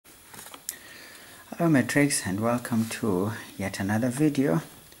Hello matrix, and welcome to yet another video,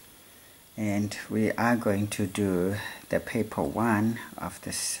 and we are going to do the paper 1 of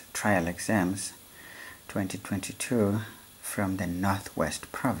this trial exams 2022 from the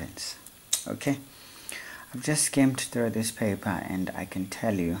Northwest Province. Okay, I've just skimmed through this paper and I can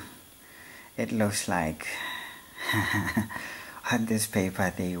tell you it looks like on this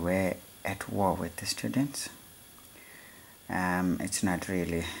paper they were at war with the students. It's not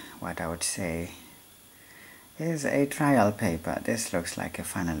really what I would say is a trial paper. This looks like a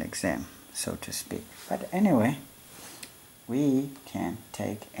final exam, so to speak. But anyway, we can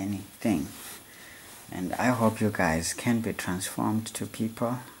take anything. And I hope you guys can be transformed to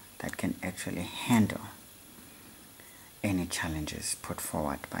people that can actually handle any challenges put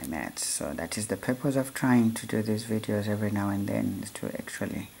forward by maths. So that is the purpose of trying to do these videos every now and then, is to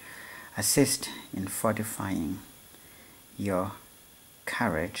actually assist in fortifying your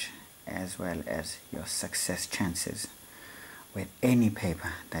courage as well as your success chances with any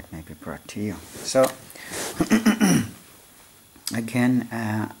paper that may be brought to you. So again,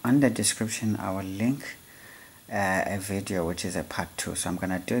 on the description I will link a video which is a part 2. So I'm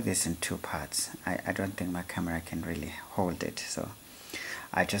gonna do this in 2 parts. I don't think my camera can really hold it, so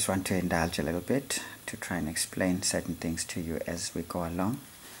I just want to indulge a little bit to try and explain certain things to you as we go along,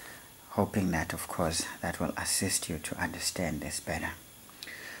 hoping that of course that will assist you to understand this better.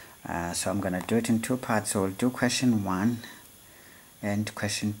 So I'm going to do it in 2 parts. So we'll do question 1 and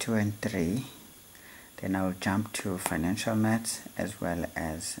question 2 and 3. Then I'll jump to financial maths as well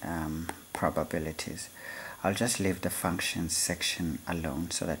as probabilities. I'll just leave the functions section alone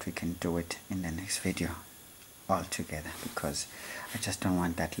so that we can do it in the next video all together, because I just don't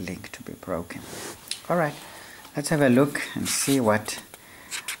want that link to be broken. Alright, let's have a look and see what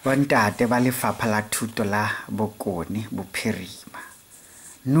Bontate ba lefapha la thuto la Bokone Bophirima,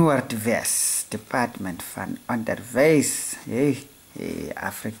 Noordwes Department van Onderwys. Hey,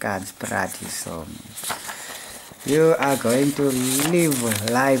 Afrikaans praat hier so. You are going to live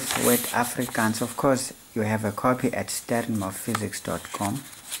life with Afrikaans. Of course, you have a copy at sternmofphysics.com.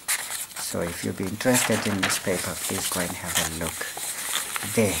 So if you'll be interested in this paper, please go and have a look.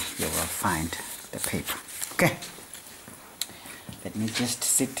 There you will find the paper. Okay. Let me just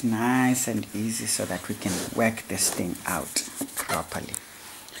sit nice and easy so that we can work this thing out properly.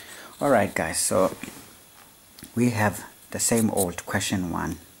 Alright guys, so we have the same old question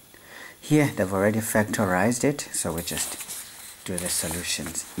 1. Here they've already factorized it, so we just do the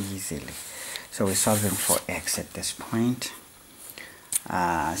solutions easily. So we're solving for x at this point.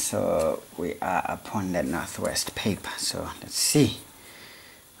 So we are upon the Northwest paper. So let's see.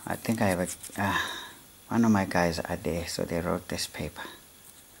 I think I have a... one of my guys are there, so they wrote this paper.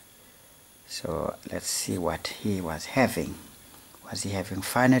 So let's see what he was having. Was he having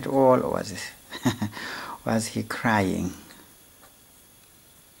fun at all, or was he crying?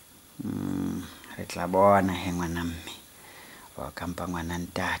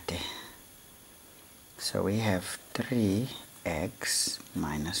 So we have 3x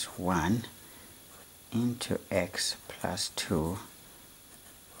minus 1 into x plus 2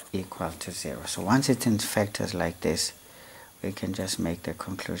 equal to 0. So once it's in factors like this, we can just make the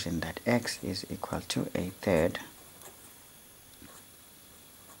conclusion that x is equal to a third,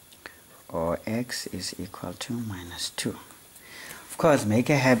 or x is equal to minus 2. Of course, make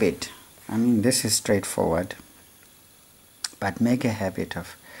a habit. I mean, this is straightforward, but make a habit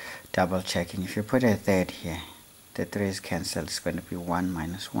of double checking. If you put a third here, the 3 is cancelled. It's going to be 1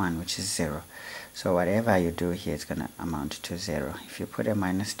 minus 1, which is 0. So whatever you do here is going to amount to 0. If you put a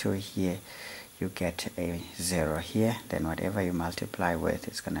minus 2 here, you get a 0 here. Then whatever you multiply with,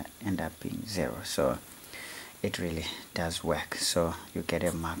 it's going to end up being 0. So it really does work. So you get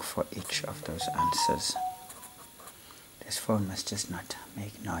a mark for each of those answers. This phone must just not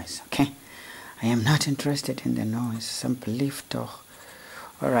make noise, okay? I am not interested in the noise. Some belief toch.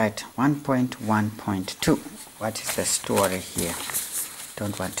 Alright, 1.1.2. What is the story here?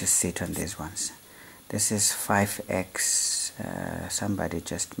 Don't want to sit on these ones. This is 5x. Somebody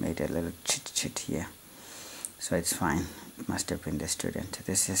just made a little chit here. So it's fine. It must have been the student.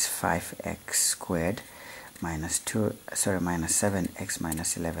 This is 5x squared minus 7x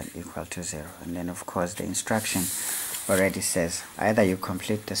minus 11 equal to 0. And then of course the instruction already says either you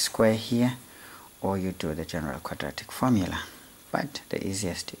complete the square here or you do the general quadratic formula. But the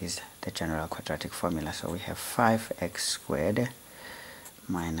easiest is the general quadratic formula. So we have 5x squared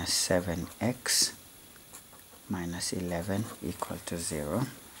minus 7x minus 11 equal to 0.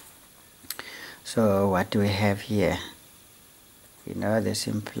 So what do we have here? We know this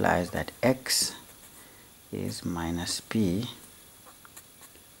implies that x is minus b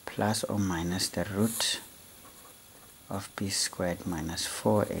plus or minus the root of b squared minus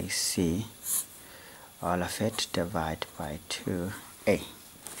 4ac, all of it divided by 2a.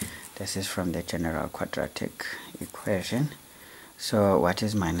 This is from the general quadratic equation. So what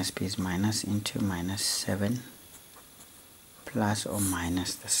is minus b is minus into minus 7 plus or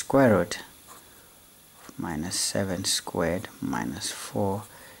minus the square root of minus 7 squared minus 4.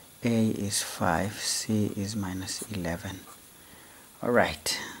 A is 5, c is minus 11.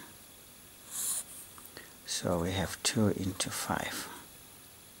 Alright, so we have 2 into 5.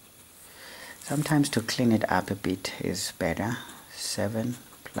 Sometimes to clean it up a bit is better. 7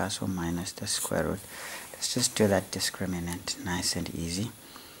 plus or minus the square root. Let's just do that discriminant nice and easy.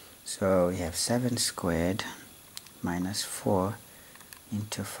 So we have 7 squared minus 4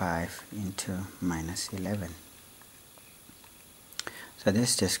 into 5 into minus 11. So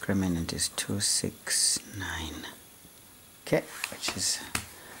this discriminant is 269. Okay, which is, I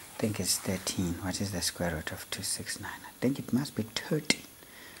think it's 13. What is the square root of 269? I think it must be 13.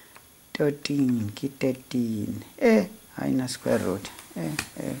 13, ke 13. Haina square root.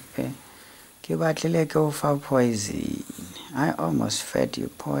 Ke batlile ke o fa poison. I almost fed you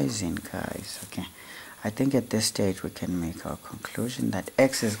poison, guys. Okay. I think at this stage we can make our conclusion that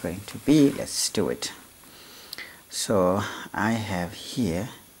x is going to be, let's do it. So I have here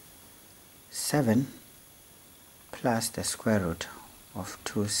 7 plus the square root of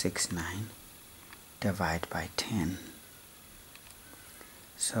 269 divided by 10.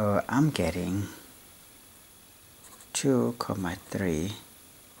 So I'm getting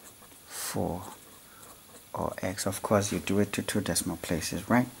 2,34, or x. Of course you do it to 2 decimal places,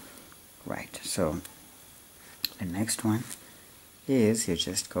 right? Right. So the next one is you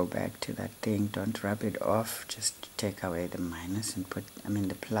just go back to that thing, don't rub it off, just take away the minus and put,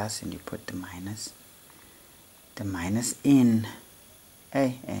 the plus, and you put the minus in.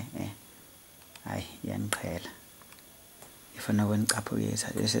 If I know when couple is,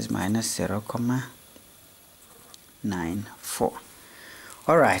 this is minus 0,94.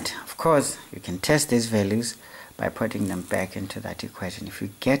 Alright, of course you can test these values by putting them back into that equation. If you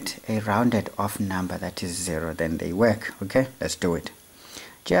get a rounded off number that is 0, then they work. Okay, let's do it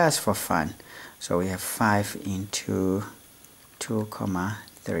just for fun. So we have 5 into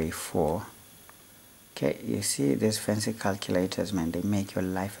 2,34. Okay, you see these fancy calculators, man, they make your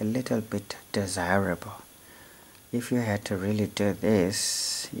life a little bit desirable. If you had to really do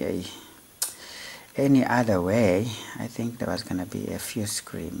this, yay, any other way, I think there was gonna be a few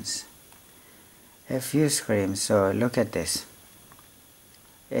screams. So look at this.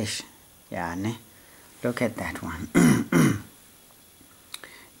 Ish, yeah, ne? Look at that one.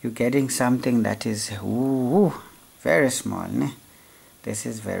 You're getting something that is very small, ne? This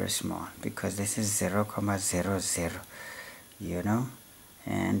is very small because this is 0,00, you know,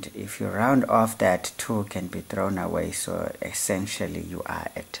 and if you round off, that 2 can be thrown away, so essentially you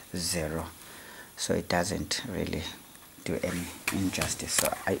are at 0. So it doesn't really do any injustice.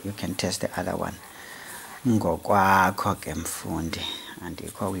 So you can test the other one.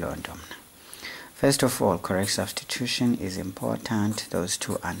 First of all, correct substitution is important. Those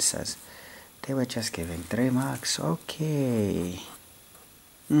two answers, they were just giving 3 marks. Okay.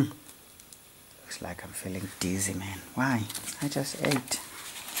 Looks like I'm feeling dizzy, man. Why? I just ate.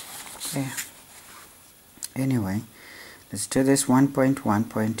 Yeah. Anyway, let's do this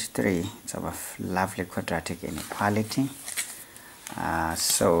 1.1.3. It's our lovely quadratic inequality.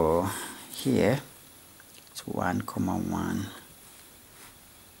 So here it's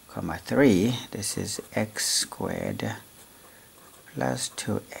 1,1,3. This is x squared plus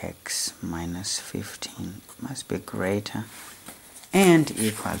 2x minus 15 must be greater and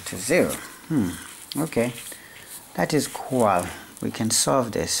equal to 0. Okay, that is cool. We can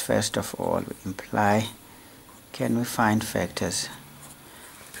solve this. First of all, we imply, can we find factors?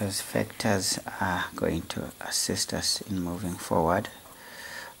 Because factors are going to assist us in moving forward.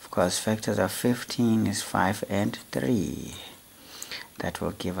 Of course, factors of 15 is 5 and 3. That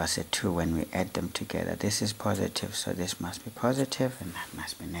will give us a 2 when we add them together. This is positive, so this must be positive, and that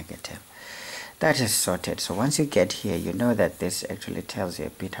must be negative. That is sorted. So once you get here, you know that this actually tells you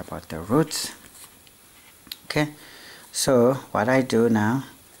a bit about the roots. Okay, so what I do now,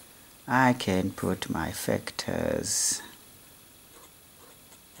 I can put my factors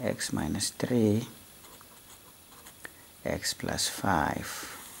x minus 3, x plus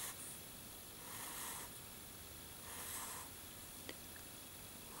 5.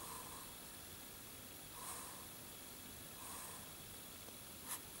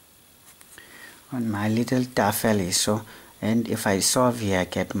 On my little tafel. So, and if I solve here, I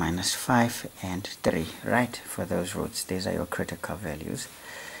get minus 5 and 3, right? For those roots, these are your critical values.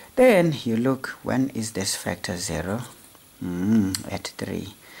 Then you look, when is this factor 0? At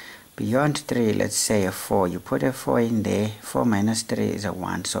 3. Beyond 3, let's say a 4. You put a 4 in there. 4 minus 3 is a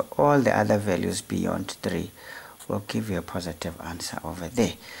 1. So all the other values beyond 3 will give you a positive answer over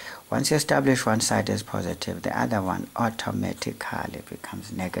there. Once you establish one side as positive, the other one automatically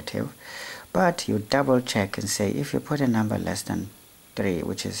becomes negative. But you double check and say, if you put a number less than 3,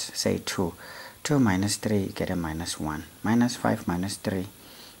 which is say 2, 2 minus 3, you get a minus 1. Minus 5 minus 3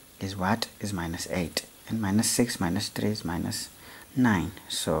 is what? Is minus 8. And minus 6 minus 3 is minus 9.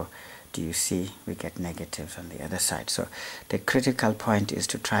 So do you see we get negatives on the other side? So the critical point is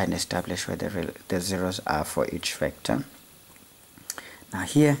to try and establish where the zeros are for each vector. Now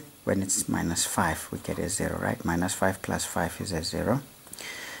here, when it's minus 5, we get a 0, right? Minus 5 plus 5 is a 0.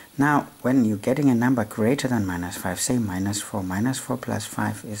 Now, when you're getting a number greater than minus 5, say minus 4 plus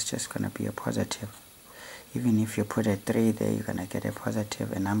 5 is just going to be a positive. Even if you put a 3 there, you're going to get a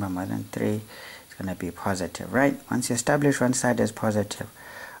positive. A number more than 3 is going to be positive, right? Once you establish one side as positive,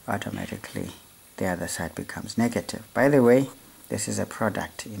 automatically the other side becomes negative. By the way, this is a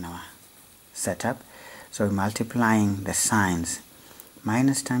product in our setup. So we're multiplying the signs.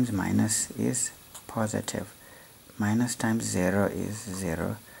 Minus times minus is positive. Minus times 0 is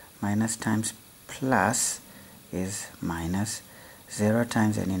 0. Minus times plus is minus. 0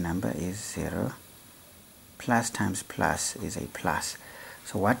 times any number is 0. Plus times plus is a plus.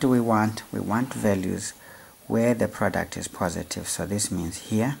 So what do we want? We want values where the product is positive. So this means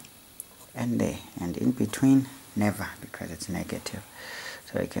here and there. And in between, never, because it's negative.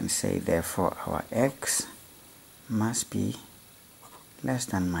 So I can say, therefore, our x must be less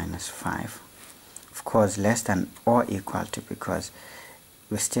than minus 5. Of course, less than or equal to, because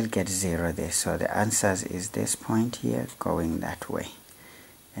we still get 0 there. So the answer is this point here going that way,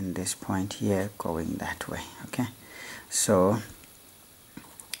 and this point here going that way. Okay, so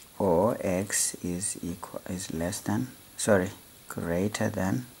or x is greater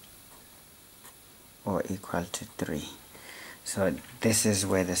than or equal to 3. So this is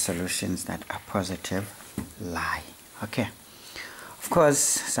where the solutions that are positive lie. Okay. Of course,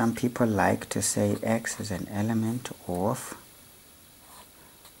 some people like to say x is an element of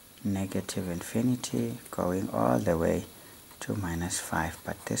negative infinity going all the way to minus 5,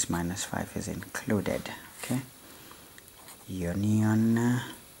 but this minus 5 is included. Okay, union,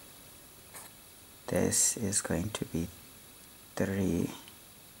 this is going to be 3,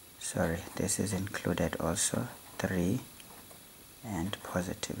 this is included also, 3 and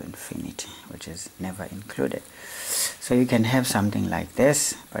positive infinity, which is never included. So you can have something like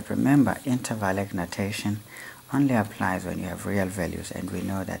this, but remember, intervallic notation only applies when you have real values, and we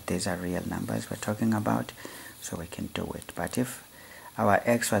know that these are real numbers we're talking about, so we can do it. But if our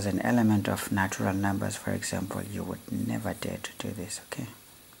x was an element of natural numbers, for example, you would never dare to do this. Okay,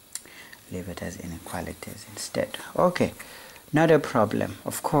 leave it as inequalities instead. Okay, not a problem.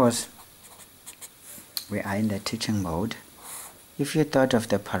 Of course, we are in the teaching mode. If you thought of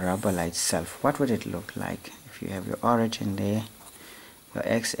the parabola itself, what would it look like? If you have your origin there, your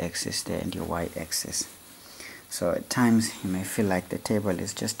x-axis there, and your y-axis. So at times you may feel like the table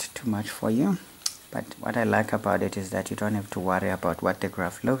is just too much for you, but what I like about it is that you don't have to worry about what the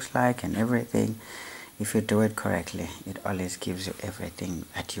graph looks like and everything. If you do it correctly, it always gives you everything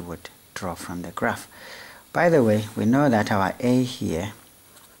that you would draw from the graph. By the way, we know that our a here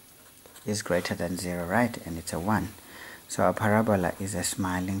is greater than 0, right? And it's a 1. So our parabola is a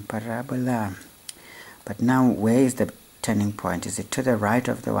smiling parabola. But now, where is the turning point? Is it to the right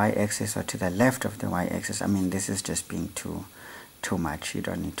of the y-axis or to the left of the y-axis? I mean, this is just being too much. You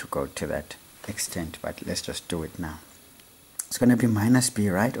don't need to go to that extent, but let's just do it now. It's going to be minus b,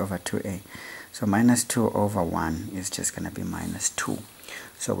 right, over 2a. So minus 2 over 1 is just going to be minus 2.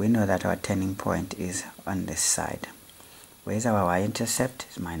 So we know that our turning point is on this side. Where's our y-intercept?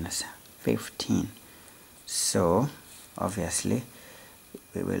 It's minus 15. So obviously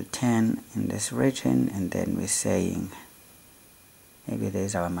we will turn in this region, and then we're saying maybe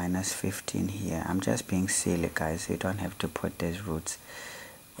there's our minus 15 here. I'm just being silly, guys. You don't have to put these roots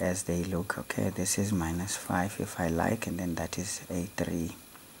as they look. Okay, this is minus 5 if I like, and then that is a 3.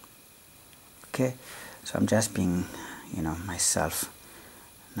 Okay, so I'm just being, myself,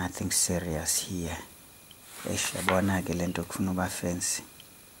 nothing serious here. Yabona ke lento kufuna uba fancy.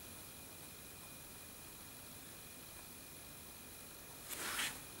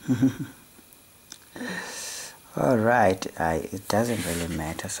 All right, it doesn't really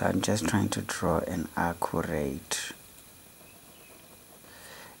matter, so I'm just trying to draw an accurate.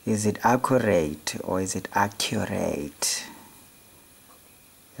 Is it accurate or is it accurate?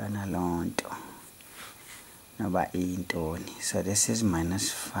 Now noba iyintoni. So this is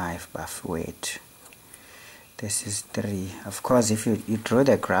minus 5 bafowethu. This is 3. Of course, if you draw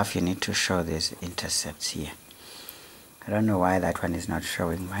the graph, you need to show these intercepts here. I don't know why that one is not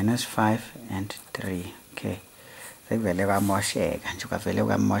showing. Minus 5 and 3. Okay. This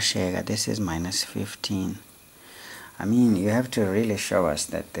is minus 15. I mean, you have to really show us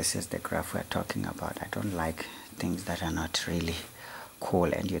that this is the graph we're talking about. I don't like things that are not really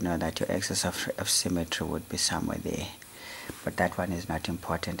cool, and you know that your axis of symmetry would be somewhere there. But that one is not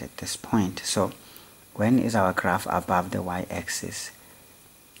important at this point. So when is our graph above the y-axis?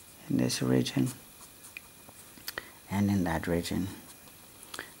 In this region and in that region.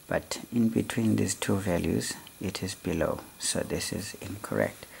 But in between these two values, it is below. So this is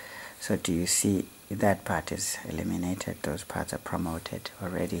incorrect. So do you see that part is eliminated? Those parts are promoted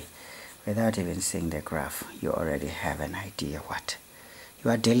already. Without even seeing the graph, you already have an idea what you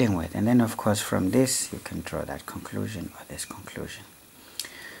are dealing with. And then of course from this, you can draw that conclusion or this conclusion.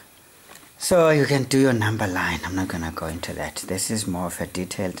 So you can do your number line. I'm not going to go into that. This is more of a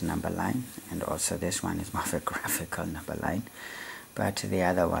detailed number line, and also this one is more of a graphical number line. But the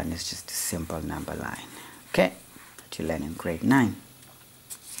other one is just a simple number line. Okay, that you learn in grade 9.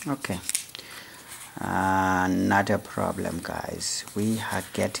 Okay. Not a problem, guys. We are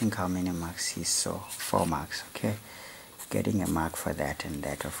getting how many marks he saw? 4 marks. Okay, getting a mark for that, and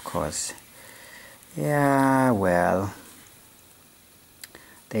that of course, yeah, well,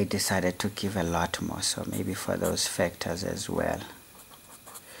 they decided to give a lot more, so maybe for those factors as well,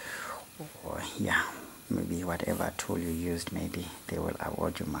 or yeah, maybe whatever tool you used, maybe they will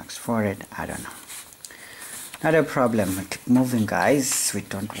award you marks for it. I don't know. Not a problem. Keep moving, guys. We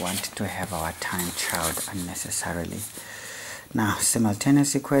don't want to have our time chowed unnecessarily. Now,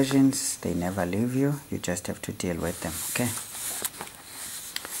 simultaneous equations, they never leave you. You just have to deal with them, okay?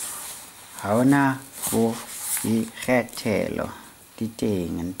 Haona ho ikgethelo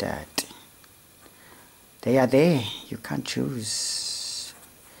diteng ntate. They are there. You can't choose.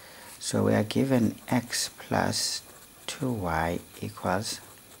 So we are given x plus 2y equals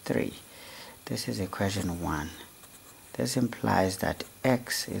 3. This is equation 1. This implies that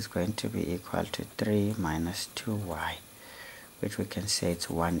x is going to be equal to 3 minus 2y, which we can say it's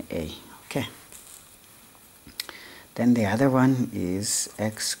 1a. Okay. Then the other one is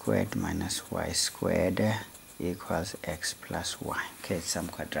x squared minus y squared equals x plus y. Okay, it's some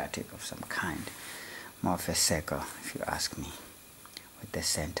quadratic of some kind. More of a circle, if you ask me, with the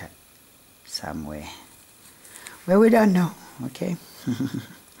center somewhere where we don't know. Okay.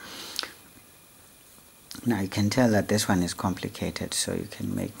 Now you can tell that this one is complicated, so you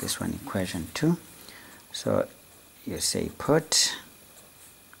can make this one equation 2. So you say put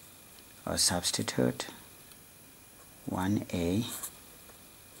or substitute 1a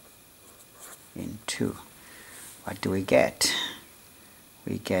in 2. What do we get?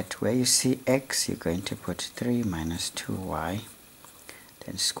 We get, where you see x, you're going to put 3 minus 2y,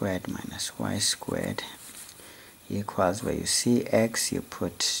 then squared minus y squared, equals, where you see x, you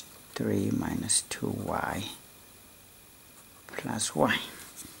put 3 minus 2y plus y.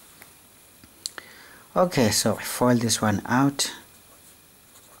 Okay, so I fold this one out,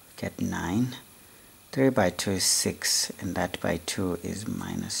 get 9. 3 by 2 is 6, and that by 2 is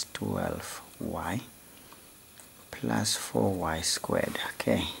minus 12y plus 4y squared.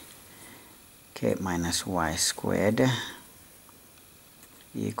 Okay, minus y squared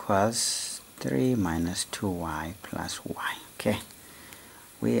equals 3 minus 2y plus y. Okay,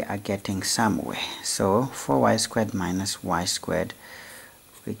 we are getting somewhere. So 4y squared minus y squared,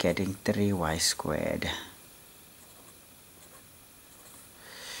 we're getting 3y squared.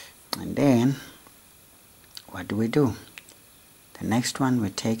 And then what do we do? The next one, we're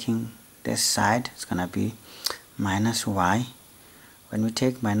taking this side, it's going to be minus y. When we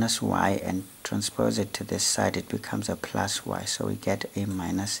take minus y and transpose it to this side, it becomes a plus y, so we get a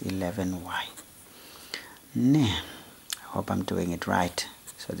minus 11y. I hope I'm doing it right.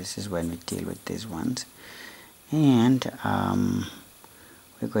 So this is when we deal with these ones, and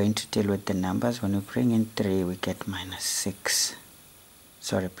we're going to deal with the numbers. When we bring in 3, we get minus 6,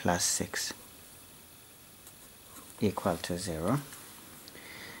 sorry, plus 6 equal to 0.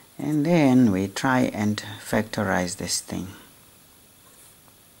 And then we try and factorize this thing.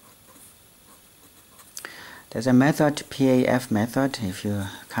 There's a method, PAF method, if you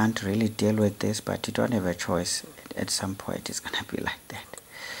can't really deal with this, but you don't have a choice. At some point it's going to be like that.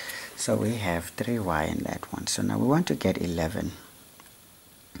 So we have 3y in that one. So now we want to get 11.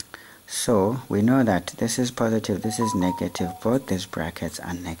 So we know that this is positive, this is negative. Both these brackets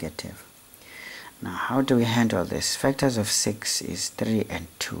are negative. Now how do we handle this? Factors of 6 is 3 and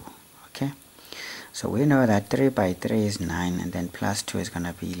 2. Okay. So we know that 3 by 3 is 9, and then plus 2 is going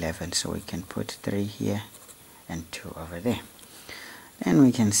to be 11. So we can put 3 here and 2 over there. Then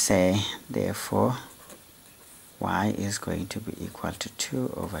we can say, therefore, y is going to be equal to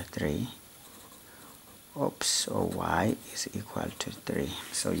 2 over 3. Oops, or y is equal to 3.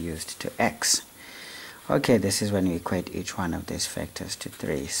 So used to x. Okay, this is when we equate each one of these factors to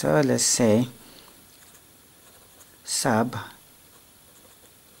 3. So let's say sub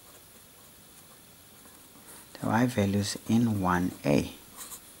the y values in 1a.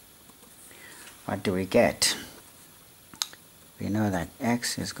 What do we get? We know that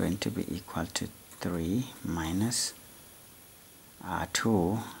x is going to be equal to 3 minus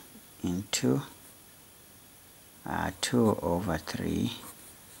 2 into 2 over 3,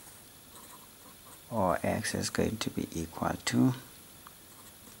 or x is going to be equal to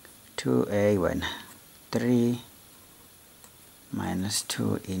 2a when 3 minus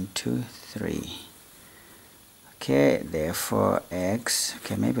 2 into 3. Okay, therefore x,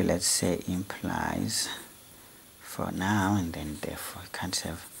 okay, maybe let's say implies for now, and then therefore you can't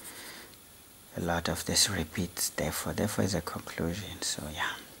have a lot of this repeats, therefore is a conclusion. So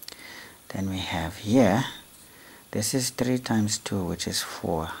yeah, then we have here, this is 3 times 2, which is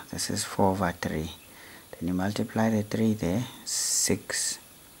 4. This is 4 over 3. Then you multiply the 3 there, 6.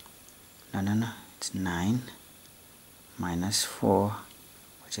 No, it's 9 minus 4,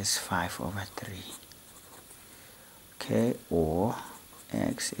 which is 5 over 3. Okay, or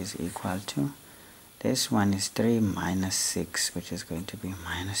x is equal to, this one is 3 minus 6, which is going to be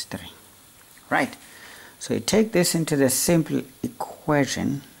minus 3. Right, so you take this into the simple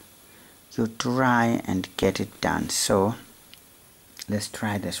equation, you try and get it done. So let's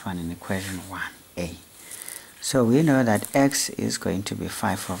try this one in equation 1a. So we know that x is going to be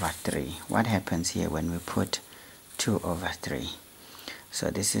 5 over 3. What happens here when we put 2 over 3?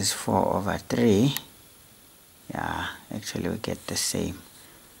 So this is 4 over 3. Yeah, actually we get the same.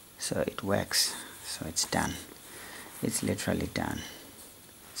 So it works. So it's done. It's literally done.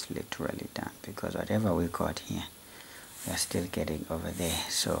 It's literally done, because whatever we got here, we are still getting over there.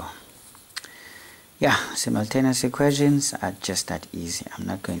 So yeah, simultaneous equations are just that easy. I'm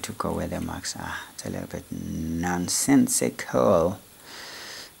not going to go where the marks are. It's a little bit nonsensical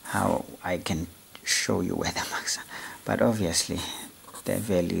how I can show you where the marks are. But obviously, the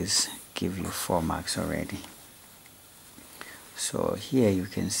values give you 4 marks already. So here you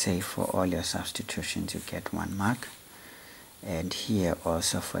can say for all your substitutions you get 1 mark. And here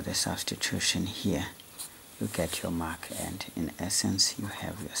also for the substitution here, you get your mark, and in essence you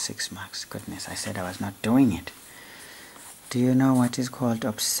have your 6 marks. Goodness, I said I was not doing it. Do you know what is called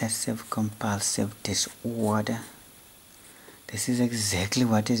obsessive compulsive disorder? This is exactly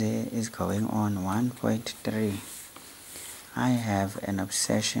what is going on. 1.3. I have an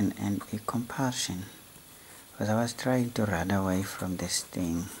obsession and a compulsion, because I was trying to run away from this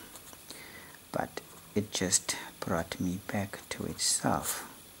thing, but it just brought me back to itself.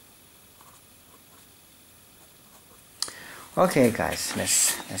 Okay guys,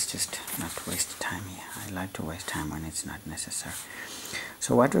 let's just not waste time here. I like to waste time when it's not necessary.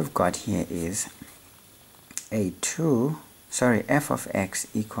 So what we've got here is f of x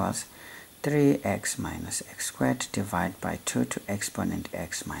equals 3x minus x squared divided by 2 to exponent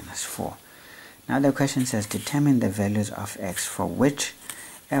x minus 4. Now the question says determine the values of x for which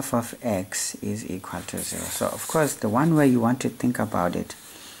f of x is equal to 0. So of course the one way you want to think about it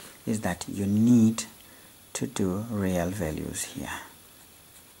is that you need to do real values here,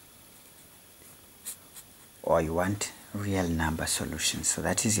 or you want real number solutions. So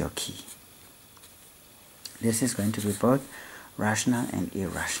that is your key. This is going to be both rational and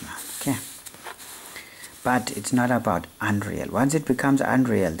irrational. Okay, but it's not about unreal. Once it becomes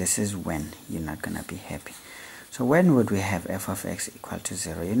unreal, this is when you're not going to be happy. So when would we have f of x equal to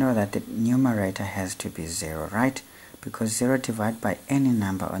 0? You know that the numerator has to be 0, right? Because 0 divided by any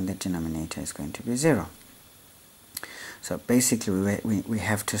number on the denominator is going to be 0. So basically we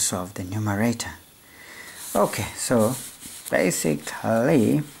have to solve the numerator. Okay, so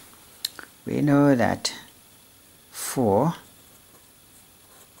basically we know that for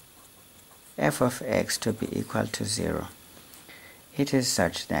f of x to be equal to 0, it is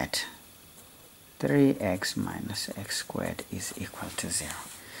such that 3x minus x squared is equal to 0.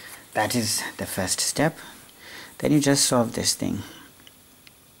 That is the first step. Then you just solve this thing.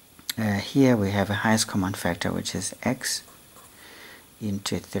 Here we have a highest common factor, which is x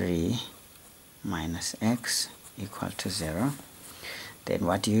into 3 minus x equal to 0. Then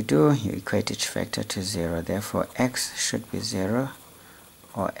what do? You equate each factor to 0. Therefore x should be 0,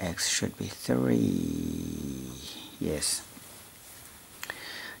 or x should be 3. Yes.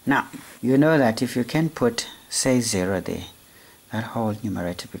 Now, you know that if you can put, say, 0 there, that whole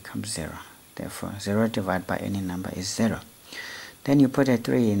numerator becomes 0. Therefore, 0 divided by any number is 0. Then you put a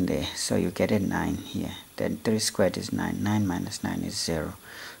 3 in there, so you get a 9 here. Then 3 squared is 9. 9 minus 9 is 0.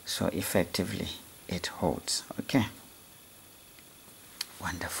 So effectively, it holds. Okay.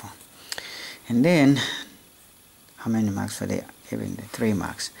 Wonderful. And then, how many marks were they giving? The 3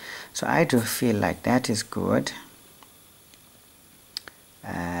 marks. So I do feel like that is good.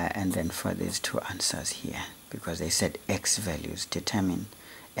 And then for these two answers here, because they said x values, determine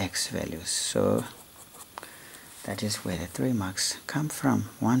x values. So that is where the 3 marks come from,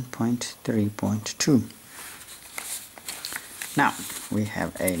 1.3.2. Now, we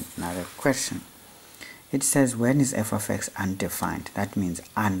have another question. It says, when is f of x undefined? That means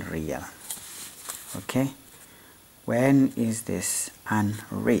unreal. Okay? When is this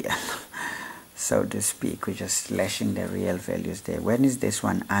unreal? So to speak, we're just slashing the real values there. When is this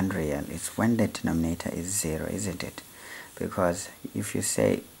one unreal? It's when the denominator is 0, isn't it? Because if you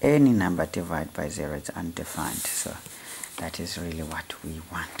say any number divided by 0, it's undefined. So that is really what we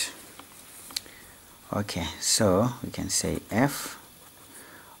want. Okay, so we can say f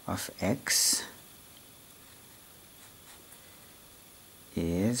of x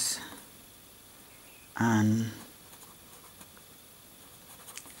is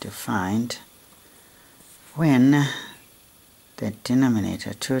undefined when the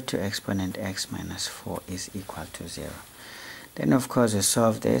denominator 2 to exponent x minus 4 is equal to 0. Then of course we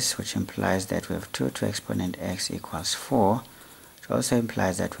solve this, which implies that we have 2 to exponent x equals 4. It also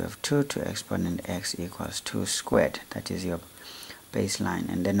implies that we have 2 to exponent x equals 2 squared. That is your baseline.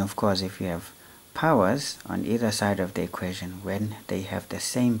 And then of course if you have powers on either side of the equation, when they have the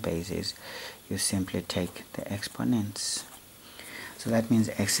same bases, you simply take the exponents. So that means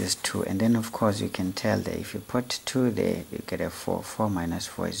x is 2, and then of course you can tell that if you put 2 there, you get a 4. 4 minus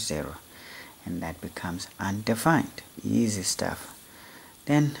 4 is 0, and that becomes undefined. Easy stuff.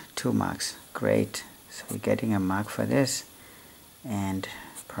 Then 2 marks. Great. So we're getting a mark for this, and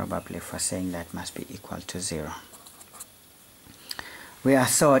probably for saying that must be equal to 0. We are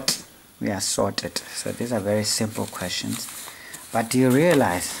sorted. So these are very simple questions. But do you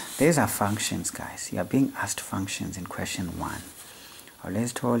realize these are functions, guys? You are being asked functions in question 1. I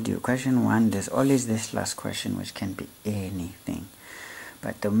always told you, question 1, there's always this last question which can be anything.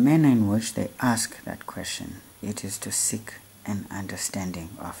 But the manner in which they ask that question, it is to seek an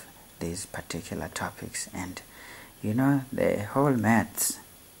understanding of these particular topics and, you know, the whole maths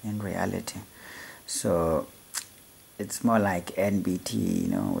in reality. So it's more like NBT, you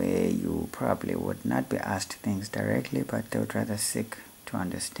know, where you probably would not be asked things directly, but they would rather seek to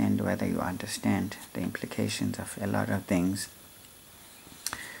understand whether you understand the implications of a lot of things.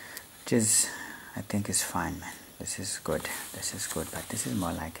 Which is, I think is fine, man. This is good, but this is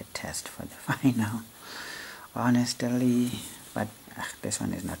more like a test for the final, honestly. But this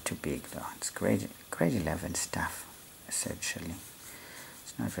one is not too big though. It's grade 11 stuff, essentially.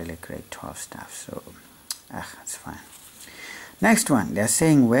 It's not really grade 12 stuff, so it's fine. Next one, they're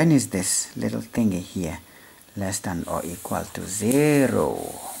saying, when is this little thingy here less than or equal to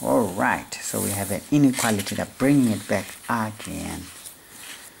 0? Alright, so we have an inequality. They're bringing it back again.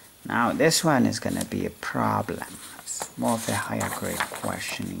 Now this one is going to be a problem. It's more of a higher grade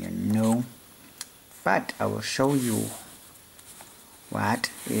question, you know. But I will show you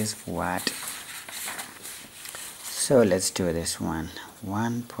what is what. So let's do this one.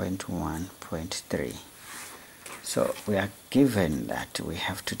 1.1.3. So we are given that we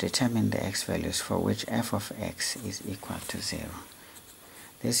have to determine the x values for which f of x is equal to 0.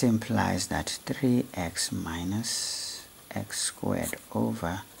 This implies that 3x minus x squared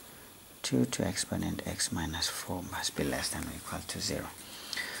over 2 to exponent x minus 4 must be less than or equal to 0.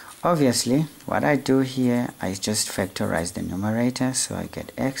 Obviously, what I do here, I just factorize the numerator, so I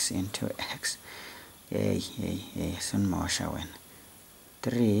get x into x. Soon more showing.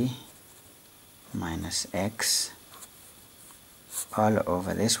 3 minus x all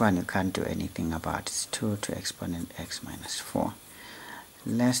over. This one you can't do anything about. It's 2 to exponent x minus 4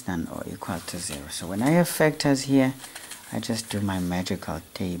 less than or equal to 0. So when I have factors here, I just do my magical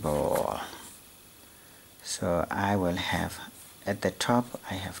table. So I will have, at the top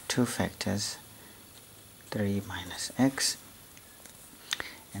I have 2 factors, 3 minus x,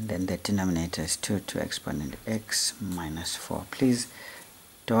 and then the denominator is 2 to exponent x minus 4. Please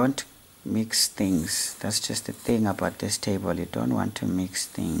don't mix things. That's just the thing about this table. You don't want to mix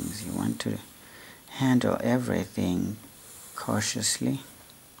things. You want to handle everything cautiously,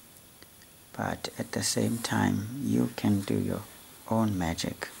 but at the same time you can do your own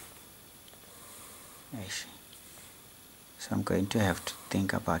magic. So I'm going to have to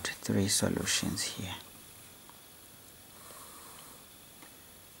think about 3 solutions here.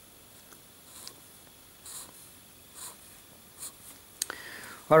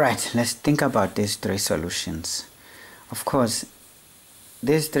 Alright, let's think about these 3 solutions. Of course,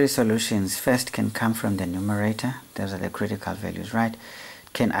 these 3 solutions first can come from the numerator. Those are the critical values, right?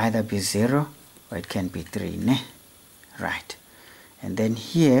 It can either be 0 or it can be 3, ne? Right. And then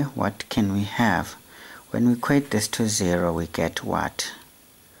here, what can we have? When we equate this to 0, we get what?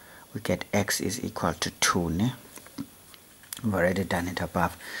 We get x is equal to 2, ne? We've already done it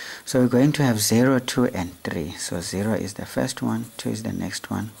above. So we're going to have 0, 2, and 3. So 0 is the first one, 2 is the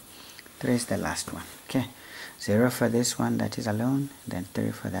next one, 3 is the last one. Okay, 0 for this one, that is alone, then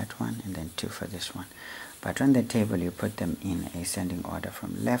 3 for that one, and then 2 for this one. But on the table, you put them in ascending order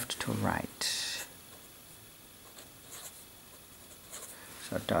from left to right.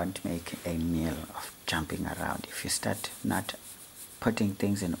 So don't make a meal of jumping around. If you start not putting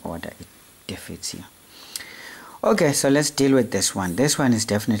things in order, it defeats you. Okay, so let's deal with this one. This one is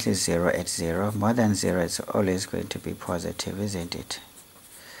definitely 0 at 0. More than 0 is always going to be positive, isn't it?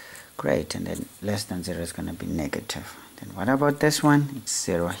 Great, and then less than 0 is going to be negative. Then what about this one? It's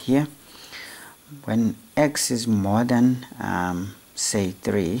 0 here. When x is more than, say,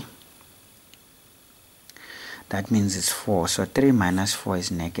 3, that means it's 4. So 3 minus 4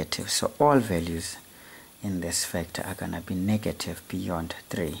 is negative. So all values in this factor are going to be negative beyond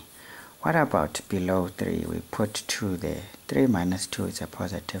 3. What about below 3? We put 2 there. 3 minus 2 is a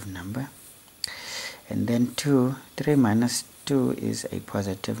positive number. And then 3 minus 2 is a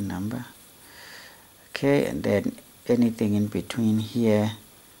positive number. Okay, and then anything in between here,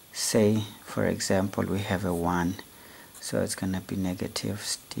 say, for example, we have a 1. So it's going to be negative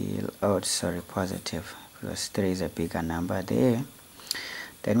still. Oh, sorry, positive, because 3 is a bigger number there.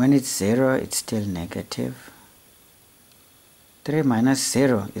 Then when it's 0, it's still negative. 3 minus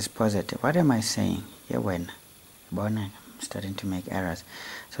 0 is positive. What am I saying? Yeah, when? I'm starting to make errors.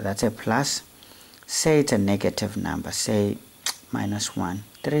 So that's a plus. Say it's a negative number. Say minus 1.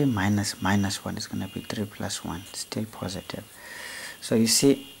 3 minus 1 is going to be 3 plus 1. Still positive. So you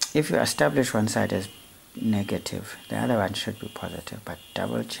see, if you establish one side as negative, the other one should be positive. But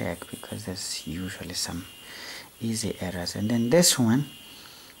double check, because there's usually some easy errors. And then this one,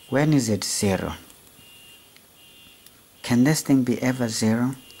 when is it 0? Can this thing be ever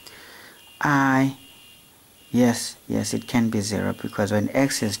 0? Yes, it can be 0, because when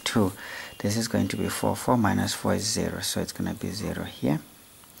x is 2, this is going to be 4. 4 minus 4 is 0, so it's going to be 0 here.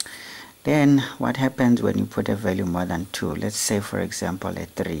 Then what happens when you put a value more than 2? Let's say, for example, a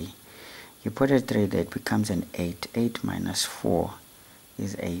 3. You put a 3 there, it becomes an 8. 8 minus 4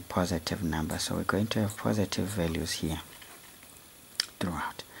 is a positive number, so we're going to have positive values here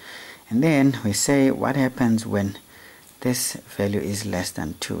throughout. And then we say, what happens when this value is less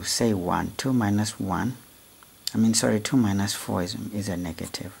than 2? Say 1. 2 minus 4 is a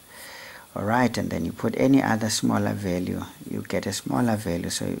negative. Alright, and then you put any other smaller value, you get a smaller value,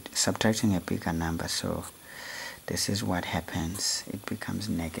 so you're subtracting a bigger number. So this is what happens. It becomes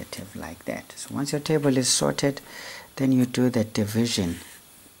negative like that. So once your table is sorted, then you do the division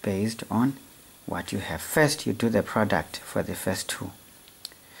based on what you have. First, you do the product for the first 2.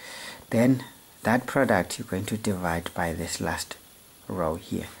 Then that product you're going to divide by this last row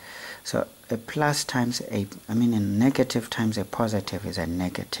here. So a plus times a negative times a positive is a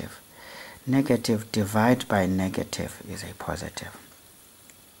negative. Negative divided by negative is a positive.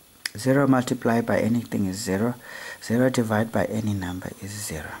 0 multiplied by anything is 0. 0 divided by any number is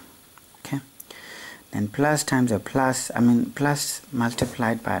 0. Okay. Then plus times a plus, plus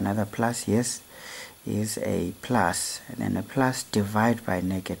multiplied by another plus, yes, is a plus. And then a plus divided by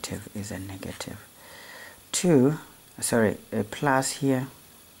negative is a negative. A plus here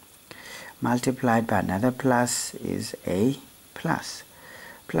multiplied by another plus is a plus.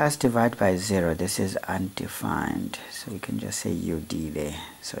 Plus divided by 0, this is undefined, so we can just say UD there.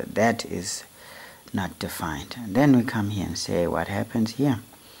 So that is not defined. And then we come here and say what happens here.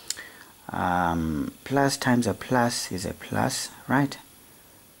 Plus times a plus is a plus, right?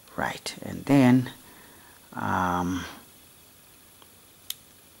 Right. And then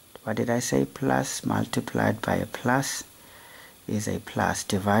what did I say? Plus multiplied by a plus is a plus.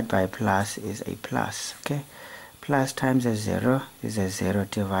 Divided by a plus is a plus. Okay. Plus times a 0 is a 0.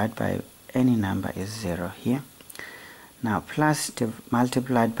 Divided by any number is 0 here. Now plus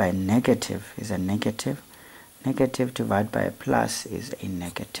multiplied by negative is a negative. Negative divided by a plus is a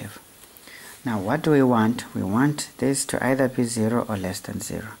negative. Now what do we want? We want this to either be 0 or less than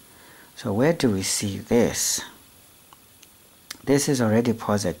 0. So where do we see this? This is already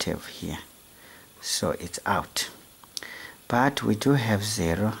positive here, so it's out. but we do have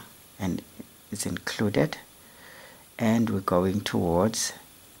 0 and it's included, and we're going towards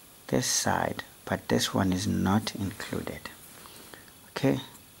this side, but this one is not included. Okay,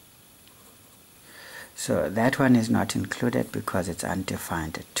 so that one is not included because it's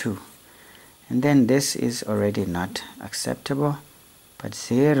undefined at 2, and then this is already not acceptable, but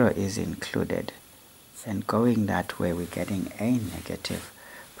 0 is included, and going that way we're getting a negative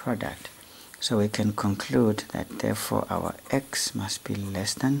product. So we can conclude that therefore our x must be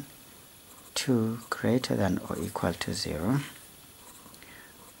less than 2, greater than or equal to 0,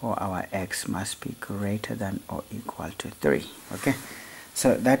 or our x must be greater than or equal to 3. Okay,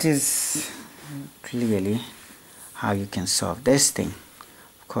 so that is clearly how you can solve this thing.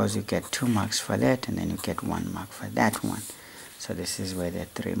 Of course, you get 2 marks for that, and then you get 1 mark for that one. So this is where the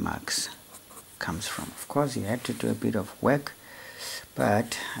 3 marks comes from. Of course, you had to do a bit of work,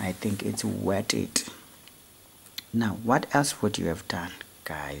 but I think it's worth it. Now, what else would you have done,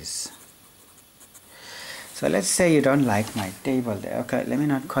 guys? So let's say you don't like my table there. Okay, let me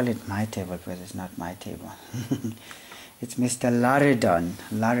not call it my table because it's not my table. It's Mr. Laredon.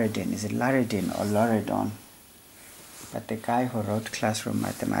 Is it Laredon or Loredon? But the guy who wrote Classroom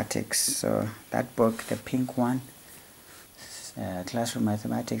Mathematics. So that book, the pink one, Classroom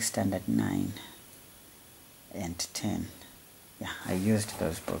Mathematics Standard 9 and 10. Yeah, I used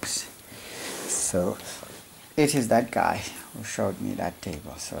those books. So it is that guy who showed me that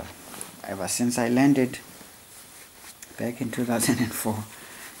table. So ever since I landed back in 2004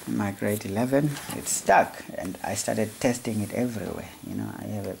 in my grade 11, it stuck, and I started testing it everywhere. You know, I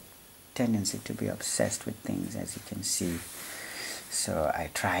have a tendency to be obsessed with things, as you can see. So I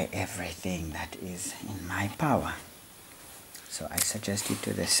try everything that is in my power. So I suggest you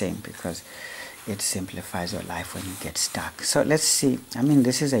do the same because it simplifies your life when you get stuck. So let's see. I mean,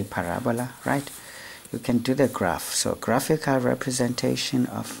 this is a parabola, right? You can do the graph. So graphical representation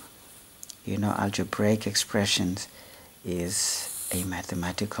of, you know, algebraic expressions is a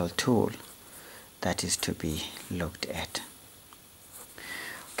mathematical tool that is to be looked at.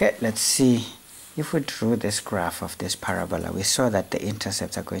 Okay, let's see. If we drew this graph of this parabola, we saw that the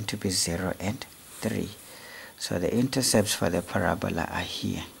intercepts are going to be 0 and 3. So the intercepts for the parabola are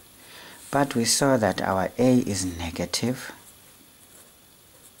here. But we saw that our a is negative.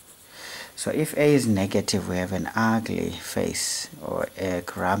 So if a is negative, we have an ugly face or a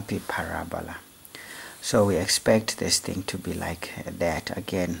grumpy parabola. So we expect this thing to be like that.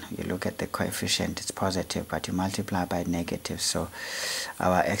 Again, you look at the coefficient, it's positive, but you multiply by negative. So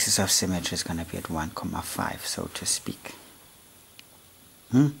our axis of symmetry is going to be at 1,5, so to speak.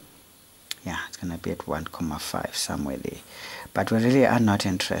 Yeah, it's going to be at 1,5, somewhere there. But we really are not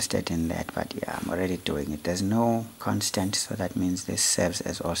interested in that. But yeah, I'm already doing it. There's no constant, so that means this serves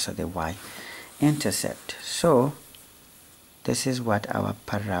as also the y-intercept. So this is what our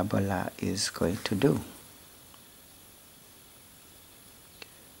parabola is going to do.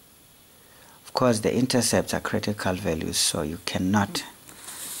 Of course, the intercepts are critical values, so you cannot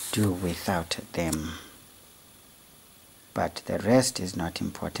do without them. But the rest is not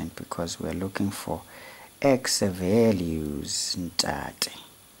important because we're looking for x values. Ntate.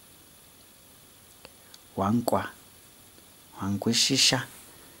 Wankwa. Wankwishisha.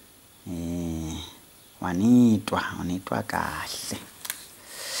 Wanitwa kahle.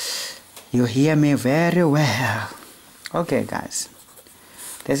 You hear me very well. Okay, guys.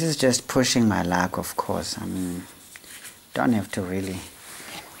 This is just pushing my luck, of course. I mean, don't have to really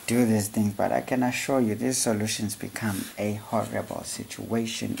do these things, but I can assure you these solutions become a horrible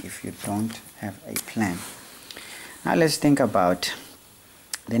situation if you don't have a plan. Now let's think about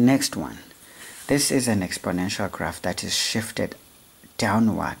the next one. This is an exponential graph that is shifted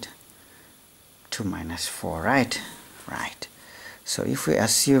downward to -4, right? Right. So if we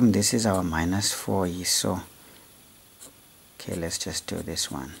assume this is our -4, so okay, let's just do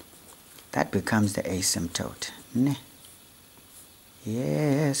this one. That becomes the asymptote.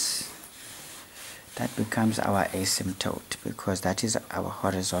 Yes, that becomes our asymptote because that is our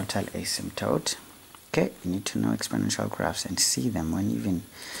horizontal asymptote. Okay, you need to know exponential graphs and see them when even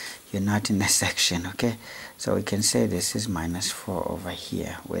you're not in the section. Okay, so we can say this is -4 over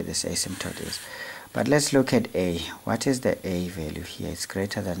here where this asymptote is. But let's look at a. What is the a value here? It's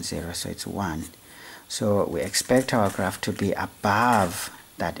greater than 0, so it's 1. So we expect our graph to be above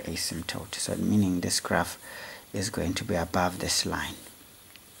that asymptote. So meaning this graph is going to be above this line.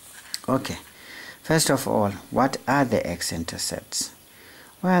 Okay, first of all, what are the x-intercepts?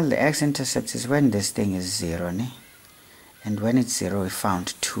 Well, the x-intercepts is when this thing is 0, and when it's 0, we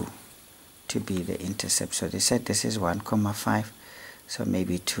found 2 to be the intercept. So they said this is 1,5, so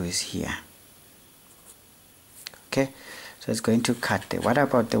maybe 2 is here. Okay, So it's going to cut there. What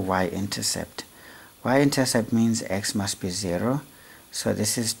about the y-intercept? Y-intercept means x must be 0. So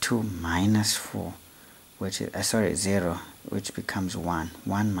this is 2 minus 4, which is, 0, which becomes 1.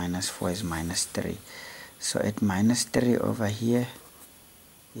 1 minus 4 is minus 3. So at minus 3 over here,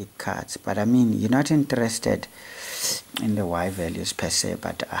 it cuts. But I mean, you're not interested in the y values per se,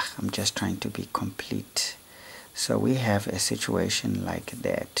 but I'm just trying to be complete. So we have a situation like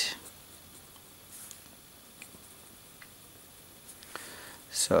that.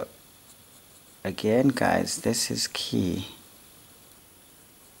 So again, guys, this is key.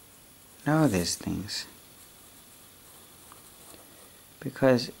 Know these things,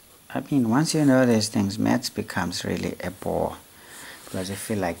 because I mean, once you know these things, maths becomes really a bore, because I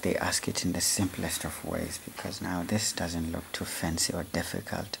feel like they ask it in the simplest of ways, because now this doesn't look too fancy or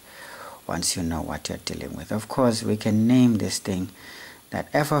difficult once you know what you're dealing with. Of course, we can name this thing that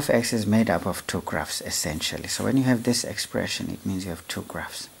f of x is made up of 2 graphs essentially. So when you have this expression, it means you have 2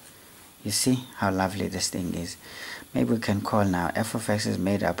 graphs. You see how lovely this thing is. Maybe we can call now f of x is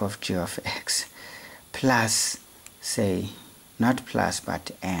made up of g of x plus, say, not plus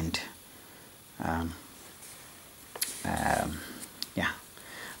but and. Yeah,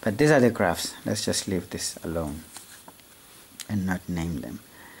 but these are the graphs. Let's just leave this alone and not name them.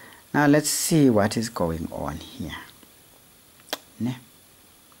 Now let's see what is going on here.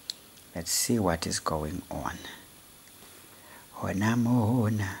 Let's see what is going on. Hona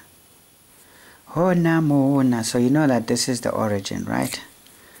mona. Hona mona. So you know that this is the origin, right?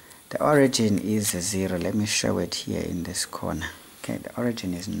 The origin is 0. Let me show it here in this corner. Okay, the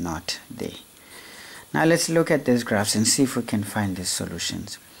origin is not there. Now let's look at these graphs and see if we can find these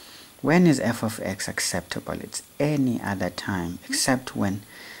solutions. When is f of x acceptable? It's any other time except when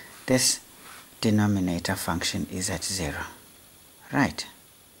this denominator function is at 0. Right?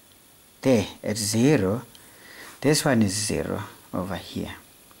 There, at 0, this one is 0 over here.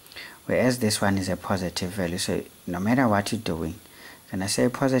 Whereas this one is a positive value. So no matter what you're doing, when I say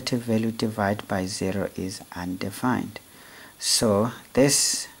positive value divided by 0 is undefined. So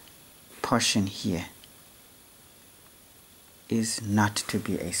this portion here is not to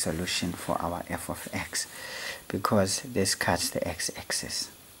be a solution for our f of x, because this cuts the x-axis,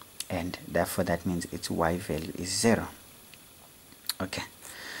 and therefore that means its y value is 0. Okay,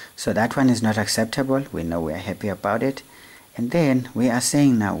 so that one is not acceptable. We know we are happy about it. And then we are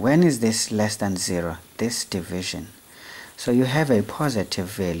saying now, when is this less than 0? This division. So you have a positive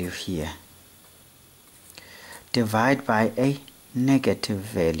value here. Divide by a negative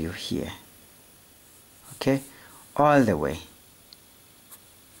value here. Okay, all the way.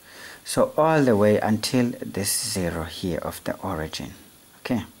 So all the way until this 0 here of the origin.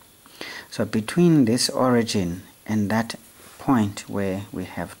 Okay, so between this origin and that point where we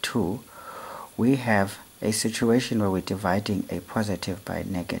have 2, we have a situation where we're dividing a positive by a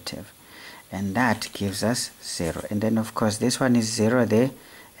negative, and that gives us 0. And then of course this one is 0 there,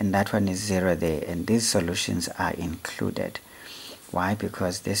 and that one is 0 there, and these solutions are included. Why?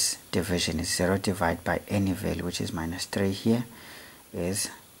 Because this division is 0 divided by any value, which is minus 3 here, is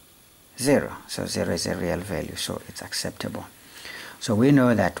 0. So 0 is a real value, so it's acceptable. So we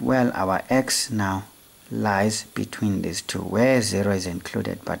know that, well, our x now lies between these two, where 0 is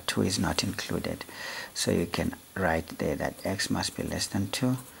included but 2 is not included. So you can write there that x must be less than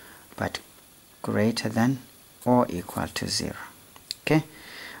 2 but greater than or equal to 0. Okay,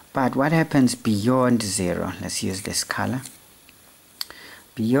 but what happens beyond 0? Let's use this color.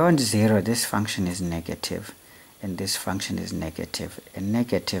 Beyond 0, this function is negative, and this function is negative. A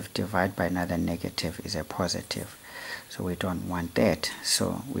negative divided by another negative is a positive, so we don't want that.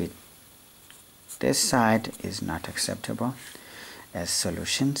 So this side is not acceptable as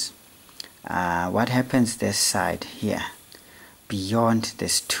solutions. What happens this side here? Beyond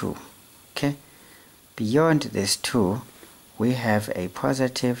this 2, okay? Beyond this 2, we have a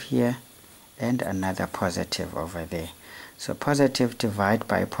positive here and another positive over there. So positive divided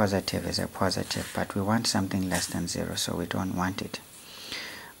by positive is a positive, but we want something less than 0, so we don't want it.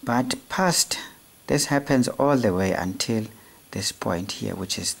 But past, this happens all the way until this point here,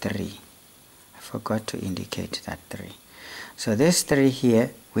 which is 3. I forgot to indicate that 3. So this 3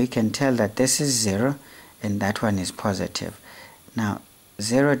 here, we can tell that this is 0 and that one is positive. Now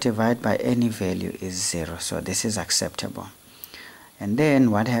 0 divided by any value is 0, so this is acceptable. And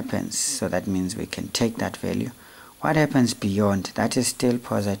then what happens? So that means we can take that value. What happens beyond? That is still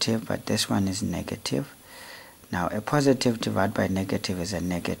positive, but this one is negative. Now a positive divided by negative is a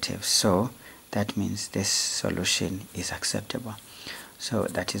negative, so that means this solution is acceptable. So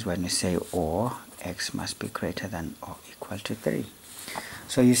that is when we say or x must be greater than or equal to 3.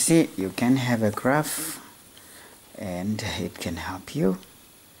 So you see, you can have a graph and it can help you.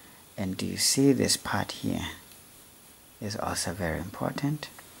 And do you see this part here is also very important,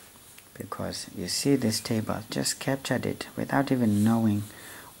 because you see this table just captured it without even knowing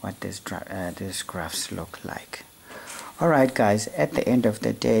what these graphs look like. Alright guys, at the end of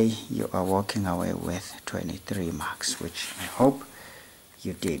the day you are walking away with 23 marks, which I hope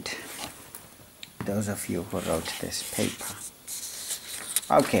you did, those of you who wrote this paper.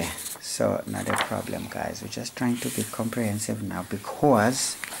 Okay, so not a problem guys, we're just trying to be comprehensive now,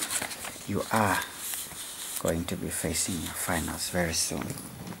 because you are going to be facing your finals very soon,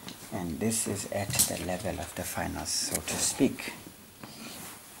 and this is at the level of the finals, so to speak.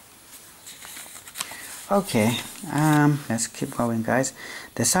 Okay, let's keep going guys.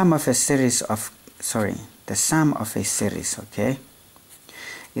 The sum of a series, okay,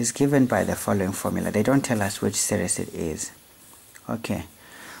 is given by the following formula. They don't tell us which series it is, okay,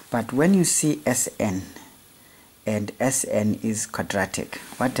 but when you see Sn and Sn is quadratic,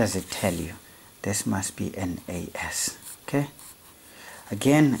 what does it tell you? This must be an AS, okay?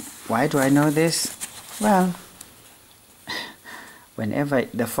 Again, why do I know this? Well, whenever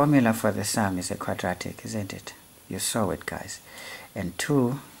the formula for the sum is a quadratic, isn't it? You saw it guys. And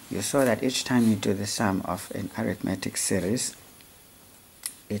 2, you saw that each time you do the sum of an arithmetic series,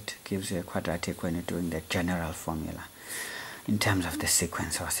 it gives you a quadratic when you're doing the general formula in terms of the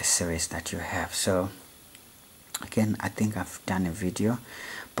sequence or the series that you have. So again, I think I've done a video,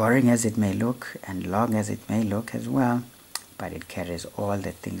 boring as it may look and long as it may look as well, but it carries all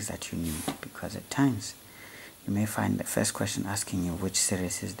the things that you need, because at times you may find the first question asking you which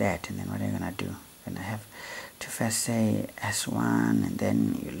series is that, and then what are you going to do? And I have to first say S1, and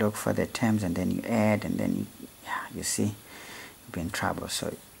then you look for the terms, and then you add, and then you see, you'll be in trouble.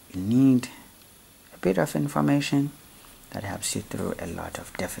 So you need a bit of information that helps you through a lot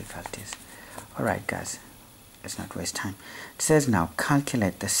of difficulties. Alright guys, let's not waste time. It says now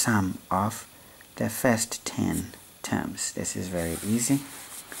calculate the sum of the first 10 terms. This is very easy.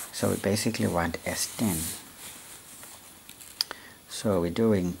 So we basically want S10. So we're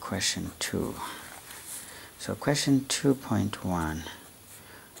doing question 2. So question 2.1,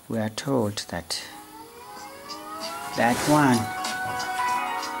 we are told that one,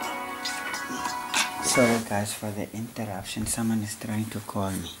 sorry guys for the interruption, someone is trying to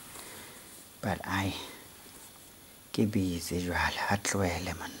call me, but I ke busy jwale ha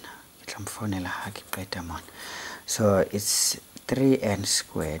tlohele manna ke tla mfonela ha ke qeta mona. So it's 3n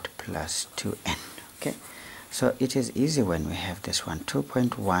squared plus 2n, okay? So it is easy when we have this one,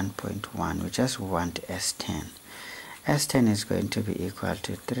 2.1.1, we just want S10. S10 is going to be equal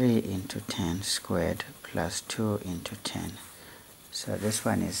to 3 into 10 squared plus 2 into 10. So this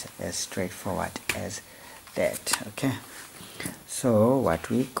one is as straightforward as that, okay? So what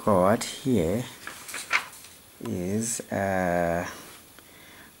we got here is,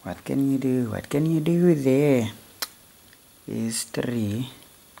 what can you do? What can you do there? Is 3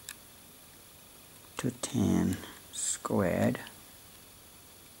 to 10 squared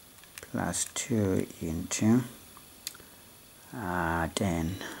plus 2 into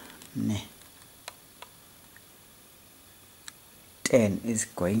 10. 10 is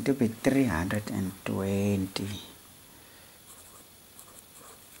going to be 320.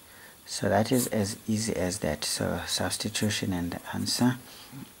 So that is as easy as that. So substitution and the answer,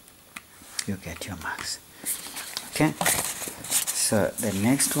 you get your marks. Okay, so the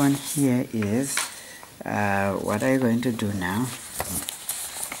next one here is, what are you going to do now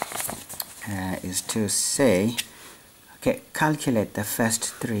is to say, okay, calculate the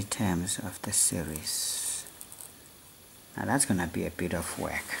first 3 terms of the series. Now that's going to be a bit of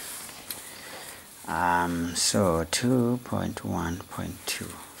work. So 2.1.2.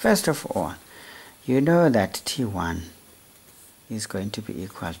 First of all, you know that T1 is going to be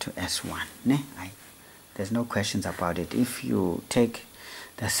equal to S1. There's no questions about it. If you take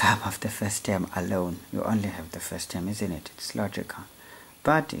the sum of the first term alone, you only have the first term, isn't it? It's logical.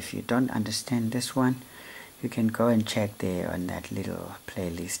 But if you don't understand this one, you can go and check there on that little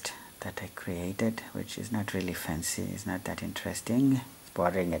playlist that I created, which is not really fancy. It's not that interesting. It's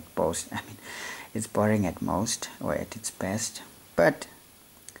boring at most. It's boring at most, or at its best. But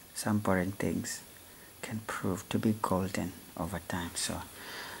some boring things can prove to be golden over time. So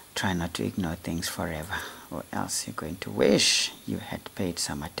try not to ignore things forever, or else you're going to wish you had paid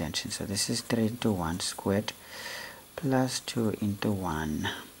some attention. So this is 3 into 1 squared plus 2 into 1.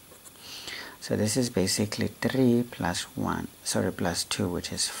 So this is basically 3 plus 2,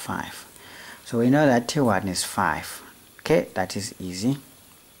 which is 5. So we know that T1 is 5. Okay, that is easy.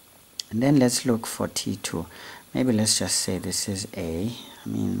 And then let's look for T2. Maybe let's just say this is A.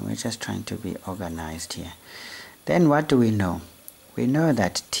 We're just trying to be organized here. Then what do we know? We know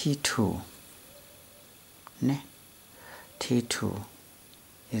that T2, ne? T2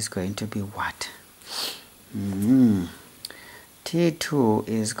 is going to be what? T2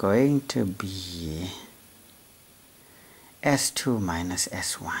 is going to be S2 minus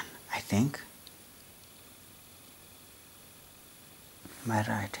S1, I think. Am I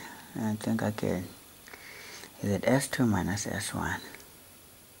right? I think again. Is it S2 minus S1?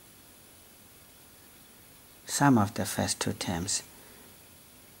 Sum of the first two terms.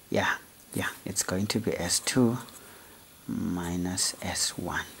 Yeah, it's going to be S2 minus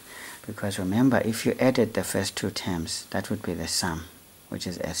S1. Because remember, if you added the first two terms, that would be the sum, which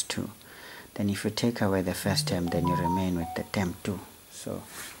is S2. Then if you take away the first term, then you remain with the term 2. So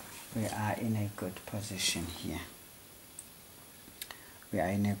we are in a good position here. We are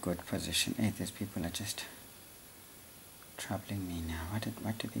in a good position. Hey, these people are just troubling me now.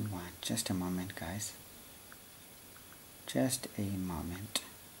 What do they want? Just a moment, guys. Just a moment.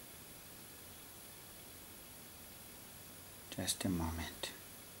 Just a moment.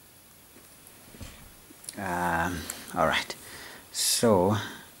 All right. So,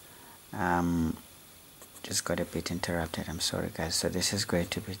 just got a bit interrupted. I'm sorry, guys. So this is going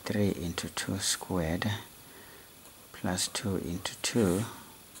to be 3 into 2 squared plus 2 into 2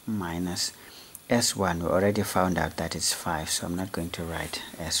 minus S1. We already found out that it's 5, so I'm not going to write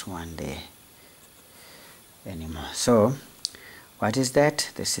S1 there anymore. So what is that?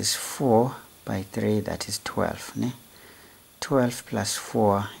 This is 4 by 3, that is 12. Ne? 12 plus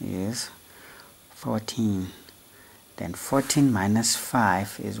 4 is 14. Then 14 minus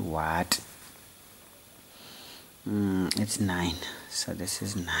 5 is what? It's 9. So this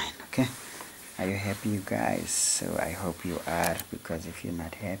is 9. Okay, are you happy, you guys? So I hope you are, because if you're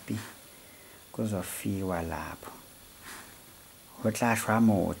not happy, kuzofiwa lapho uhlashwa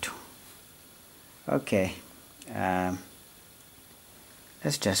moto. Okay,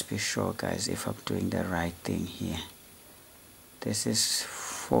 let's just be sure, guys, if I'm doing the right thing here. This is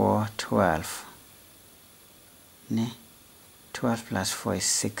 4, 12. Ne? 12 plus 4 is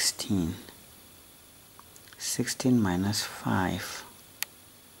 16. 16 minus 5.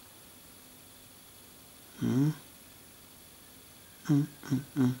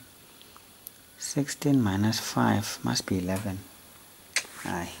 16 minus 5 must be 11.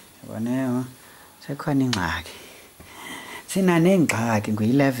 Hayi, yabona sekhona ingxaki. Sinanengxaki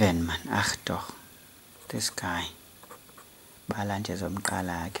ngu-11 man. Ah doch. This guy. Bala nje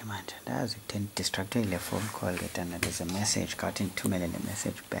zomqala akhe manje. Ndazi kutheni distracted ile phone call and there's a message. Got ithumele le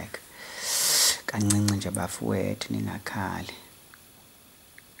message back. Kancinci nje bafowethu ningakhali.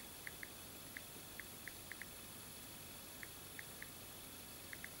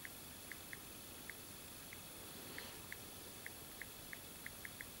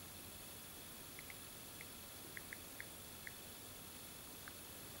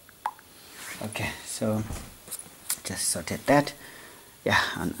 Okay, so just sorted that. Yeah,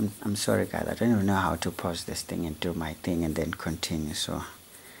 I'm sorry, guys. I don't even know how to pause this thing and do my thing and then continue. So,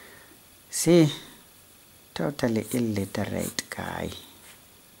 see, totally illiterate guy.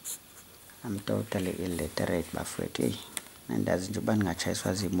 I'm totally illiterate, bafowethu. And as njengoba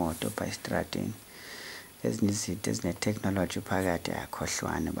ngachayiswa zimoto by stratini. There's no technology phakathi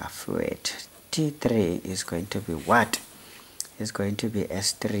akhohlwane bafowethu. T3 is going to be what? It's going to be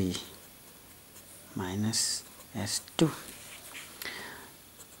S3 minus S2.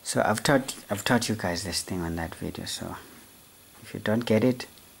 So I've taught you guys this thing on that video. So if you don't get it,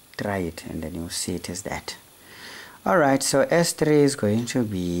 try it and then you'll see it as that. Alright, so S3 is going to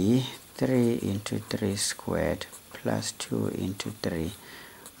be 3 into 3 squared plus 2 into 3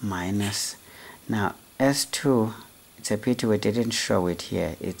 minus, now S2, it's a pity we didn't show it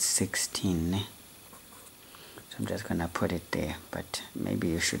here, it's 16. So I'm just gonna put it there, but maybe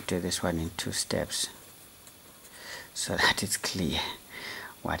you should do this one in 2 steps so that it's clear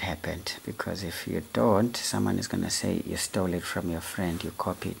what happened, because if you don't, someone is gonna say you stole it from your friend, you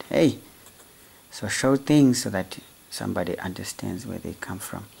copied. Hey, so show things so that somebody understands where they come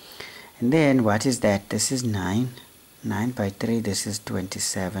from. And then what is that? This is 9 by 3, this is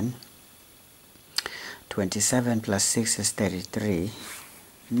 27. 27 plus 6 is 33.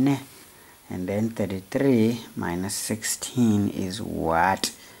 Nah. And then 33 minus 16 is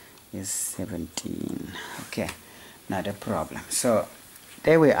what? Is 17. Okay, not a problem. So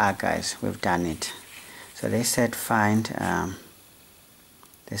there we are, guys. We've done it. So they said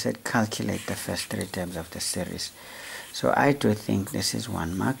they said calculate the first 3 terms of the series. So I do think this is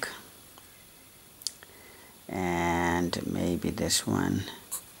 1 mark. And maybe this one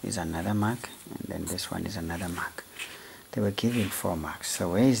is another mark. And then this one is another mark. They were giving 4 marks. So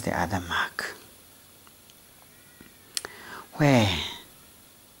where is the other mark? Where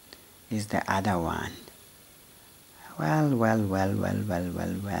is the other one? Well.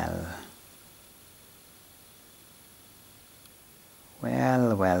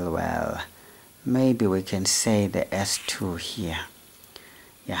 Maybe we can say the S2 here.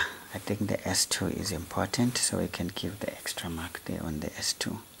 Yeah, I think the S2 is important, so we can give the extra mark there on the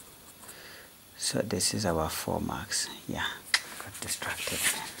S2. So this is our 4 marks. Yeah, got distracted.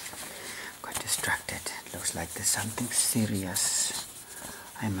 Looks like there's something serious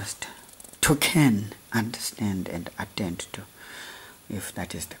I must understand and attend to, if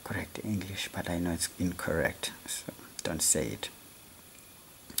that is the correct English, but I know it's incorrect, so don't say it.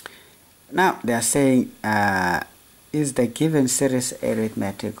 Now they are saying, is the given series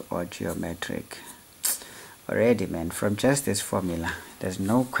arithmetic or geometric? Already, man, from just this formula, there's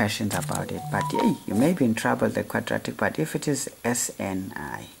no questions about it. But hey, you may be in trouble, the quadratic, but if it is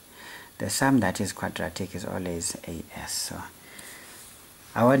SNI, the sum that is quadratic is always AS. So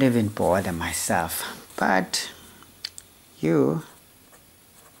I won't even bother myself, but you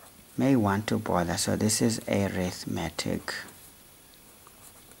may want to bother. So this is arithmetic.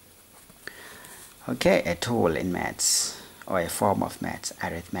 Okay, a tool in maths, or a form of maths,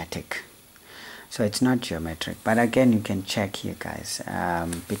 arithmetic. So it's not geometric, but again you can check here, guys.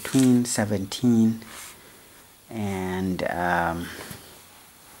 Between 17 and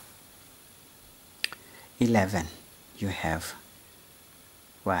 11 you have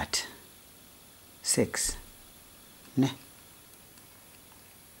what? 6, ne?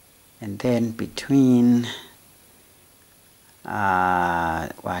 And then between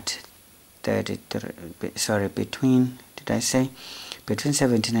what? 33, sorry, between, did I say? Between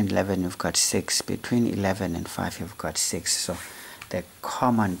 17 and 11 you've got 6. Between 11 and 5 you've got 6. So the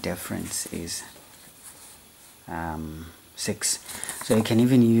common difference is 6. So you can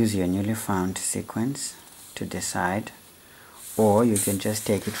even use your newly found sequence to decide, or you can just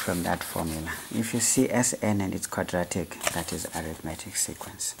take it from that formula. If you see Sn and it's quadratic, that is arithmetic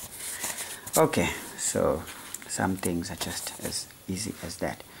sequence. Okay, so some things are just as easy as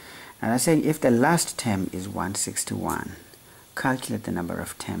that. Now I'm saying if the last term is 161, calculate the number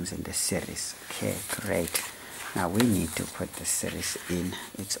of terms in the series. Okay, great. Now we need to put the series in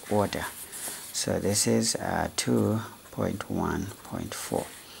its order. So this is 2.1.4.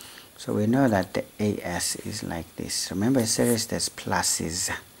 So we know that the AS is like this. Remember, a series, there's pluses.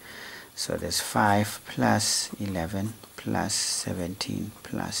 So there's 5 plus 11 plus 17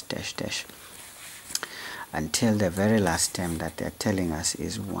 plus dash dash, until the very last term that they're telling us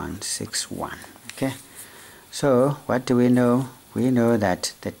is 161. Okay, so what do we know? We know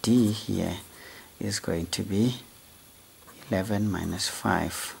that the D here is going to be 11 minus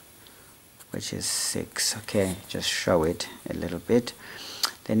 5, which is 6. Okay, just show it a little bit.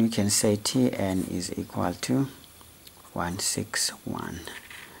 Then you can say Tn is equal to 161,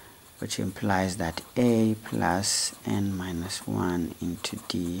 which implies that A plus n minus 1 into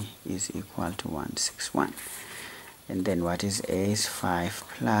D is equal to 161. And then what is A is 5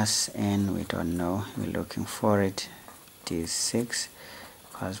 plus n, we don't know, we're looking for it. D is 6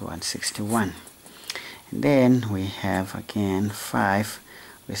 equals 161. And then we have again 5.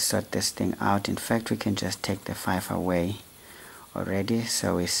 We sort this thing out. In fact, we can just take the 5 away already.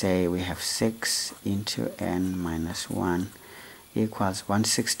 So we say we have 6 into n minus 1 equals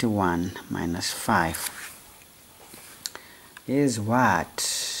 161 minus 5 is what?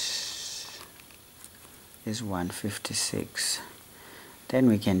 Is 156. Then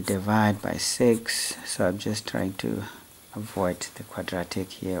we can divide by 6. So I'm just trying to avoid the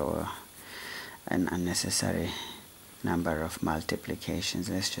quadratic here or an unnecessary number of multiplications.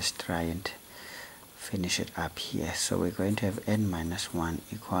 Let's just try and finish it up here. So we're going to have n minus 1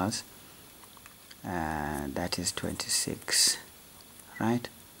 equals that is 26, right?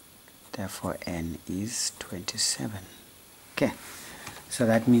 Therefore n is 27. Okay, so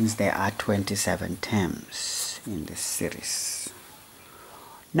that means there are 27 terms in this series.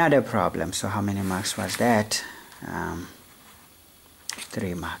 Not a problem. So how many marks was that?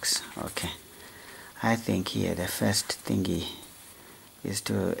 3 marks. Okay, I think here the first thingy is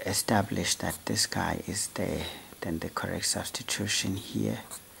to establish that this guy is there, then the correct substitution here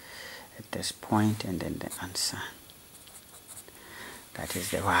at this point, and then the answer. That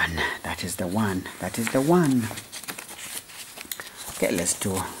is the one. That is the one. That is the one. Okay, let's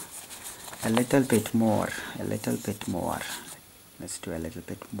do a little bit more. A little bit more. Let's do a little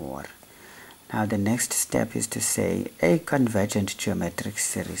bit more. Now the next step is to say a convergent geometric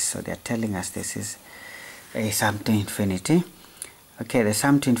series. So they're telling us this is a sum to infinity. Okay, the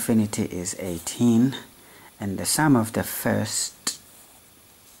sum to infinity is 18, and the sum of the first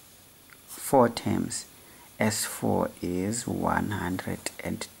 4 terms S4 is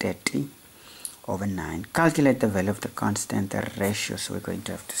 130 over 9. Calculate the value of the constant, the ratio. So we're going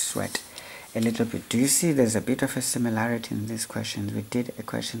to have to sweat a little bit. Do you see there's a bit of a similarity in these questions? We did a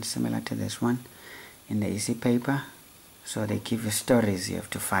question similar to this one in the easy paper. So they give you stories, you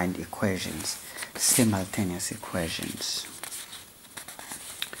have to find equations, simultaneous equations.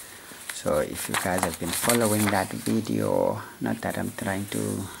 So if you guys have been following that video, not that I'm trying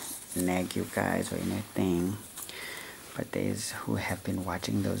to nag you guys or anything, but those who have been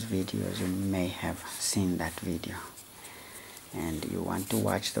watching those videos, you may have seen that video and you want to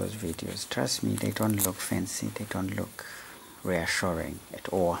watch those videos. Trust me, they don't look fancy, they don't look reassuring at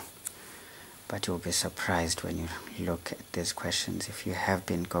all, but you'll be surprised when you look at these questions. If you have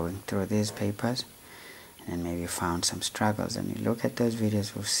been going through these papers and maybe found some struggles, and you look at those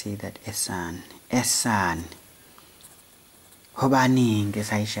videos, you'll see that esan hobaning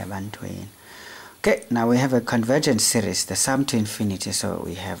esaisha bantwen. Okay, now we have a convergent series, the sum to infinity. So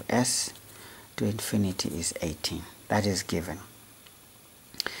we have s to infinity is 18. That is given.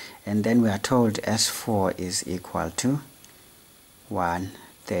 And then we are told S4 is equal to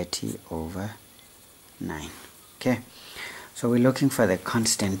 130 over 9. Okay, so we're looking for the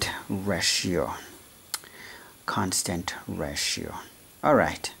constant ratio. Constant ratio. All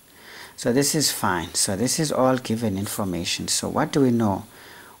right, so this is fine. So this is all given information. So what do we know?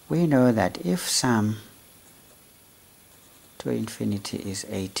 We know that if sum to infinity is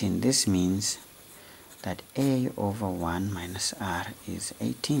 18, this means that a over 1 minus r is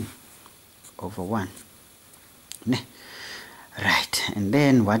 18 over 1. Right, and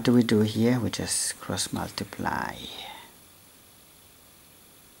then what do we do here? We just cross multiply.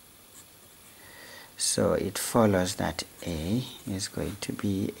 So it follows that a is going to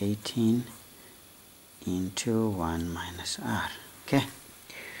be 18 into 1 minus r. Okay,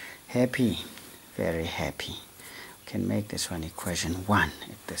 happy, very happy. We can make this one equation 1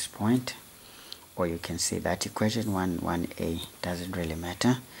 at this point. Or you can see that equation 1a doesn't really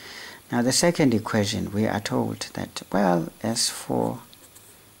matter. Now the second equation, we are told that, well, S4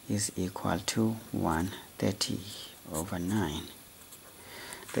 is equal to 130 over 9.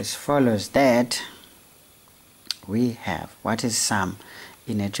 This follows that we have, what is sum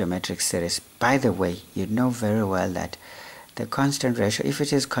in a geometric series? By the way, you know very well that the constant ratio, if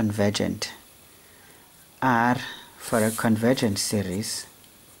it is convergent, R, for a convergent series,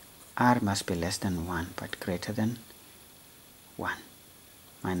 R must be less than 1 but greater than 1,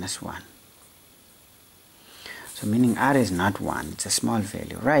 minus 1. So meaning R is not 1, it's a small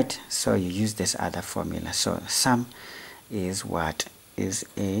value, right? So you use this other formula. So sum is what? Is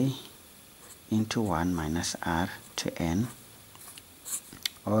A into 1 minus R to N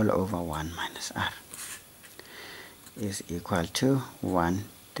all over 1 minus R is equal to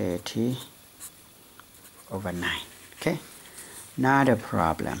 130 over 9. Okay? Not a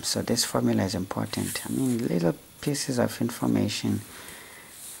problem. So this formula is important. I mean, little pieces of information,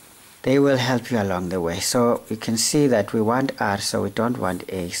 they will help you along the way. So you can see that we want R, so we don't want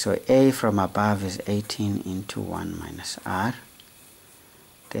A. So A from above is 18 into 1 minus R.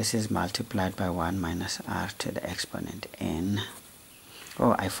 This is multiplied by 1 minus R to the exponent N.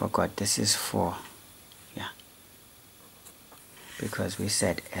 Oh, I forgot, this is 4. Yeah. Because we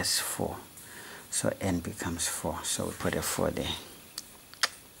said S4. So N becomes 4, so we put a 4 there.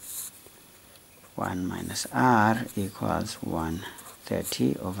 1 minus R equals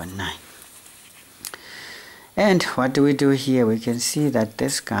 130 over 9. And what do we do here? We can see that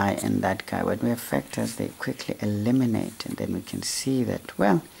this guy and that guy, when we have factors, they quickly eliminate. And then we can see that,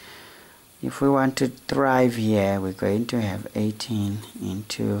 well, if we want to thrive here, we're going to have 18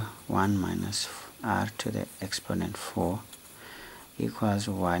 into 1 minus R to the exponent 4 equals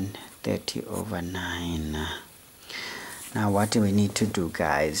 130 over 9. Now what do we need to do,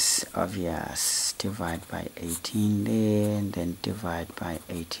 guys? Obvious, divide by 18 there, and then divide by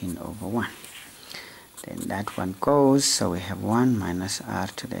 18 over 1. Then that one goes, so we have 1 minus R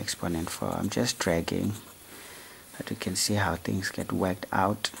to the exponent 4. I'm just dragging, but you can see how things get worked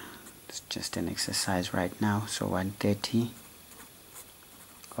out. It's just an exercise right now. So 130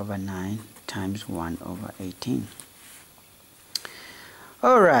 over 9 times 1 over 18.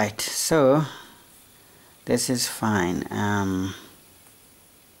 Alright, so this is fine. I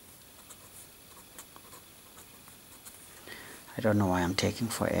don't know why I'm taking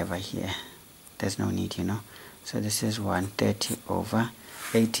forever here. There's no need, you know. So this is 130 over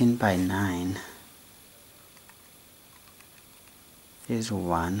 18 by 9 is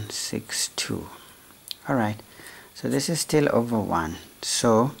 162. Alright, so this is still over 1.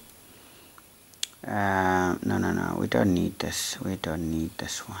 So no, we don't need this. We don't need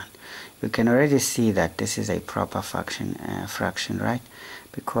this one. You can already see that this is a proper fraction, right?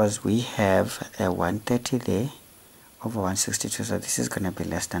 Because we have a 130 there over 162, so this is going to be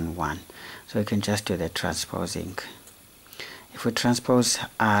less than 1. So you can just do the transposing. If we transpose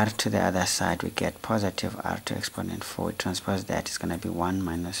r to the other side, we get positive r to exponent 4. We transpose that, it's going to be 1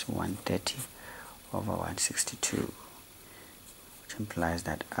 minus 130 over 162. Implies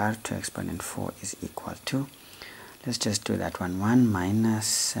that r to exponent 4 is equal to, let's just do that one, 1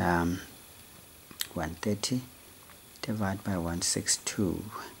 minus 130 divided by 162.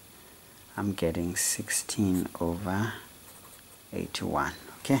 I'm getting 16 over 81.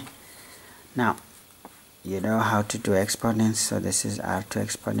 Okay, now you know how to do exponents, so this is r to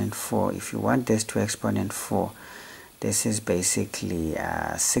exponent 4. If you want this to exponent 4, this is basically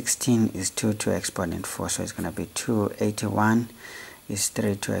 16 is 2 to exponent 4, so it's going to be 2. 81 is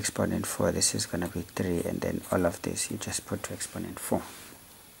 3 to exponent 4, this is going to be 3, and then all of this you just put to exponent 4.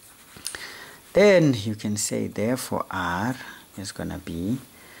 Then you can say therefore r is going to be,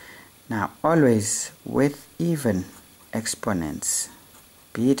 now always with even exponents,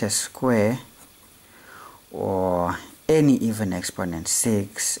 be it a square or any even exponent,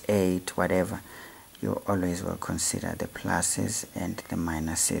 6, 8, whatever, you always will consider the pluses and the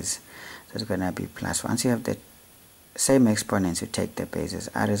minuses. So it's going to be plus. Once you have the same exponents, you take the bases.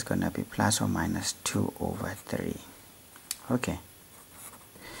 R is going to be plus or minus 2 over 3. Okay,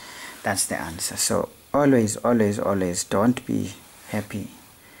 that's the answer. So always don't be happy,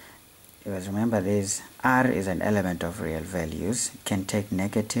 because remember this r is an element of real values. It can take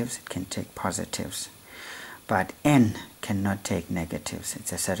negatives, it can take positives, but n cannot take negatives.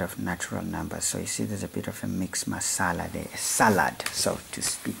 It's a set of natural numbers. So you see there's a bit of a mixed masala there, a salad, so to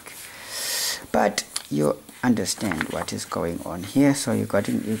speak. But you understand what is going on here. So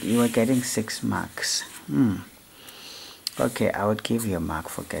you are getting 6 marks. Okay, I would give you a mark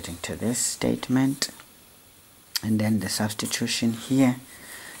for getting to this statement. And then the substitution here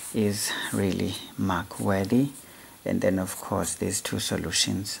is really mark worthy. And then of course these two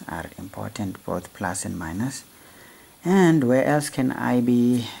solutions are important, both plus and minus. And where else can I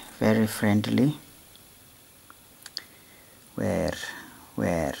be very friendly? Where?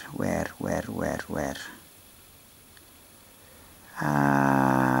 Way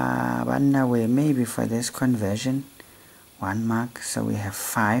maybe for this conversion, 1 mark, so we have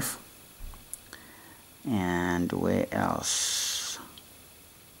 5. And where else?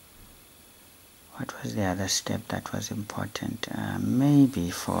 What was the other step that was important? Maybe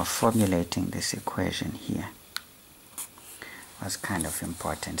for formulating this equation here was kind of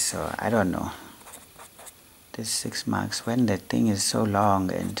important. So I don't know. This 6 marks, when the thing is so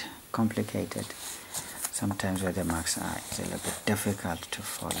long and complicated, sometimes where the marks are, it's a little bit difficult to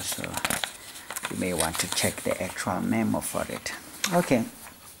follow. So you may want to check the actual memo for it. Okay.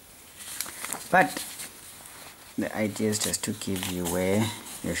 But the idea is just to give you where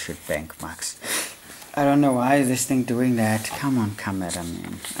you should bank marks. I don't know why is this thing doing that. Come on,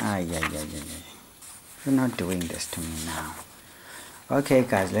 cameraman. You're not doing this to me now. Okay,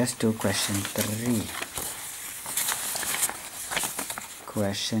 guys, let's do question 3.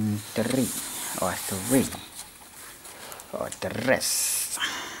 Question 3 or 3 or 3.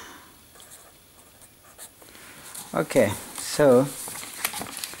 Okay, so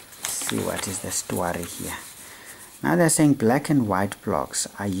see what is the story here. Now they're saying black and white blocks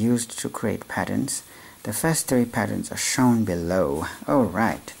are used to create patterns. The first 3 patterns are shown below.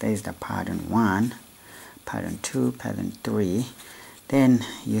 Alright, there's the pattern 1, pattern 2, pattern 3. Then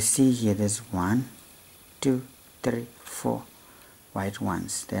you see here there's 1, 2, 3, 4 white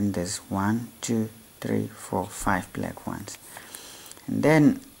ones. Then there's 1, 2, 3, 4, 5 black ones. And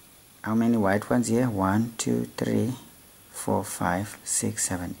then how many white ones here? 1, 2, 3, 4, 5, 6,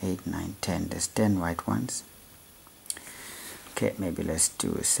 7, 8, 9, 10. There's 10 white ones. Okay, maybe let's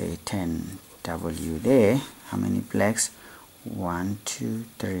do say 10 W there. How many blacks? 1, 2,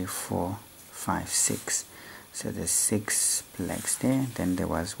 3, 4, 5, 6. So there's 6 blacks there. Then there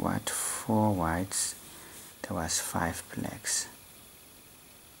was what? 4 whites. There was 5 blacks.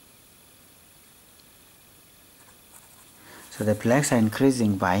 So the blacks are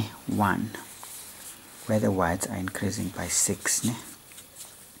increasing by 1, where the whites are increasing by 6. Ne?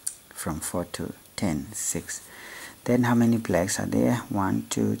 From 4 to 10, 6. Then how many blacks are there? 1,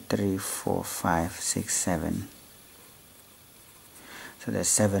 2, 3, 4, 5, 6, 7. So there's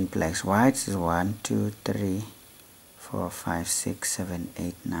 7 blacks. Whites is 1, 2, 3, 4, 5, 6, 7,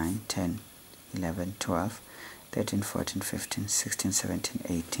 8, 9, 10, 11, 12, 13, 14, 15, 16, 17,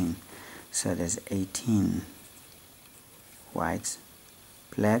 18. So there's 18 whites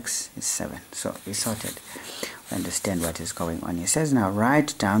blacks is 7. So we sorted. We understand what is going on. It says now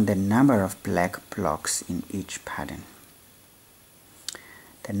write down the number of black blocks in each pattern.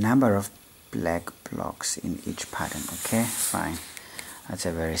 The number of black blocks in each pattern. Okay, fine. That's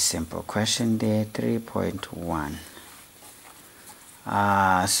a very simple question there. 3.1.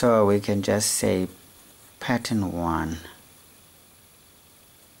 So we can just say pattern 1.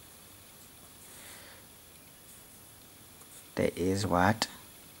 There is what?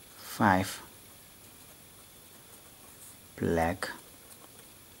 5 black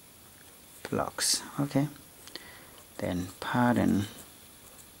blocks. Okay. Then pattern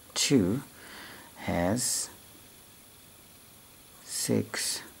 2 has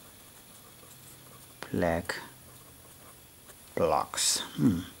 6 black blocks.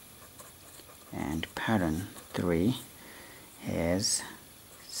 And pattern 3 has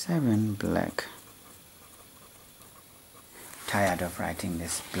 7 black. Tired of writing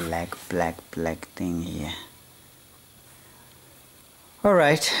this black thing here. All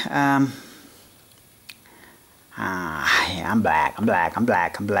right. I'm black.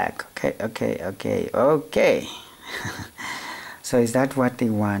 Okay. So is that what they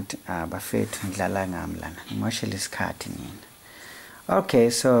want? Okay,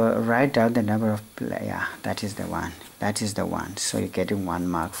 so write down the number of yeah, that is the one. So you're getting 1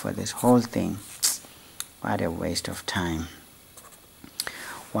 mark for this whole thing. What a waste of time.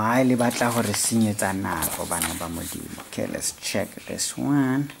 Why okay, let's check this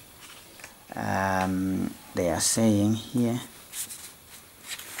one. They are saying here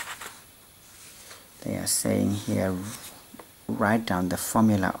write down the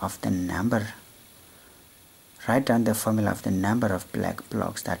formula of the number of black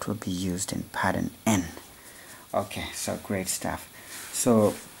blocks that will be used in pattern N. Okay, so great stuff.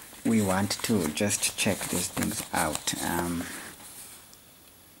 So we want to just check these things out.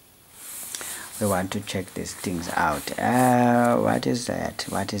 What is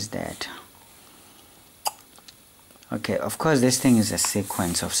that? Okay, of course this thing is a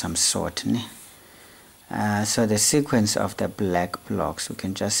sequence of some sort. So the sequence of the black blocks, we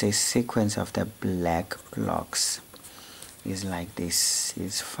can just say sequence of the black blocks is like this.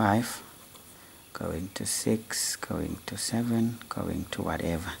 Is 5 going to 6 going to 7 going to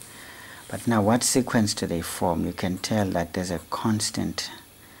whatever. But now what sequence do they form? You can tell that there's a constant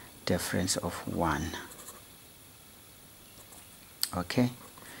difference of 1, okay,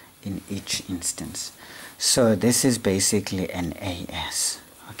 in each instance. So this is basically an AS.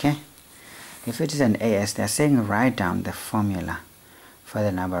 Okay, if it is an AS, they're saying write down the formula for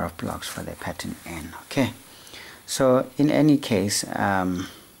the number of blocks for the pattern N. Okay, so in any case,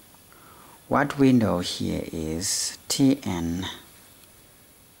 what we know here is Tn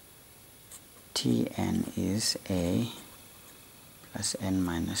is A plus n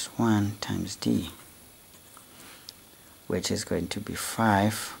minus 1 times d, which is going to be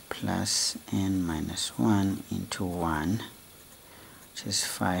 5 plus n minus 1 into 1, which is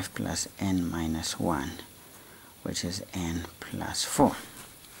 5 plus n minus 1, which is n plus 4.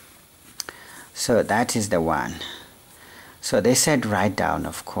 So that is the one. So they said write down,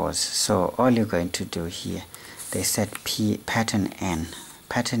 of course. So all you're going to do here, they said pattern N.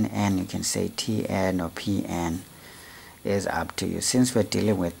 Pattern N, you can say Tn or Pn. Is up to you. Since we're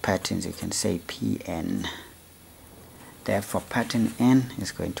dealing with patterns, you can say Pn. Therefore pattern N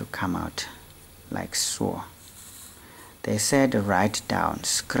is going to come out like so. They said write down,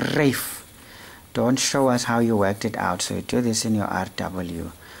 scrape. Don't show us how you worked it out. So you do this in your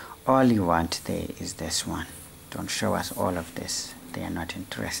RW. All you want there is this one. Don't show us all of this. They are not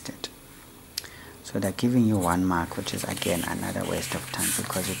interested. So they're giving you 1 mark, which is again another waste of time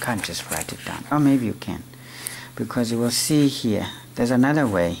because you can't just write it down. Or maybe you can. Because you will see here, there's another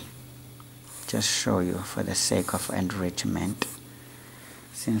way. Just show you for the sake of enrichment,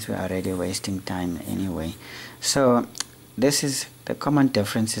 since we're already wasting time anyway. So this is the common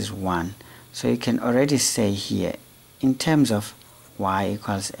difference is 1. So you can already say here, in terms of y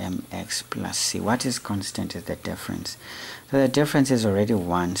equals mx plus c, what is constant is the difference. So the difference is already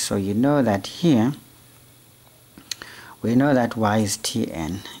 1. So you know that here, we know that y is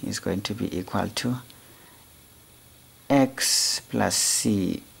Tn is going to be equal to x plus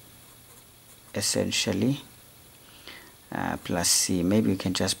c, essentially, plus c. Maybe you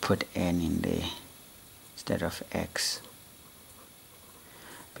can just put n in there instead of x,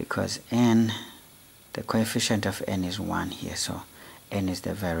 because n, the coefficient of n is 1 here, so n is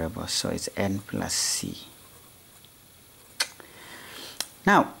the variable, so it's n plus c.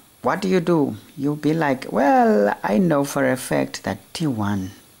 Now what do? You'll be like, well, I know for a fact that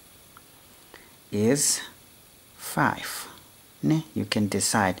T1 is 5. You can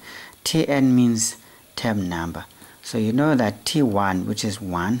decide. Tn means term number. So you know that T1, which is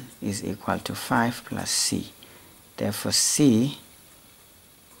 1, is equal to 5 plus C. Therefore, C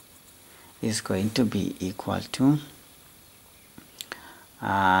is going to be equal to,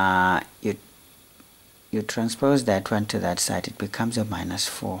 you transpose that one to that side, it becomes a minus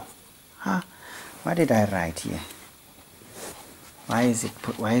 4. What did I write here? Why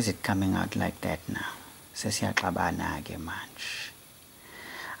is it coming out like that now? Sesiyaxabana ke manje.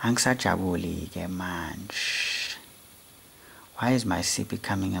 Angisajabuli ke manje. Why is my C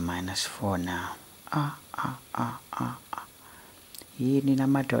becoming a minus 4 now? Yini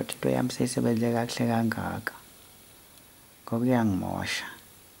namadoda into yami seyisebenze kahle kangaka? Ngokuyangimosha.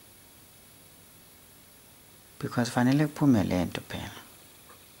 Because fanele kuphume lento phela.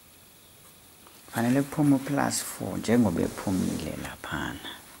 Fanele kuphume plus 4 njengoba ephumile laphana.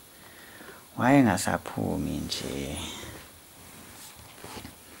 Why engasaphumi nje?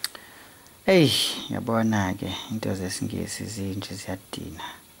 Hey, yabona ke into zesingisi zinje ziyadina.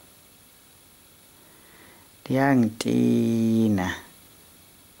 Diyangitina.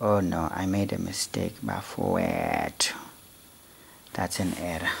 Oh no, I made a mistake bafowethu. That's an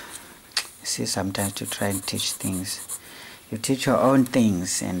error. You see, sometimes to try and teach things, you teach your own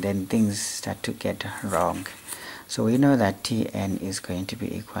things and then things start to get wrong. So we know that Tn is going to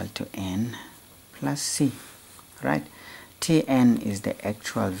be equal to n plus C, right? Tn is the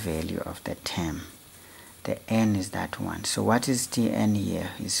actual value of the term. The n is that one. So what is Tn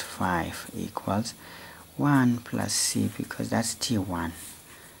here? Is 5 equals 1 plus C, because that's T1.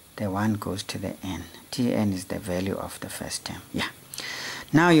 The 1 goes to the n. Tn is the value of the first term. Yeah.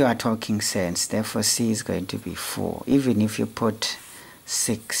 Now you are talking sense. Therefore, C is going to be 4. Even if you put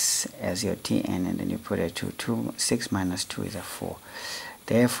 6 as your Tn and then you put a 2, 6 minus 2 is a 4.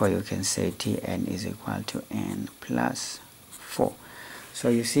 Therefore, you can say Tn is equal to n plus 4. So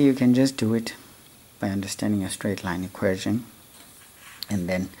you see, you can just do it by understanding a straight line equation and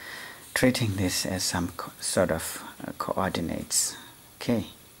then treating this as some sort of coordinates. Okay,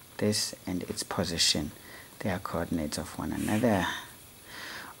 this and its position, they are coordinates of one another,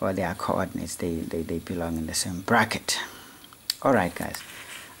 or they are coordinates, they belong in the same bracket. Alright guys,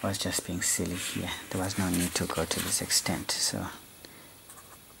 I was just being silly here. There was no need to go to this extent. So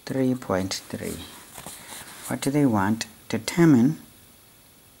 3.3, what do they want? Determine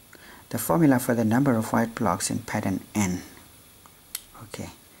the formula for the number of white blocks in pattern n. Okay,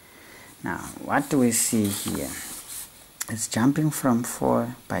 now what do we see here? It's jumping from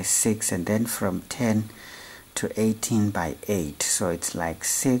 4 by 6 and then from 10 to 18 by 8. So it's like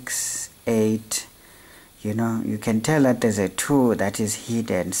 6, 8. You know, you can tell that there's a 2 that is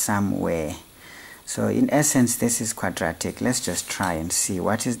hidden somewhere. So in essence, this is quadratic. Let's just try and see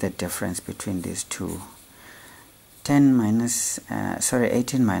what is the difference between these two. 18 minus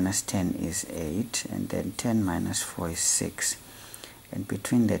 10 is 8, and then 10 minus 4 is 6. And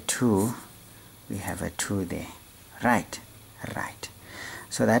between the two, we have a 2 there. Right.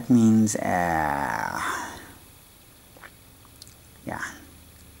 So that means,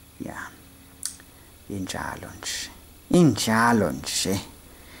 injalo nje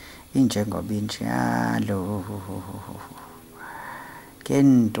injengoba injalo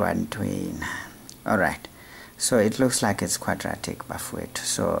kentwantwena. Alright, so it looks like it's quadratic, bafowethu.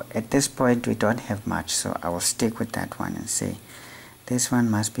 So at this point we don't have much, so I will stick with that one and say this one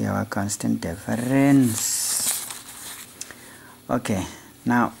must be our constant difference. Okay,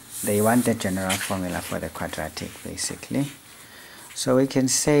 now they want the general formula for the quadratic basically. So we can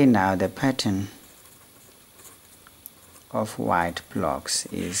say now the pattern of white blocks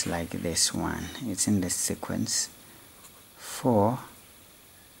is like this one. It's in the sequence 4,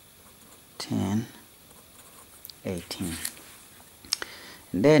 10, 18.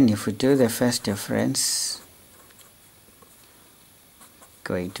 And then if we do the first difference,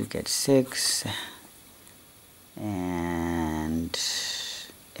 going to get 6 and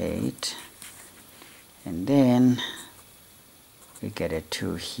 8, and then we get a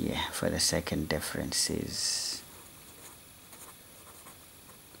 2 here for the second differences.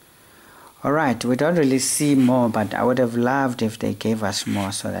 Alright, we don't really see more, but I would have loved if they gave us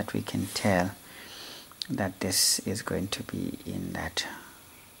more so that we can tell that this is going to be in that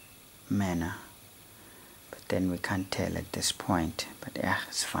manner. But then we can't tell at this point, but yeah,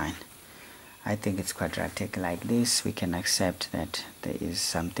 it's fine. I think it's quadratic like this. We can accept that there is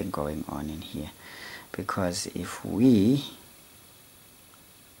something going on in here, because if we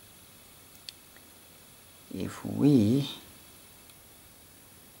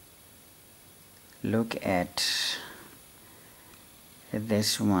look at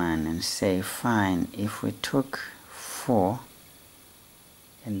this one and say, fine, if we took 4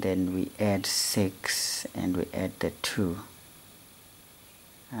 and then we add 6 and we add the 2,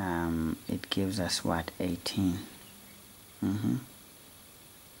 it gives us what? 18.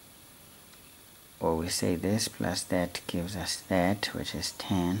 Or we say this plus that gives us that, which is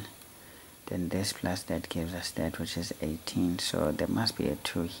 10. Then this plus that gives us that, which is 18. So there must be a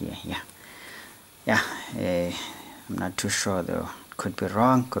 2 here. I'm not too sure though. Could be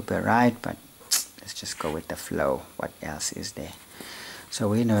wrong, could be right, but let's just go with the flow. What else is there? So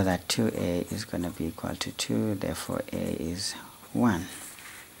we know that 2a is going to be equal to 2, therefore a is 1.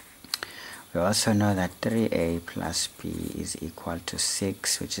 We also know that 3a plus b is equal to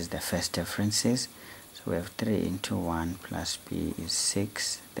 6, which is the first differences. So we have 3 into 1 plus b is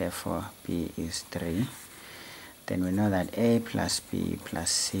 6, therefore b is 3. Then we know that a plus b plus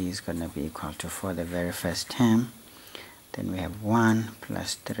c is going to be equal to 4, the very first term. Then we have 1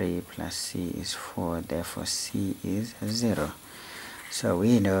 plus 3 plus c is 4, therefore c is 0. So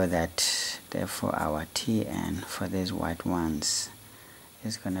we know that, therefore, our Tn for these white ones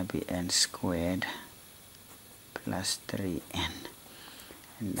is going to be n squared plus 3n.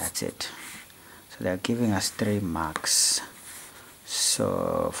 And that's it. So they're giving us 3 marks. So,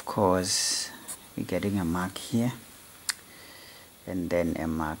 of course, we're getting a mark here. And then a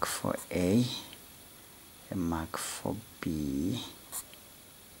mark for A. A mark for B.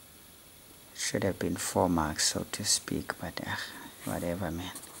 Should have been 4 marks, so to speak, but whatever,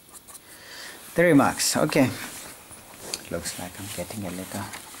 man. 3 marks, okay. Looks like I'm getting a little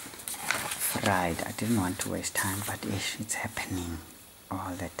fried. I didn't want to waste time, but it's happening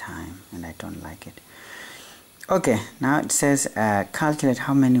all the time, and I don't like it. Okay, now it says calculate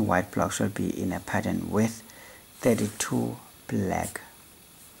how many white blocks will be in a pattern with 32 black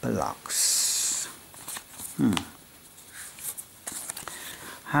blocks.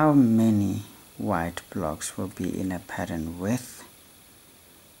 How many white blocks will be in a pattern with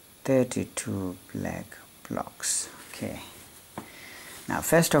 32 black blocks? Okay. Now,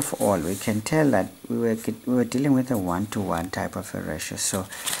 first of all, we can tell that we were dealing with a 1-to-1 type of a ratio, so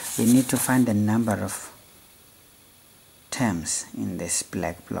we need to find the number of terms in this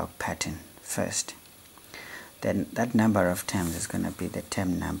black block pattern first. Then that number of terms is going to be the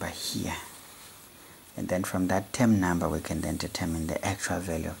term number here. And then from that term number, we can then determine the actual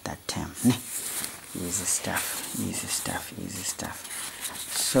value of that term. Easy stuff, easy stuff, easy stuff.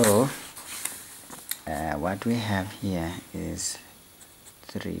 So, what we have here is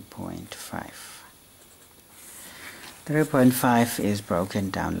 3.5. 3.5 is broken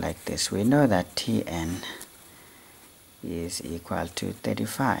down like this. We know that Tn is equal to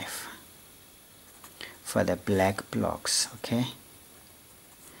 35 for the black blocks, okay?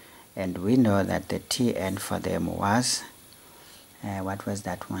 And we know that the Tn for them was, what was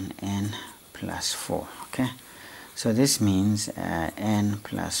that one? N plus 4, okay? So this means n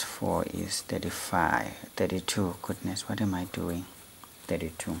plus 4 is 32. Goodness, what am I doing?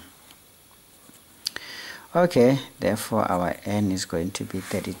 32. Okay, therefore our n is going to be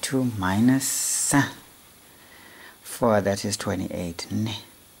 32 minus 4, that is 28.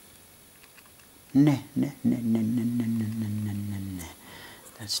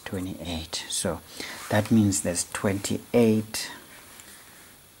 That's 28. So that means there's 28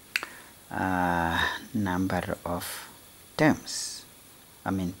 number of terms,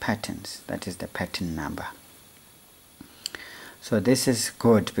 patterns. That is the pattern number. So this is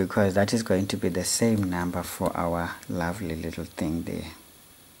good because that is going to be the same number for our lovely little thing there.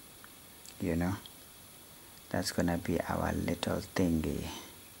 You know, that's gonna be our little thingy.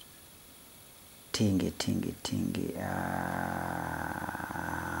 Tingy.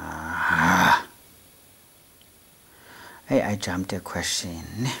 Hey, I jumped a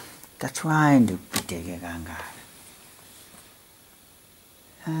question. That's why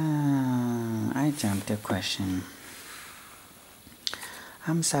I jumped a question.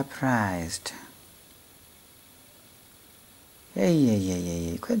 I'm surprised.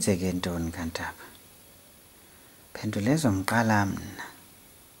 Hey, kwenzeke ntoni kantapha? Phendula ezomqala mna.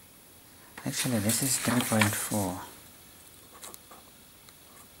 Actually, this is 3.4.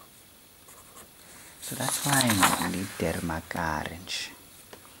 So that's why I need dermacarriage.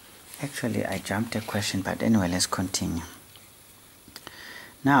 Actually, I jumped a question, but anyway, let's continue.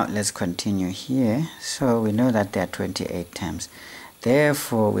 Now, let's continue here. So we know that there are 28 terms.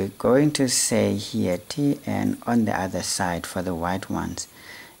 Therefore, we're going to say here Tn on the other side for the white ones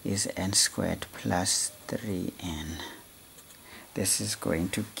is n squared plus 3n. This is going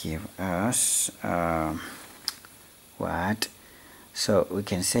to give us what? So we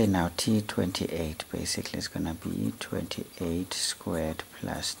can say now T28 basically is going to be 28 squared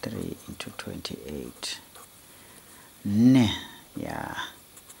plus 3 into 28. Yeah.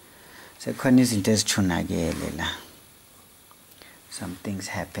 sekhona izinto ezithunakele la. Some things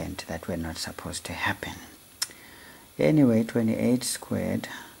happened that were not supposed to happen. Anyway, 28 squared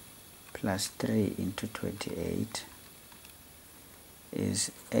plus 3 into 28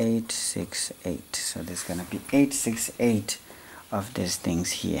 is 868. So there's going to be 868 of these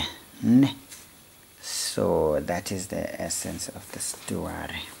things here. So that is the essence of the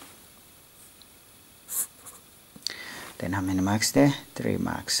story. Then how many marks there? 3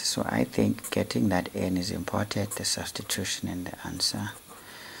 marks. So I think getting that n is important, the substitution and the answer.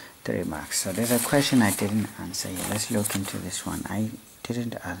 3 marks. So there's a question I didn't answer here. Let's look into this one. I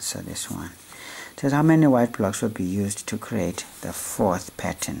didn't answer this one. It says how many white blocks will be used to create the 4th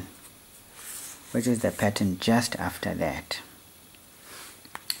pattern, which is the pattern just after that.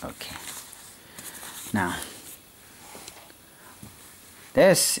 Okay. Now,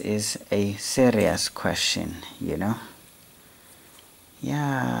 this is a serious question, you know.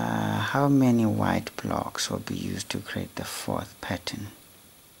 Yeah, how many white blocks will be used to create the 4th pattern?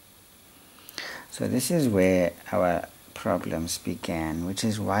 So this is where our problems began, which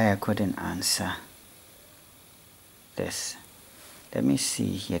is why I couldn't answer this. Let me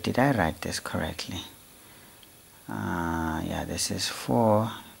see here. Did I write this correctly? Yeah, this is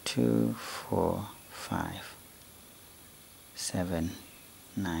 4, 2, 4, 5, 7,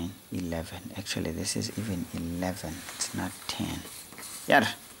 9, 11. Actually, this is even 11. It's not 10. Yeah.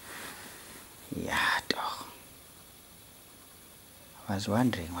 Yeah, dog. I was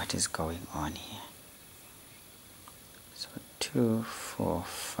wondering what is going on here. So 2, 4,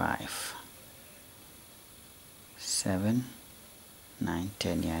 5, 7, 9,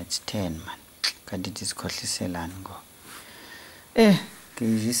 10. Yeah, it's 10, man. Kanti isikhohliselana go.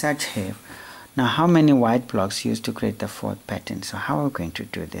 Now, how many white blocks used to create the 4th pattern? So how are we going to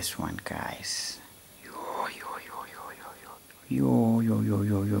do this one, guys?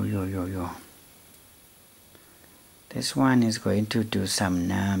 This one is going to do some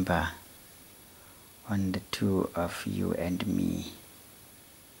number on the two of you and me.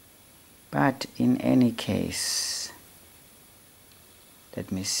 But in any case,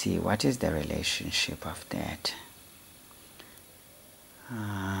 let me see, what is the relationship of that?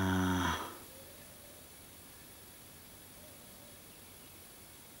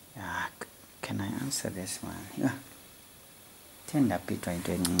 Yeah, can I answer this one? Yeah.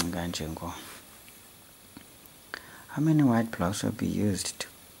 How many white blocks will be used to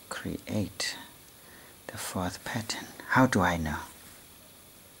create the 4th pattern? How do I know?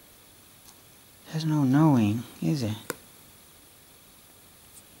 There's no knowing, is it?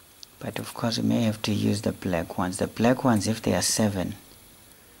 But of course we may have to use the black ones. The black ones, if they are 7,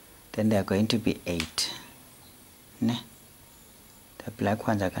 then they are going to be 8. Ne? The black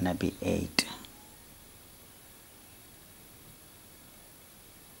ones are going to be 8.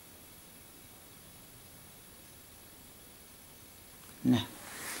 No,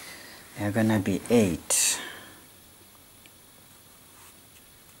 they're gonna be 8.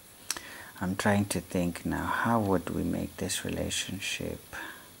 I'm trying to think now, how would we make this relationship?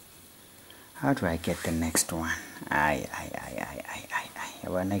 How do I get the next one? How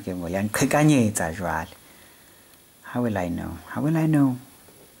will I know? How will I know?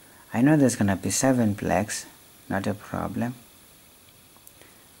 I know there's gonna be 7 blacks, not a problem.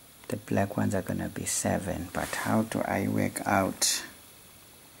 The black ones are gonna be 7, but how do I work out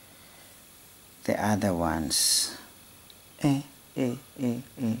the other ones? I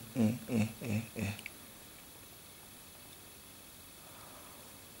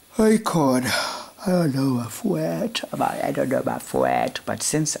can't. I don't know about flat. But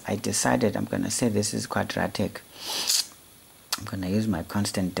since I decided I'm gonna say this is quadratic, I'm gonna use my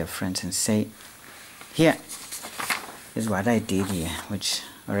constant difference and say here is what I did here, which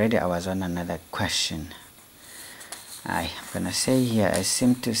already I was on another question. I'm gonna say here, I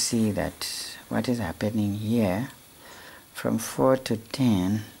seem to see that what is happening here from 4 to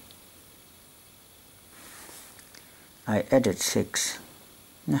 10, I added 6.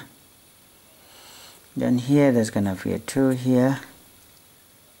 Nah. Then here there's gonna be a 2 here.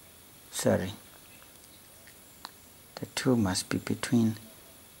 Sorry, the 2 must be between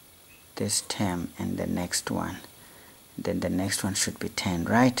this term and the next one. Then the next one should be 10,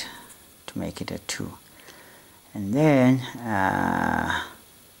 right? To make it a 2. And then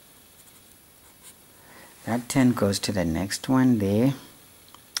that 10 goes to the next one there.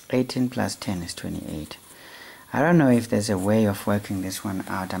 18 plus 10 is 28. I don't know if there's a way of working this one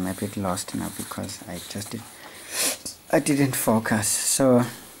out. I'm a bit lost now because I didn't focus. So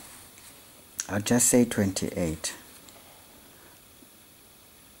I'll just say 28.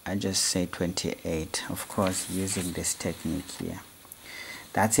 I just say 28, of course, using this technique here.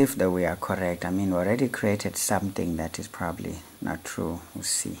 That's if we are correct. I mean, we already created something that is probably not true. We'll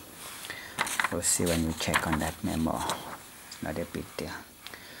see. We'll see when we check on that memo. It's not a big deal.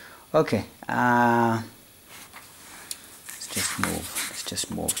 Okay. Let's just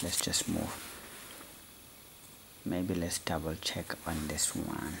move. Maybe let's double check on this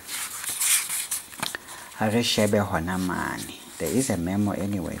one. There is a memo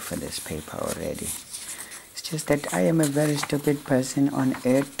anyway for this paper already. It's just that I am a very stupid person on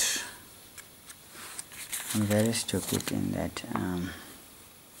it. I'm very stupid in that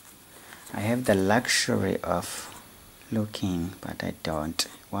I have the luxury of looking, but I don't.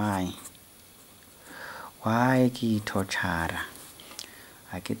 Why ke torchara?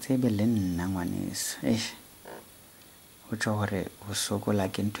 I could say Belin one is which over sokola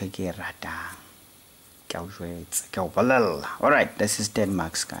ke ntwe ke ratang. Alright, this is 10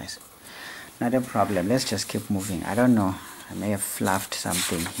 marks, guys. Not a problem. Let's just keep moving. I don't know. I may have fluffed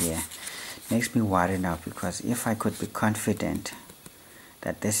something here. Makes me worry now, because if I could be confident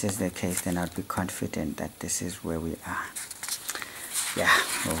that this is the case, then I'd be confident that this is where we are. Yeah,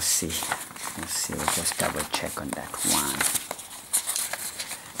 we'll see. We'll just double check on that one.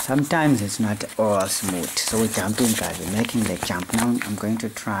 Sometimes it's not all smooth. So we're jumping, guys. We're making the jump. Now I'm going to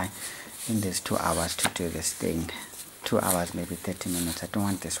try in these 2 hours to do this thing. 2 hours, maybe 30 minutes. I don't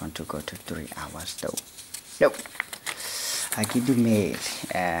want this one to go to 3 hours though. Nope. I keep it made.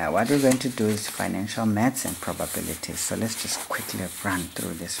 What we're going to do is financial maths and probabilities. So let's just quickly run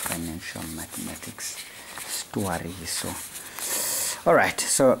through this financial mathematics story. So, all right.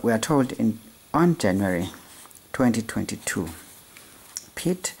 So we are told on January 2022,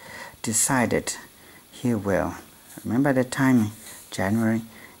 Pete decided he will. Remember the time, January.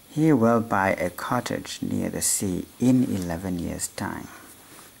 He will buy a cottage near the sea in 11 years' time.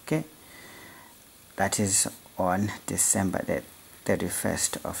 Okay, that is on December the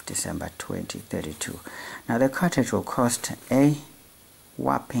 31st of December 2032. Now the cottage will cost a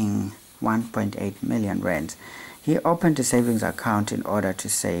whopping 1.8 million rands. He opened a savings account in order to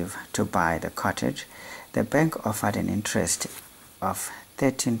buy the cottage. The bank offered an interest of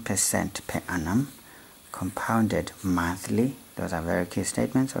 13% per annum, compounded monthly. Those are very key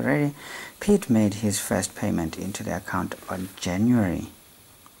statements already. Pete made his first payment into the account on January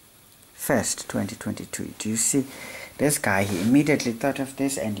 1st, 2022. Do you see this guy? He immediately thought of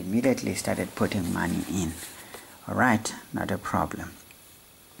this and immediately started putting money in. All right, not a problem.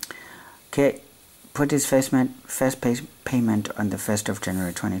 Okay, put his first payment on the 1st of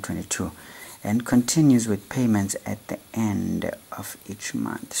January 2022 and continues with payments at the end of each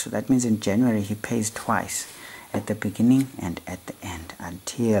month. So that means in January he pays twice, at the beginning and at the end,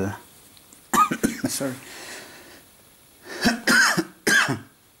 until sorry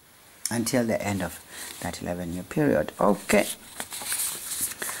until the end of that 11-year period. Okay,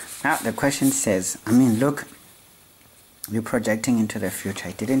 now the question says, I mean, look, you're projecting into the future.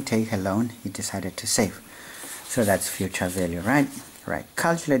 He didn't take a loan, he decided to save. So that's future value, right? Right.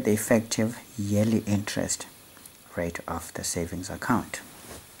 Calculate the effective yearly interest rate of the savings account.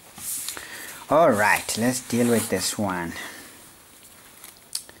 All right, let's deal with this one.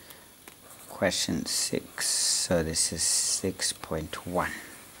 Question 6. So this is 6.1.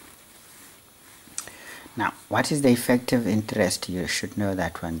 Now, what is the effective interest? You should know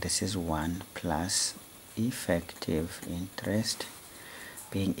that one. This is 1 plus effective interest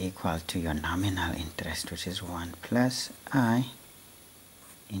being equal to your nominal interest, which is 1 plus I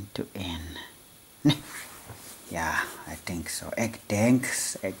into N. Yeah, I think so. I think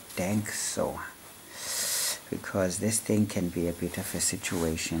so. Because this thing can be a bit of a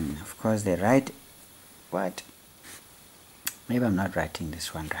situation. Of course, they write what? Maybe I'm not writing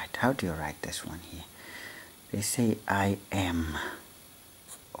this one right. How do you write this one here? They say I am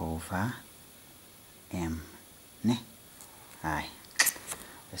over M. Ne? I.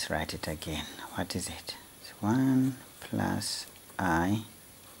 Let's write it again. What is it? It's 1 plus I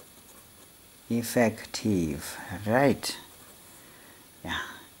effective, right? Yeah,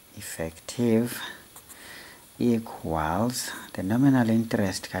 effective equals the nominal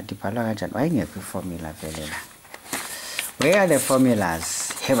interest. Formula. Where are the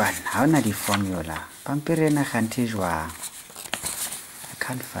formulas? Heaven, how na the formula? Pampirena Khantijwa. I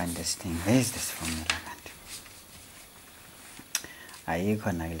can't find this thing. Where is this formula?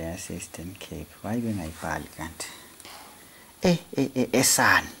 Ayikho nakule assistant cape. Why bengayibhali kanti?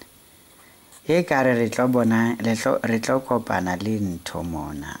 Esan. Ekare re tlo bona re tlo kopana le ntho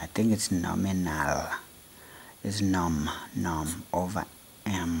mona. I think it's nominal. It's nom over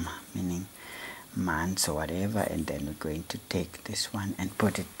M, meaning months or whatever, and then we're going to take this one and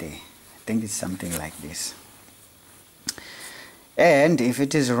put it there. I think it's something like this. And if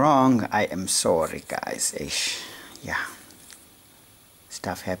it is wrong, I am sorry, guys. Ish. Yeah,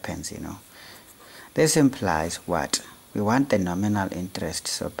 stuff happens, you know. This implies what? We want the nominal interest,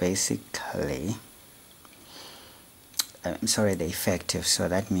 so basically, I'm sorry, the effective, so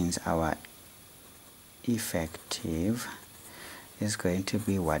that means our effective is going to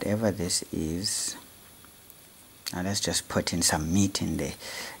be whatever this is. Now let's just put in some meat in there.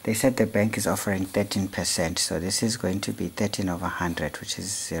 They said the bank is offering 13%, so this is going to be 13 over 100, which is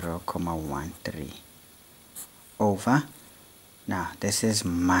 0.13 over. Now this is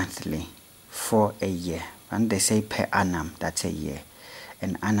monthly for a year. When they say per annum, that's a year.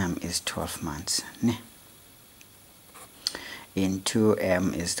 An annum is 12 months. In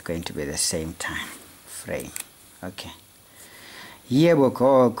 2M is going to be the same time frame. Okay. Yebo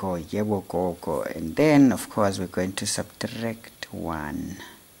gogo. And then, of course, we're going to subtract 1.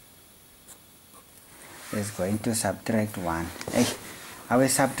 It's going to subtract 1. Hey, are we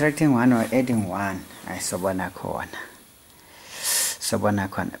subtracting 1 or adding 1? I sobona corner.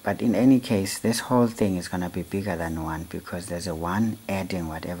 But in any case, this whole thing is going to be bigger than 1 because there's a 1 adding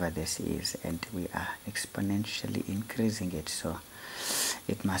whatever this is, and we are exponentially increasing it, so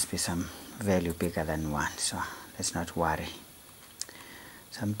it must be some value bigger than 1, so let's not worry.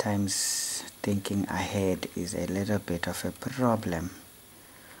 Sometimes thinking ahead is a little bit of a problem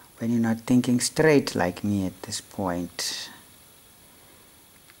when you're not thinking straight like me at this point.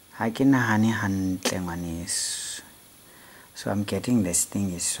 So I'm getting this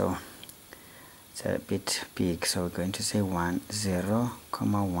thing is so it's a bit big, so we're going to say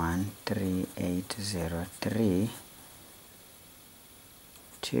 0.13803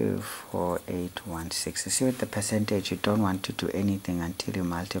 24816. You see with the percentage, you don't want to do anything until you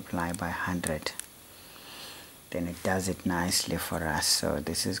multiply by 100. Then it does it nicely for us. So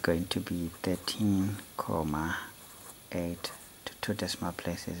this is going to be 13.8 to 2 decimal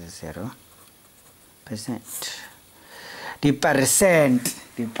places is 0%. The percent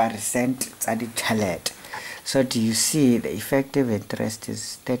are the talent. So do you see the effective interest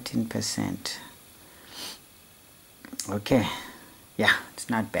is 13%? Okay. Yeah, it's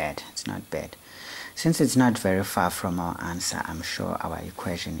not bad. Since it's not very far from our answer, I'm sure our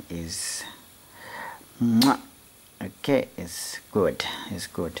equation is okay. It's good.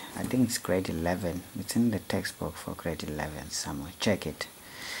 I think it's grade 11. It's in the textbook for grade 11 somewhere. Check it.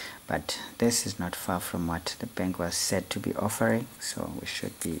 But this is not far from what the bank was said to be offering, so we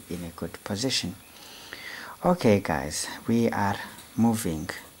should be in a good position. Okay, guys, we are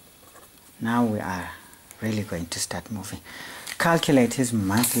moving. Now we are really going to start moving. Calculate his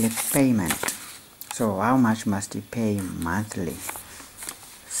monthly payment. So how much must he pay monthly?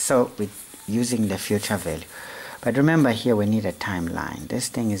 So with using the future value. But remember here we need a timeline. This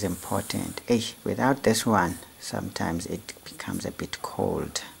thing is important. Without this one, sometimes it becomes a bit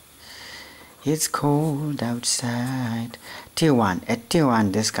cold. It's cold outside. T1. At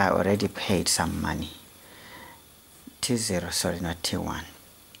T1, this guy already paid some money. T0, sorry, not T1.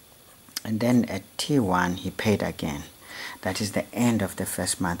 And then at T1, he paid again. That is the end of the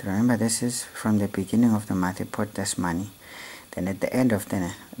first month. Remember, this is from the beginning of the month, he put this money. Then at the end of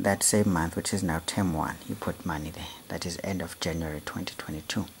that same month, which is now term 1, he put money there. That is end of January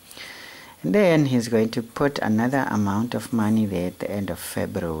 2022. And then he's going to put another amount of money there at the end of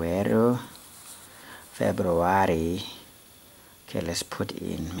February. Okay, let's put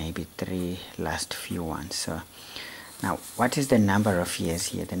in maybe 3 last few ones. So now, what is the number of years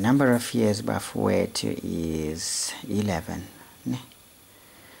here? The number of years Bafwetu is 11.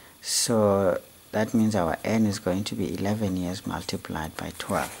 So that means our n is going to be 11 years multiplied by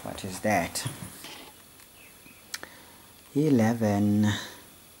 12. What is that? 11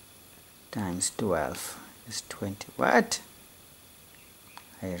 times 12 is 20. What?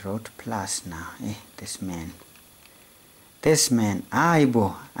 I wrote plus now. This man.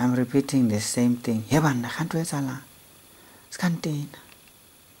 Aibo. I'm repeating the same thing.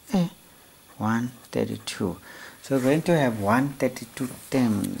 132. So we're going to have 132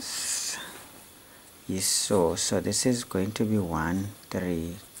 terms. Yes, so this is going to be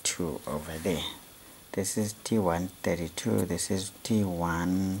 132 over there. This is T132. This is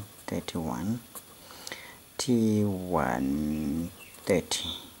T131. T130.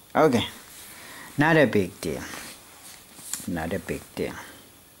 Okay. Not a big deal.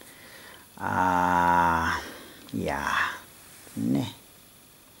 Yeah.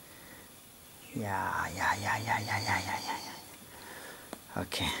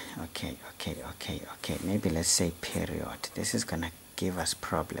 Okay. Maybe let's say period. This is gonna give us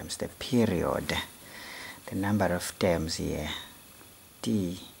problems. The period, the number of terms here,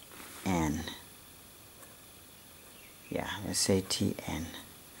 T, N. Yeah, let's say Tn.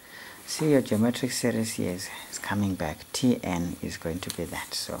 See, your geometric series here is coming back. Tn is going to be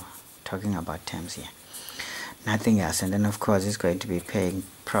that. So talking about terms here, nothing else. And then of course it's going to be paying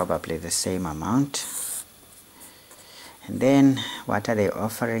probably the same amount. And then what are they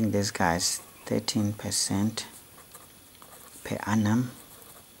offering these guys? 13% per annum,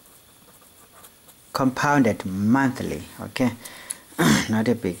 compounded monthly. Okay. Not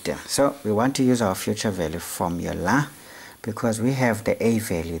a big deal. So we want to use our future value formula because we have the a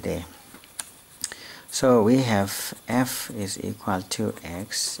value there. So we have f is equal to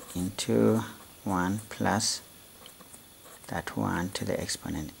x into 1 plus that 1 to the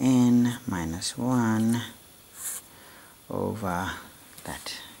exponent n minus 1 over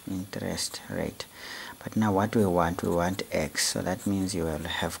that interest rate. But now what we want x, so that means you will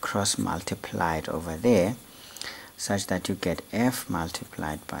have cross multiplied over there such that you get f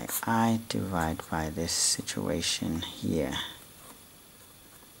multiplied by I divided by this situation here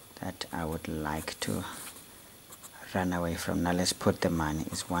that I would like to run away from. Now let's put the money.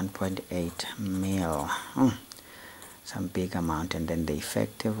 It's 1.8 mil. Some big amount. And then the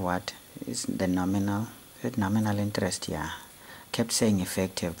effective, what is the nominal? Is it nominal interest? Yeah. Kept saying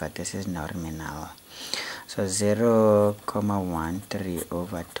effective, but this is nominal. So 0.13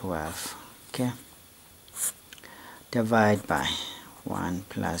 over 12. Okay. Divide by 1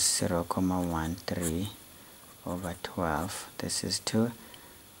 plus 0.13 over 12. This is 2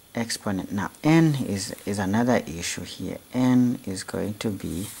 exponent. Now n is another issue here. N is going to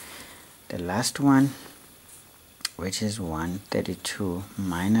be the last one, which is 132,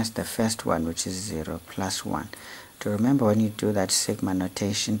 minus the first one, which is 0, plus 1. To remember when you do that sigma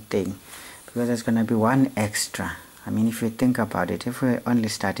notation thing, because there's going to be one extra. I mean, if you think about it, if we're only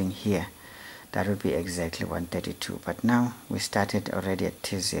starting here, that would be exactly 132. But now we started already at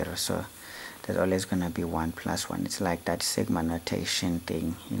T0, so there's always going to be 1 plus 1. It's like that sigma notation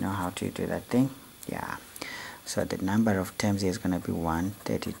thing. You know how to do that thing? Yeah. So the number of terms here is going to be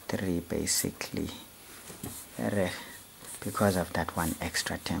 133 basically. Because of that one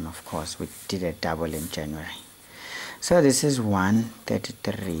extra term, of course. We did a double in January. So this is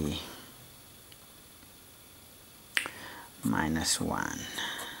 133 minus 1.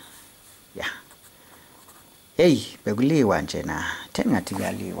 Yeah. Hey, bekuliwa nje na. Tengathi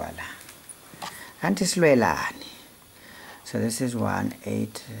kuyaliwa la. Anti silwelani. So this is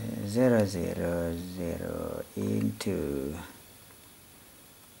 18000 into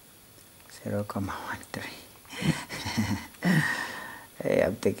 0.13. Hey,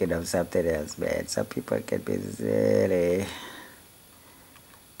 I'm thinking of something else, man. Some people can be silly.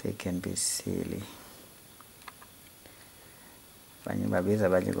 They can be silly. Banye babiza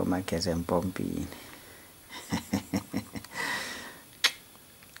banye komagezi empompini.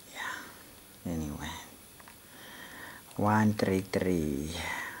 Yeah. Anyway. 133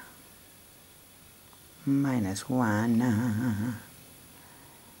 minus 1.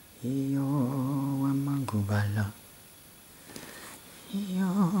 Iyo wamangubala. Iyo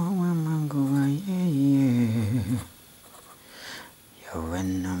wamanguba yeah. Yo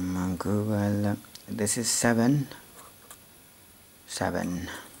wamangubala. This is 7.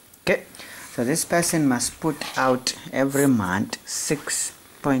 Okay, so this person must put out every month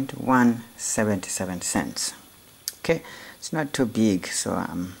 6.177 cents. Okay, it's not too big, so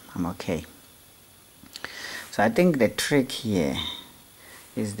I'm okay. So I think the trick here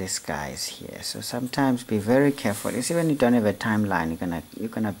is this guys here. So sometimes be very careful. It's even you don't have a timeline, you're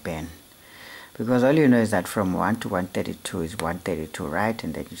gonna bend, because all you know is that from 1 to 132 is 132, right?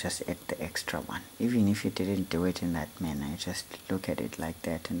 And then you just add the extra one. Even if you didn't do it in that manner, you just look at it like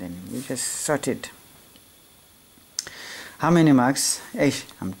that and then you just sort it. How many marks?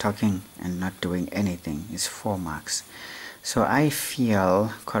 I'm talking and not doing anything. It's 4 marks. So I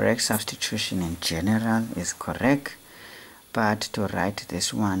feel correct substitution in general is correct, but to write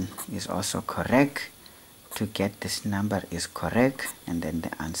this one is also correct. To get this number is correct, and then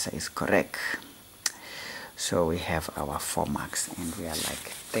the answer is correct. So we have our 4 marks, and we are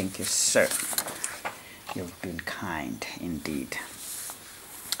like, thank you, sir. You've been kind indeed.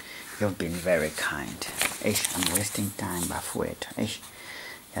 You've been very kind. I'm wasting time, Buffett.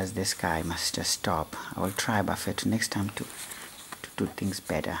 As this guy must just stop. I will try, Buffett, next time to do things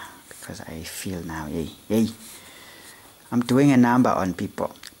better, because I feel now, I'm doing a number on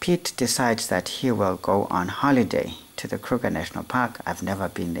people. Pete decides that he will go on holiday to the Kruger National Park. I've never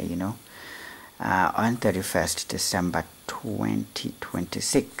been there, you know. On 31st December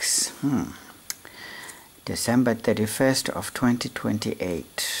 2026. December 31st of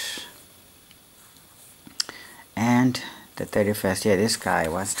 2028. And the 31st, yeah, this guy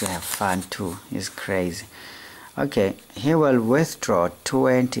wants to have fun too. He's crazy. Okay, he will withdraw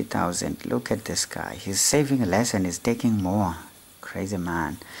 20,000. Look at this guy. He's saving less and he's taking more. Crazy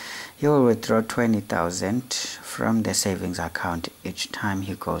man. He will withdraw 20,000 from the savings account each time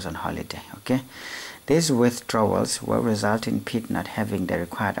he goes on holiday. Okay, these withdrawals will result in Pete not having the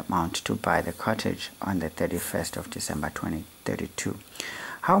required amount to buy the cottage on the 31st of December 2032.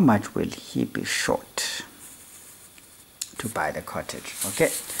 How much will he be short to buy the cottage?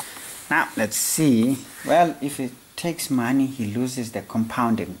 Okay, now let's see. Well, if it takes money, he loses the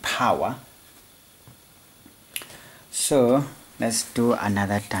compounding power. So let's do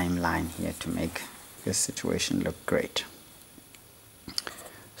another timeline here to make this situation look great.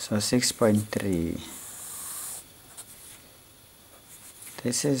 So 6.3,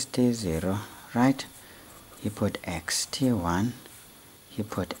 this is T0, right? He put X. T1, he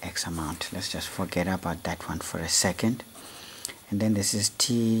put X amount. Let's just forget about that one for a second. And then this is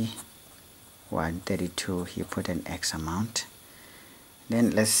T132, he put an X amount.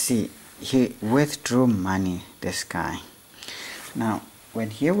 Then let's see, he withdrew money, this guy. Now, when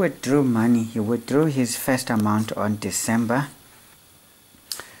he withdrew money, he withdrew his first amount on December.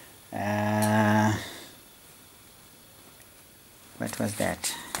 What was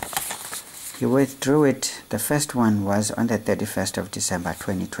that? He withdrew it. The first one was on the 31st of December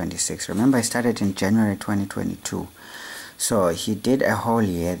 2026. Remember, I started in January 2022. So he did a whole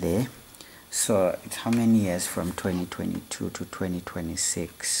year there. So it's how many years from 2022 to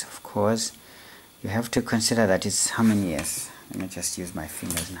 2026? Of course, you have to consider that it's how many years? Let me just use my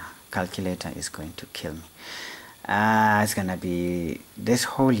fingers now. Calculator is going to kill me. It's gonna be this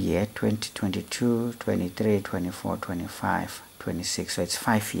whole year, 2022, 23, 24, 25, 26. So it's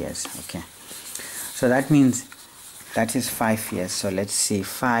 5 years. Okay, so that means that is 5 years. So let's see,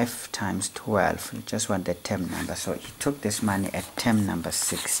 5 times 12. We just want the term number. So he took this money at term number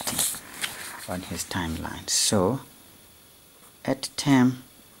 60 on his timeline. So at term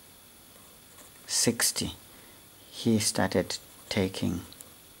 60, he started taking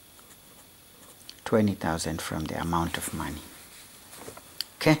 20,000 from the amount of money.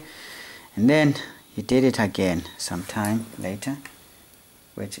 Okay, and then he did it again sometime later,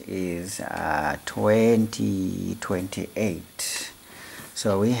 which is 2028.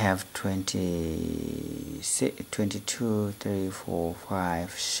 So we have 22, 3, 4,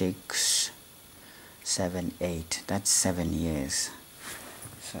 5, 6, 7, 8. That's 7 years.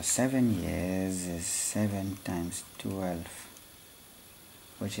 So 7 years is 7 times 12,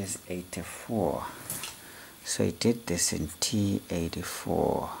 which is 84. So he did this in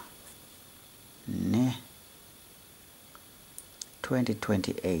T84.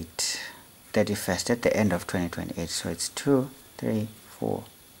 2028, 31st, at the end of 2028. So it's 2, 3, 4,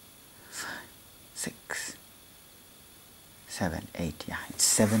 5, 6, 7, 8. Yeah, it's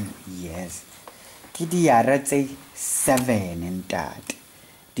 7 years. Kidi 7 in that.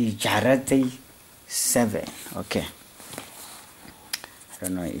 The jarate 7. Okay. I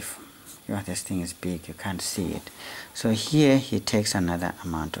don't know if this thing is big, you can't see it. So here he takes another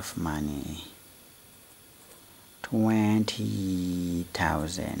amount of money.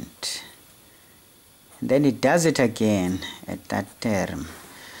 20,000. Then it does it again at that term.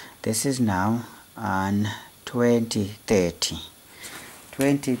 This is now on 2030.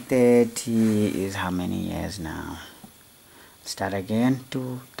 2030 is how many years now? Start again.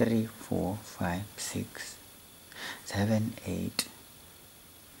 2, 3, 4, 5, 6, 7, 8,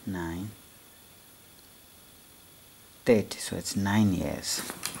 9, 30. So it's 9 years.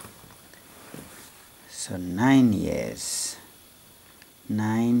 So 9 years.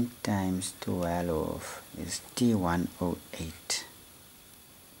 9 times 12 is T108.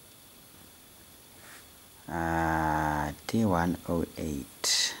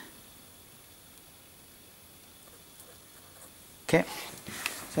 T108. Okay,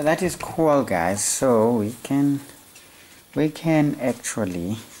 so that is cool, guys. So we can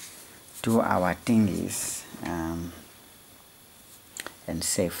actually do our thingies and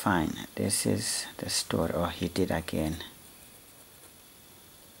say, fine, this is the story. Oh, he did again.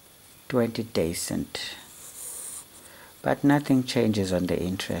 20 days, but nothing changes on the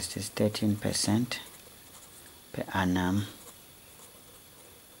interest. It's 13% per annum,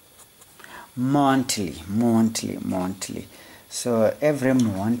 monthly. So every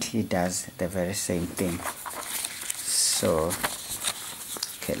month he does the very same thing. So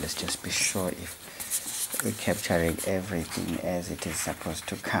okay, let's just be sure if we're capturing everything as it is supposed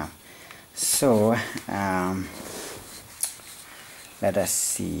to come. So let us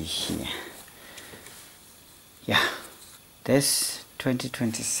see here. Yeah, this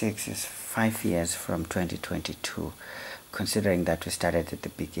 2026 is 5 years from 2022, considering that we started at the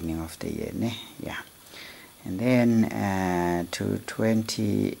beginning of the year. Yeah, and then to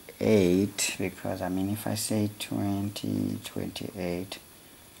 28, because I mean if I say 28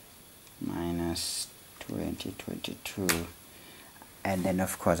 minus 22, and then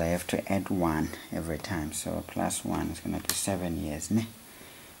of course I have to add 1 every time, so plus 1 is going to be 7 years, ne?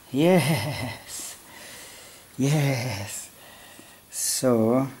 Yes, yes.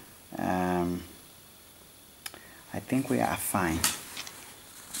 So I think we are fine.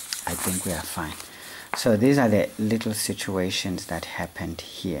 So these are the little situations that happened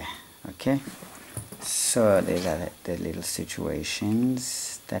here. Okay, so these are the little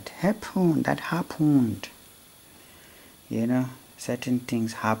situations that happened. You know, certain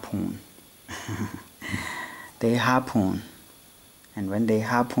things happen. They happen, and when they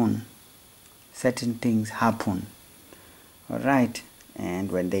happen, certain things happen. All right, and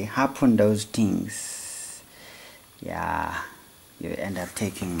when they happen, those things, yeah, you end up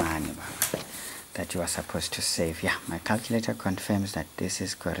taking money that you are supposed to save. Yeah, my calculator confirms that this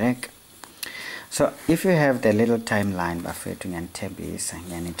is correct. So if you have the little timeline bafethu ngiyanithembisa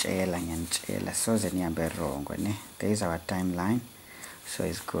ngiyanitshela soze nihambe wrong ne. There is our timeline, so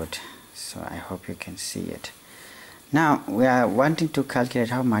it's good. So I hope you can see it. Now we are wanting to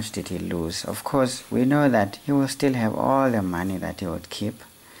calculate how much did he lose. Of course we know that he will still have all the money that he would keep,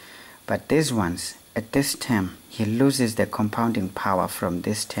 but these ones at this term he loses the compounding power from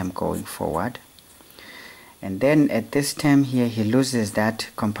this term going forward, and then at this term here he loses that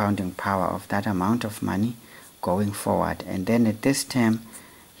compounding power of that amount of money going forward, and then at this term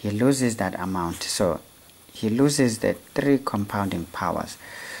he loses that amount. So he loses the 3 compounding powers.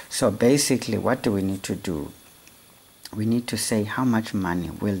 So basically what do we need to do? We need to say how much money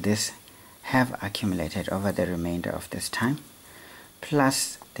will this have accumulated over the remainder of this time,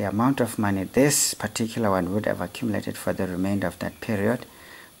 plus the amount of money this particular one would have accumulated for the remainder of that period,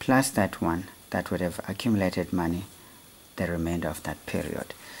 plus that one that would have accumulated money the remainder of that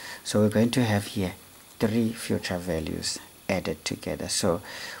period. So we're going to have here 3 future values added together. So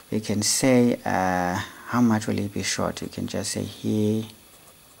we can say how much will he be short? You can just say he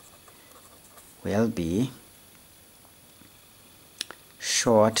will be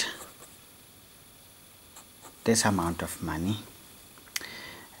short this amount of money.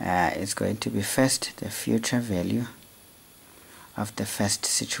 It's going to be first the future value of the first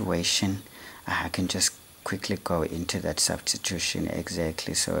situation. I can just quickly go into that substitution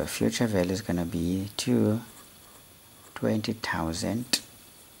exactly. So a future value is going to be 20,000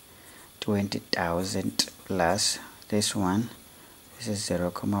 plus this one. This is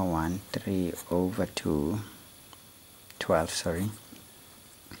 0.13 over 12, sorry.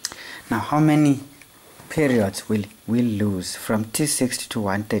 Now how many periods will we lose from T60 to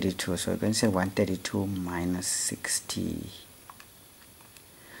 132? So we're going to say 132 minus 60.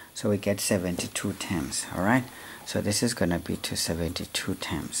 So we get 72 terms. All right. So this is going to be to 72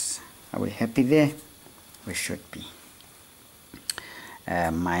 terms. Are we happy there? We should be.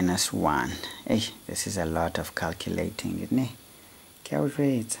 Minus 1. Hey, this is a lot of calculating, isn't it?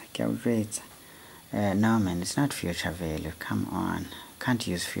 Calculate. No man, it's not future value. Come on. Can't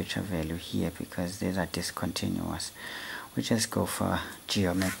use future value here because these are discontinuous. We just go for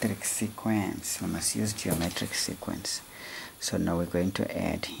geometric sequence. We must use geometric sequence. So now we're going to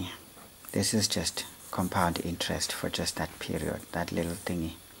add here. This is just compound interest for just that period, that little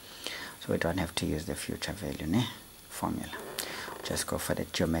thingy. So we don't have to use the future value formula. Just go for the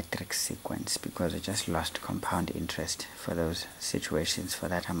geometric sequence because we just lost compound interest for those situations for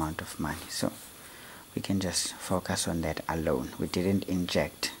that amount of money. So we can just focus on that alone. We didn't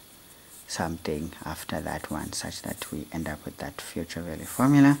inject something after that one such that we end up with that future value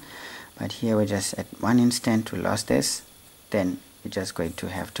formula. But here we just at one instant we lost this, then we're just going to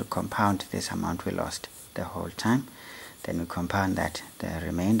have to compound this amount we lost the whole time. Then we compound that, the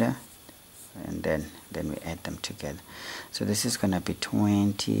remainder, and then we add them together. So this is going to be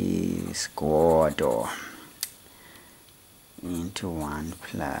 20 squared into 1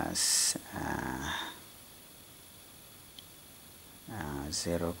 plus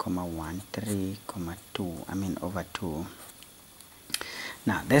 0.13, over 2.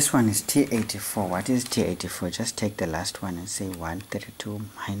 Now this one is T84. What is T84? Just take the last one and say 132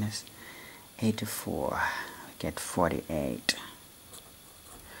 minus 84. We get 48.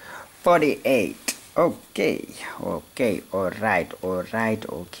 48. Okay, alright,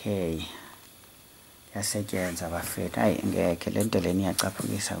 okay. Yasekenza bafethu. Hayi ngeke lento leni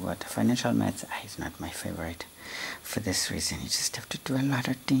iyacaphukisa kodwa financial maths is not my favorite. For this reason, you just have to do a lot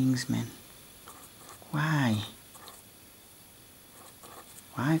of things, man. Why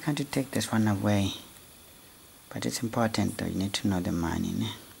can't you take this one away? But it's important though, you need to know the money,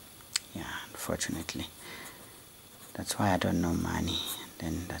 Yeah, unfortunately. That's why I don't know money.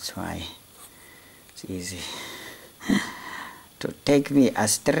 Then that's why it's easy to take me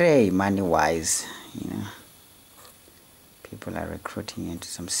astray money-wise. People are recruiting you into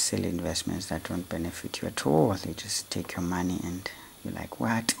some silly investments that don't benefit you at all. They just take your money and you're like,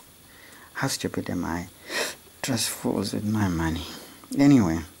 what? How stupid am I? Trust fools with my money.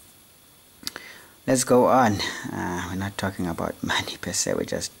 Anyway, let's go on. We're not talking about money per se, we're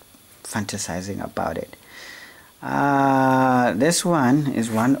just fantasizing about it. This one is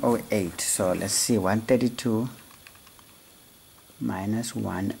 108, so let's see, 132 minus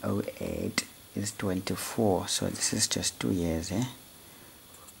 108 is 24, so this is just 2 years,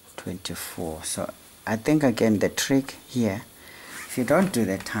 24. So I think again the trick here, if you don't do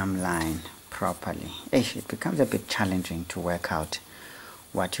the timeline properly, it becomes a bit challenging to work out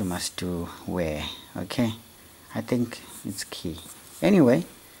what you must do where. Okay, I think it's key. Anyway,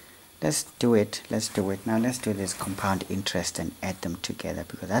 let's do it. Now let's do this compound interest and add them together,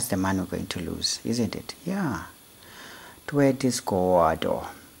 because that's the money we're going to lose, isn't it? Yeah. 20 squared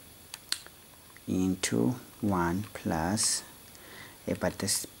into 1 plus, but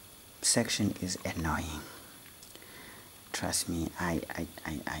this section is annoying. Trust me, I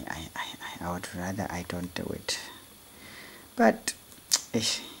would rather I don't do it. But you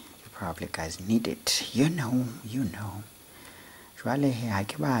probably guys need it. You know. Let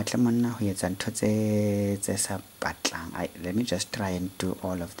me just try and do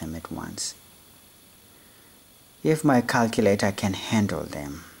all of them at once. If my calculator can handle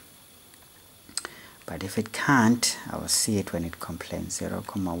them. But if it can't, I will see it when it complains.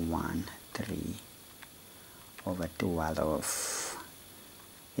 0.13 over 12.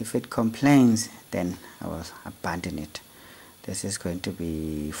 If it complains, then I will abandon it. This is going to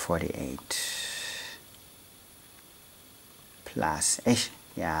be 48 plus,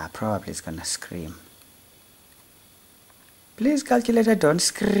 yeah, probably it's gonna scream. Please, calculator, don't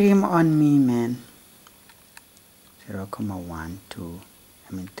scream on me, man. 3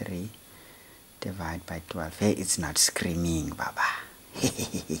 divide by 12. Hey, it's not screaming, Baba.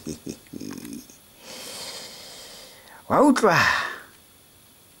 Wautwa.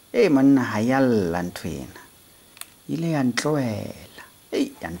 Hey, man, hayalla ntwena. Ile yantloela.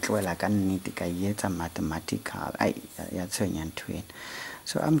 Hey, yantloela kannete ka yetsa mathematical. Ay, yatswenya ntwena.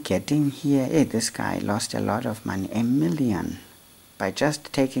 So I'm getting here, hey, this guy lost a lot of money, $1 million, by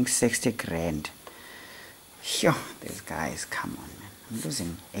just taking 60 grand. Yo, these guys, come on, man. I'm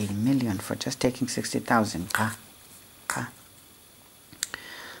losing $1 million for just taking 60,000.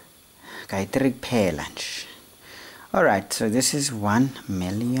 Alright, so this is 1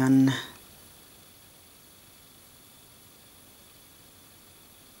 million.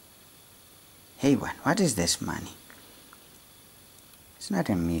 Hey, what is this money? It's not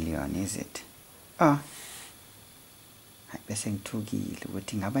 $1 million, is it? Oh. Bese ngithukile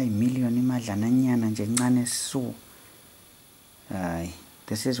ukuthi ngaba $1 million imadlananyana nje encane so.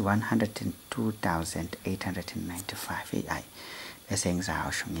 This is 102,895. Hayi bese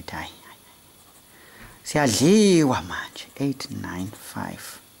ngizawusho ngithi hayi. Siyadliwa manje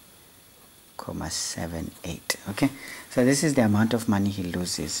 895.78. Okay, so this is the amount of money he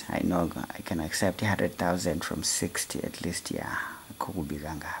loses. I know I can accept 100,000 from 60 at least. Yeah, akubi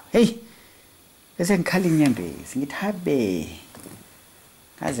kangaka. Hey, bese ngikhala inyembezi ngithi habe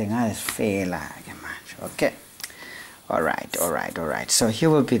kaze ngazifela ke manje. Okay, all right. So he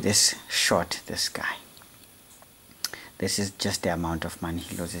will be this short, this guy. This is just the amount of money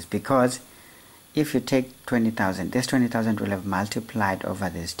he loses, because if you take 20,000, this 20,000 will have multiplied over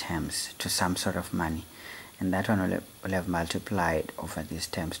these terms to some sort of money, and that one will have multiplied over these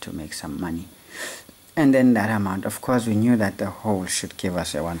terms to make some money. And then that amount, of course, we knew that the whole should give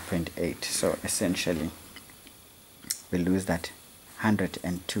us a 1.8. So essentially, we lose that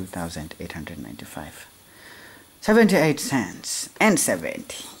 102,895. 78 cents and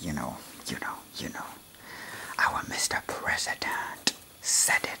 70. You know. Our Mr. President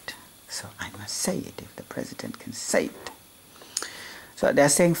said it. So I must say it if the president can say it. So they're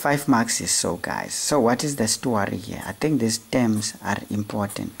saying 5 marks is so, guys. So what is the story here? I think these terms are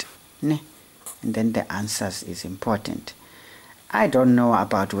important. And then the answers is important. I don't know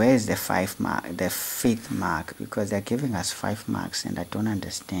about where is the 5th mark, because they're giving us 5 marks and I don't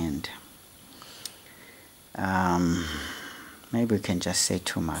understand. Maybe we can just say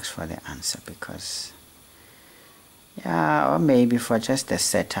 2 marks for the answer, because or maybe for just the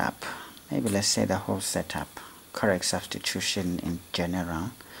setup. Maybe let's say the whole setup, correct substitution in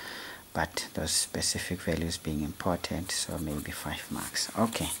general, but those specific values being important, so maybe 5 marks.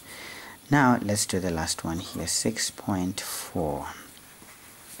 Okay, now let's do the last one here, 6.4.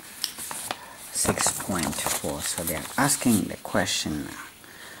 6.4. So they're asking the question,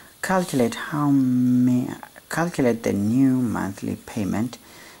 calculate the new monthly payment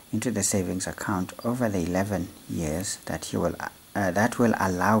into the savings account over the 11 years that will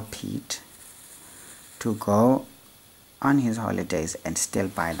allow Pete to go on his holidays and still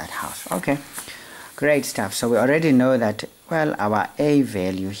buy that house. Okay, great stuff. So we already know that, well, our A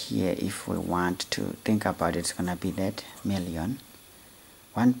value here, if we want to think about it, it's going to be that million,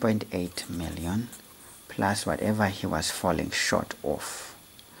 1.8 million, plus whatever he was falling short of,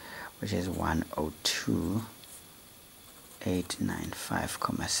 which is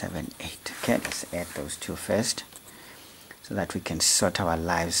 102,895,78. Okay, let's add those two first so that we can sort our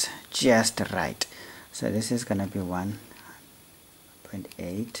lives just right. So this is going to be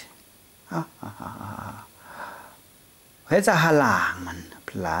 1.8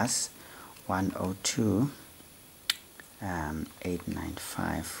 plus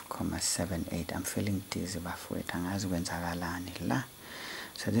 102,895,78. I'm feeling dizzy bafowethu angazi kwenzakalani la.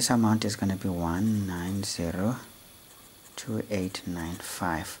 So this amount is going to be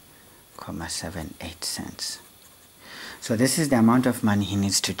 190,2895,78 cents. So this is the amount of money he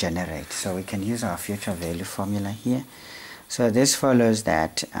needs to generate. So we can use our future value formula here. So this follows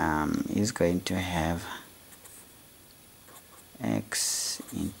that he's going to have x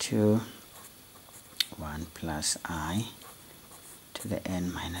into 1 plus I to the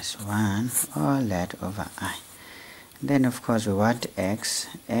n minus 1, all that over I. And then of course we want x.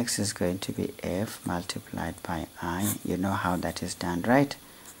 X is going to be f multiplied by I. You know how that is done, right?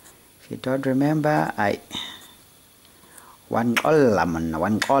 If you don't remember, one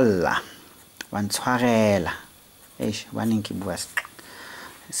tshwarela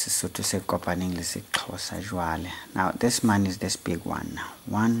now this money is this big one now,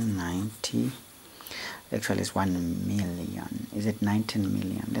 190, actually it's 1 million. Is it 19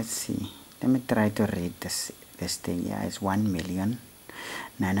 million? Let's see, let me try to read this thing. Yeah, it's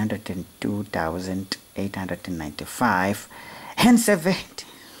 1,902,895 and 70.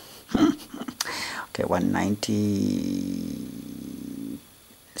 Okay,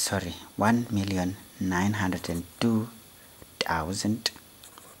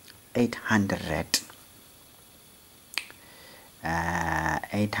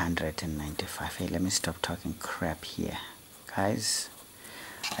 Hey, let me stop talking crap here, guys.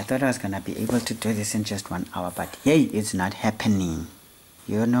 I thought I was gonna be able to do this in just 1 hour, but hey, it's not happening.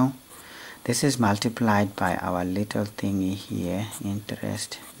 You know, this is multiplied by our little thingy here.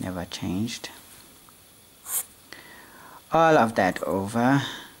 Interest never changed. All of that over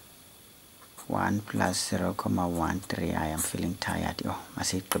 1 plus 0,13. I am feeling tired.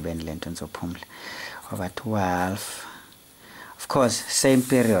 Over 12. Of course, same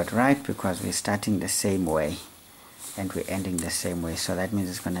period, right? Because we're starting the same way and we're ending the same way. So that means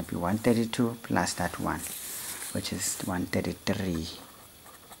it's going to be 132 plus that one, which is 133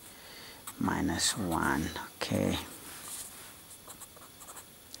 minus 1. Okay.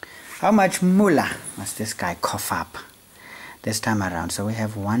 How much moolah must this guy cough up this time around? So we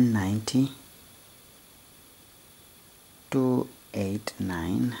have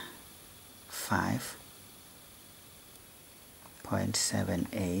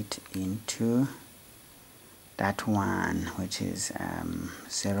into that one, which is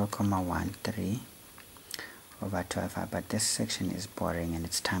 0,13 over 12. But this section is boring and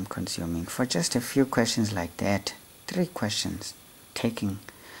it's time consuming. For just a few questions like that, 3 questions taking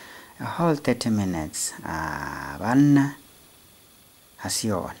a whole 30 minutes. Banna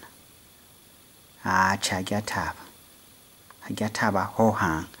asiyona. Cha kyathaba ho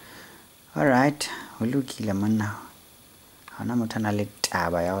hang. All right, ulukile monna. Hana motho a na le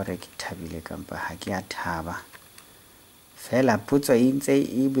taba ya hore ke thabile kampa ha ke a thaba. Fela putso e ntse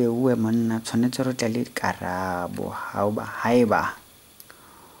e beuwe monna, tshwanetse re tle le karabo haeba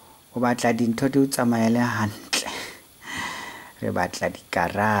o batla dintho di o tsamaele hantle. Re batla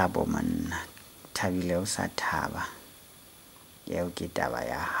dikarabo monna. Thabile o sa thaba. Eo ke taba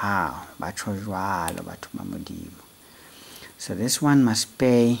ya hao. Batho jwalo batho ba modimo. So this one must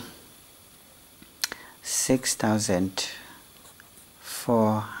pay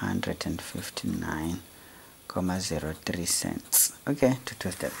 6,459.03 cents. Okay, to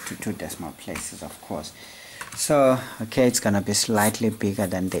two decimal places, of course. So, okay, it's going to be slightly bigger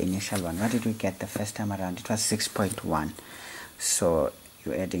than the initial one. What did we get the first time around? It was 6.1. So,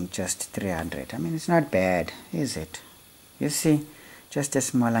 you're adding just 300. I mean, it's not bad, is it? You see, just a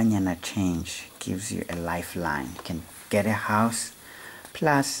small nyana change gives you a lifeline. You can get a house,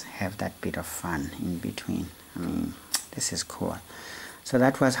 plus have that bit of fun in between. I mean, this is cool. So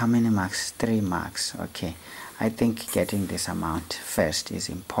that was how many marks? 3 marks. Okay, I think getting this amount first is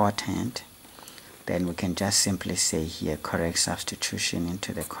important. then we can just simply say here correct substitution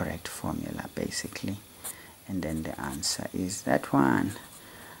into the correct formula basically, and then the answer is that one.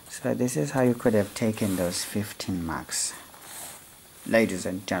 So this is how you could have taken those 15 marks, ladies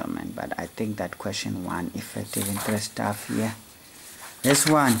and gentlemen. But I think that question 1, effective interest stuff here, this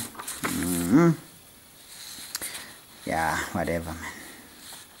one, yeah, whatever, man.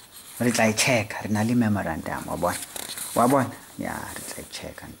 It's like check, rinali memorandum, wabon, yeah, it's like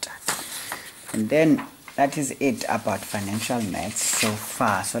check and that. And then that is it about financial maths so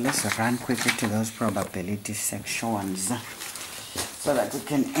far. So let's run quickly to those probability sections so that we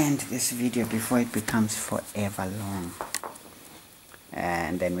can end this video before it becomes forever long,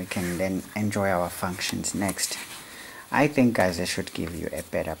 and then we can then enjoy our functions next. I think, guys, I should give you a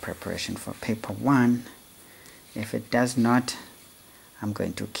better preparation for paper 1. If it does not, I'm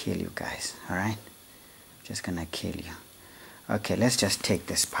going to kill you guys. Alright, just gonna kill you. Okay, let's just take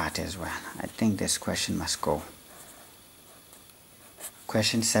this part as well. I think this question must go.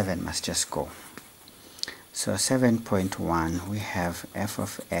 Question 7 must just go. So 7.1, we have f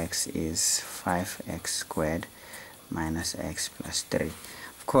of x is 5x squared minus x plus 3.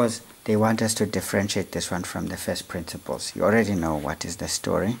 Of course, they want us to differentiate this one from the first principles. You already know what is the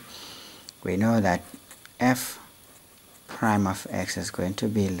story. We know that f prime of x is going to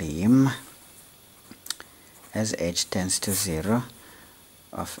be lim as h tends to 0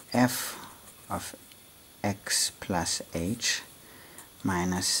 of f of x plus h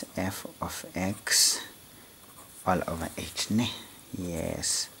minus f of x all over h, ne?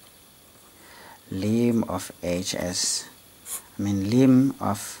 Yes. Lim of h as, lim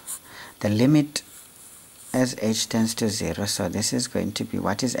of the limit as h tends to 0. So this is going to be,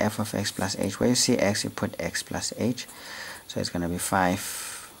 what is f of x plus h? Where you see x, you put x plus h. So it's going to be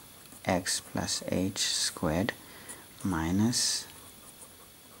 5x plus h squared minus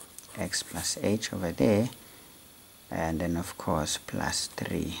x plus h over there, and then of course plus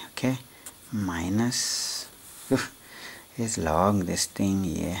 3, okay, minus, it's long, this thing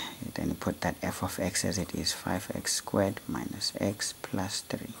here, then you put that f of x as it is, 5x squared minus x plus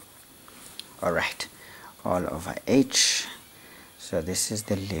 3. Alright, all over h. So this is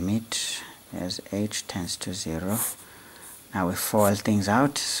the limit as h tends to 0. Now we FOIL things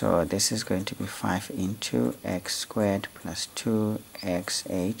out, so this is going to be 5 into x squared plus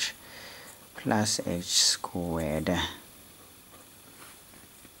 2xh plus h squared,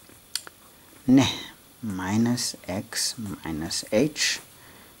 minus x minus h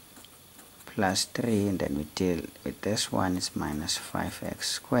plus 3, and then we deal with this one, is minus 5x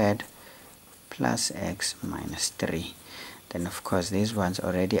squared plus x minus 3. Then of course these ones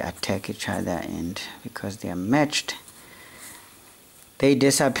already attack each other, and because they are matched, they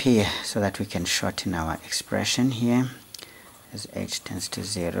disappear, so that we can shorten our expression here as h tends to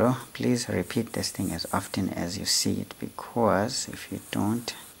 0. Please repeat this thing as often as you see it, because if you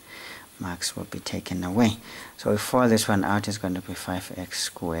don't, marks will be taken away. So we FOIL this one out, is going to be 5x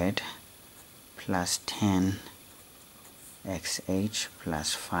squared plus 10xh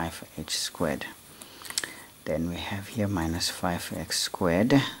plus 5h squared. Then we have here minus 5x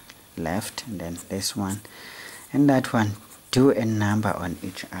squared left, and then this one and that one do a number on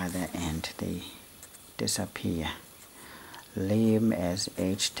each other and they disappear. Lim as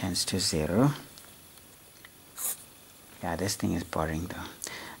h tends to 0. Yeah, this thing is boring though.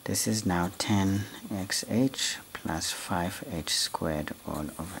 This is now 10xh plus 5h squared all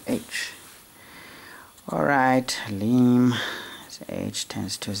over h. Alright, lim as h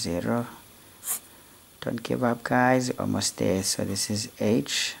tends to 0. Don't give up, guys, almost there. So this is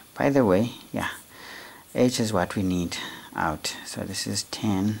h. By the way, yeah, h is what we need out. So this is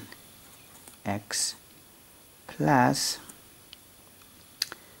 10x plus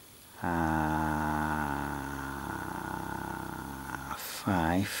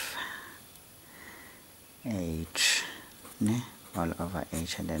 5h all over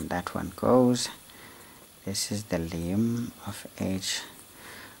h, and then that one goes. This is the lim of h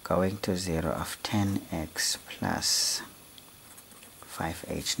going to 0 of 10x plus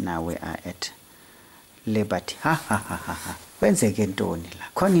 5h. Now we are at liberty. Kwenzeke ntoni la?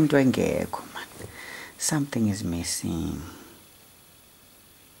 Khona into engekho man. Something is missing.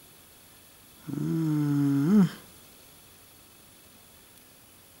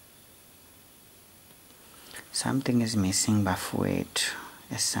 Something is missing, bafowethu.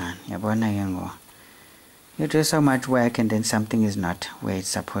 Esan, yabona ke ngo. You do so much work and then something is not where it's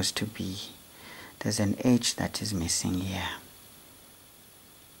supposed to be. There's an h that is missing here.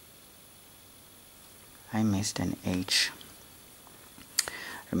 I missed an h.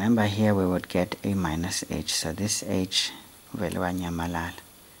 Remember here we would get a minus h, so this h vele wanyamalala.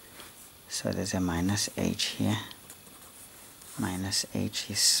 So there's a minus h here. Minus h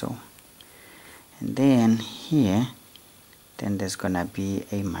is so. And then here, then there's gonna be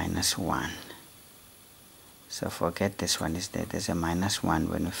a minus 1. So forget this one is there. There's a minus 1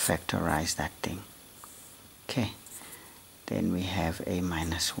 when we factorize that thing. Okay. Then we have a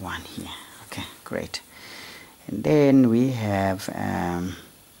minus 1 here. Okay, great. And then we have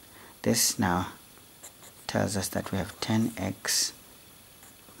this now tells us that we have 10x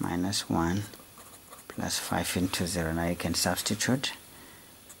minus 1 plus 5 into 0. Now you can substitute,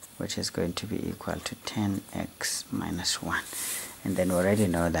 which is going to be equal to 10x minus 1. And then we already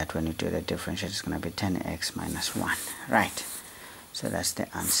know that when you do the differential, it's going to be 10x minus 1. Right. So that's the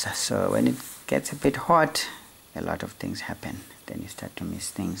answer. So when it gets a bit hot, a lot of things happen. Then you start to miss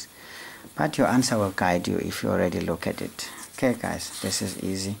things. But your answer will guide you if you already look at it. Okay, guys, this is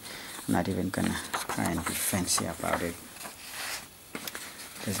easy. I'm not even going to try and be fancy about it.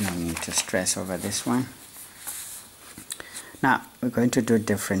 There's no need to stress over this one. Now, we're going to do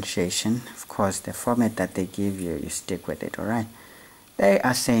differentiation. Of course, the format that they give you, you stick with it, alright? They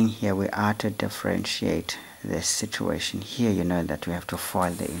are saying here we are to differentiate this situation. Here, you know that we have to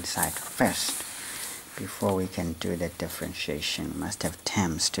foil the inside first before we can do the differentiation. We must have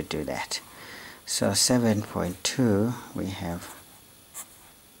terms to do that. So 7.2, we have,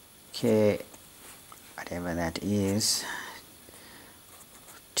 okay, whatever that is,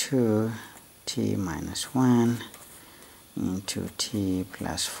 2t minus 1 into t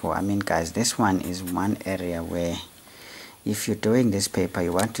plus 4. I mean, guys, this one is one area where if you're doing this paper,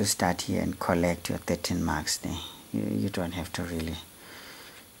 you want to start here and collect your 13 marks there. You don't have to really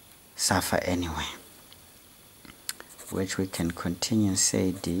suffer anyway. Which we can continue and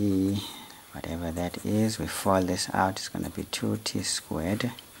say d, whatever that is, we fold this out, it's going to be 2t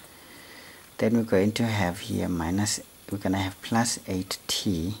squared. Then we're going to have here minus, we're going to have plus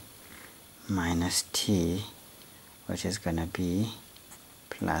 8t minus t, which is going to be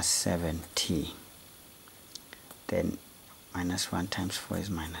plus 7t. Then minus 1 times 4 is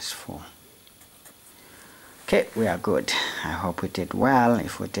minus 4. Okay, we are good. I hope we did well.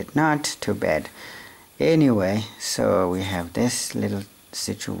 If we did not, too bad. Anyway, so we have this little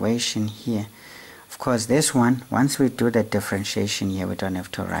situation here. Of course, this one, once we do the differentiation here, we don't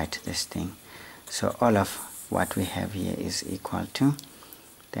have to write this thing. So all of what we have here is equal to,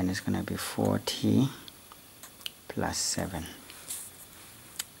 then it's going to be 4t plus 7.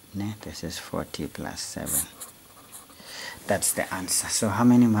 This is 4t plus 7. That's the answer. So how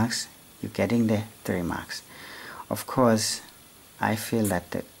many marks? You're getting the 3 marks. Of course, I feel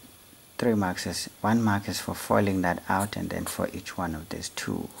that the 3 marks is, 1 mark is for foiling that out, and then for each one of these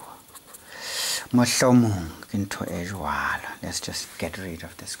 2. Let's just get rid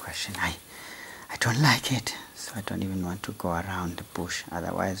of this question. I don't like it, so I don't even want to go around the bush.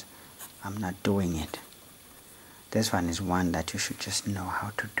 Otherwise, I'm not doing it. This one is one that you should just know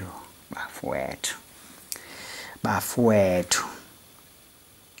how to do. Bafwethu.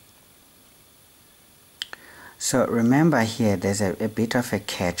 So remember here, there's a bit of a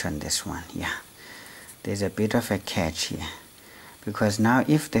catch on this one. Yeah, there's a bit of a catch here. Because now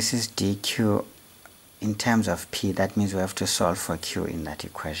if this is dq in terms of p, that means we have to solve for q in that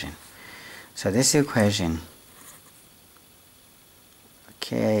equation. So this equation,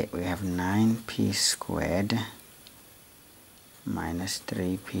 okay, we have 9p squared minus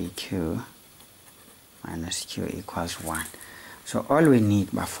 3pq minus q equals 1. So all we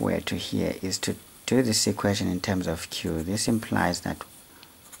need bafwethu here is to do this equation in terms of q. This implies that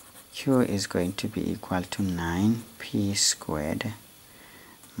q is going to be equal to 9p squared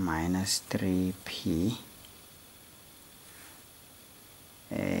minus 3p.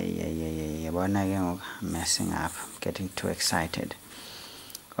 I'm messing up, getting too excited.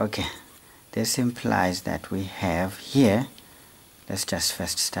 Okay, this implies that we have here, let's just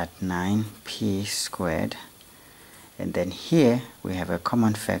first start 9p squared, and then here we have a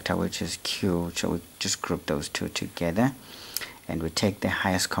common factor which is q, so we just group those two together and we take the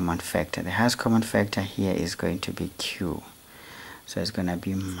highest common factor. The highest common factor here is going to be q, so it's going to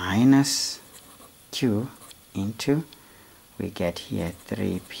be minus q into, we get here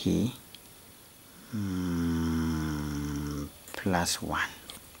 3p plus 1.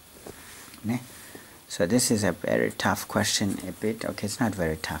 So this is a very tough question, a bit. Okay, it's not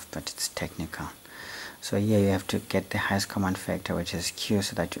very tough, but it's technical. So here you have to get the highest common factor, which is q,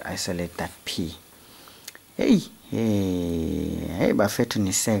 so that you isolate that p. Hey bafethu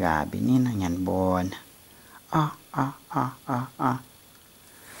nisekabi nina ngiyanibona.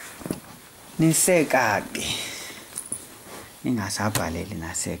 Nisekabi. Ningasabhaleli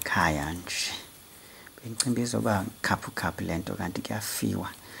nasekhaya nje. Bengicimba izoba khaphu lento kanti kuyafiwa.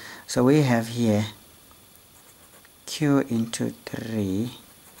 So we have here Q into 3P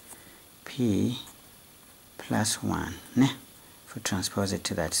plus 1. If we transpose it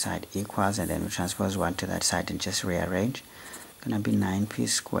to that side, equals, and then we transpose 1 to that side and just rearrange, it's going to be 9P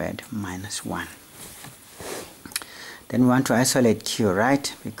squared minus 1. Then we want to isolate Q,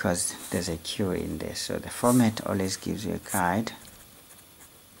 right? Because there's a Q in there. So the format always gives you a guide.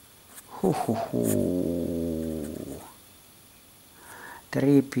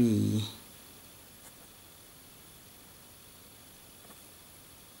 3P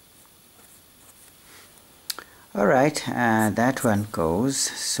alright, that one goes.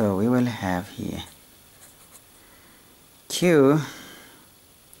 So we will have here Q,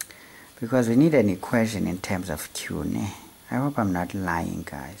 because we need an equation in terms of Q. I hope I'm not lying,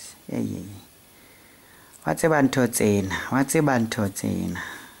 guys. What's about totsena? What's about totsena?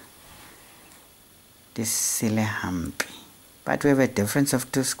 This silly humpy. But we have a difference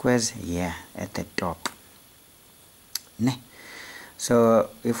of 2 squares here at the top. So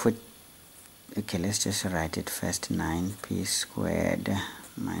if we, okay, let's just write it first. 9P squared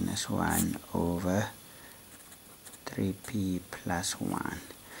minus 1 over 3P plus 1.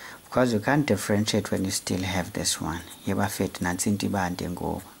 Of course, you can't differentiate when you still have this one. 9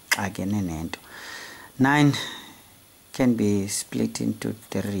 can be split into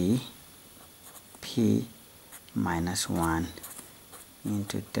 3P minus 1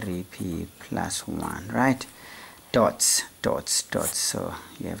 into 3P plus 1, right? Dots. So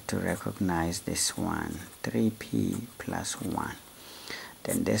you have to recognize this one, 3P plus 1.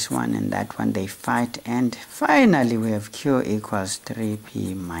 Then this one and that one, they fight, and finally we have Q equals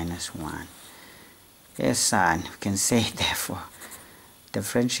 3P minus 1. Yes, son, we can say therefore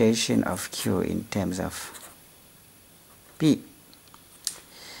differentiation of Q in terms of P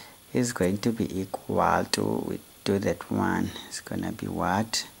is going to be equal to, we do that one, it's going to be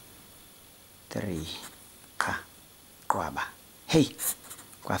what? 3 ka kwaba. Hey,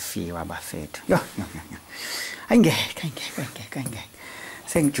 kwafiwa bafethu. Yo. Angeke.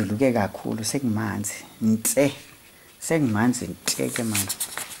 Sengijuluke kakhulu, sengimanzi nte. Sengimanzi nte ke man.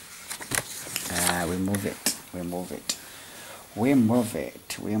 We move it.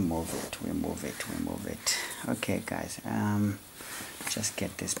 Okay, guys. Just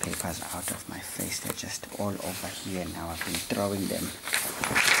get these papers out of my face. They're just all over here now. I've been throwing them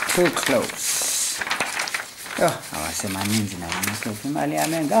too close. Oh, awasemaninzi namahlupho. Imali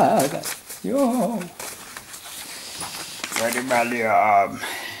yami engaka. Yo. Where imali yami?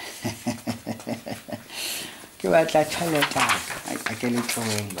 Ke batla tjhelete a ke le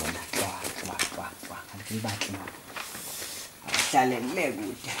tloheng lona. Wa. Ha ke batle mo. Hlalele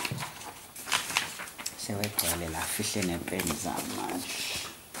kude.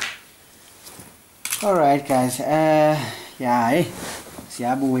 Alright, guys.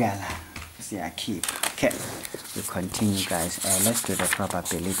 Keep. Okay, we continue, guys. Let's do the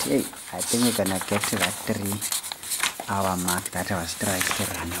probability. I think we're gonna get to that 3-hour mark that I was trying to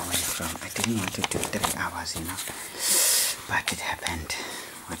run away from. I didn't want to do 3 hours, but it happened.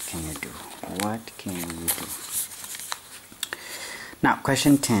 What can you do? Now,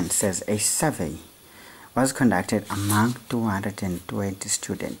 question 10 says a survey was conducted among 220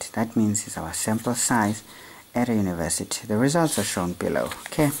 students. That means it's our sample size at a university. The results are shown below.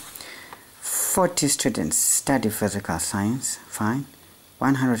 Okay, 40 students study physical science, fine.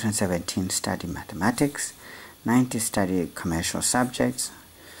 117 study mathematics, 90 study commercial subjects.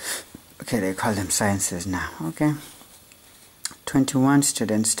 Okay, they call them sciences now. Okay, 21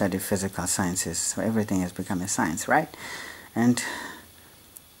 students study physical sciences, so everything has become a science, right? And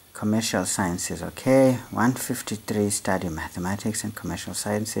commercial sciences, okay. 153 study mathematics and commercial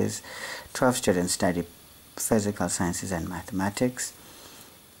sciences. 12 students study physical sciences and mathematics.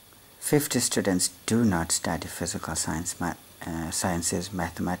 50 students do not study physical sciences,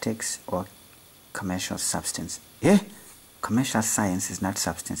 mathematics, or commercial substance. Commercial science is not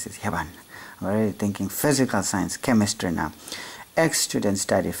substances. I'm already thinking physical science, chemistry now. X students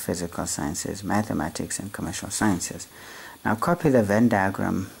study physical sciences, mathematics, and commercial sciences. Now copy the Venn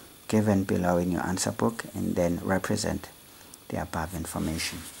diagram given below in your answer book and then represent the above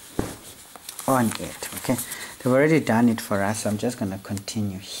information on it. Okay, they've already done it for us, so I'm just going to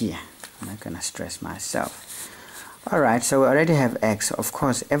continue here. I'm not going to stress myself. Alright, so we already have X. Of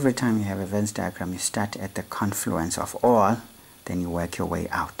course, every time you have a Venn diagram, you start at the confluence of all, then you work your way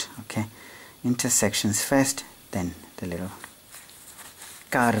out. Okay, intersections first, then the little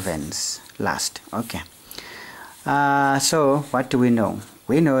curves last. Okay, so what do we know?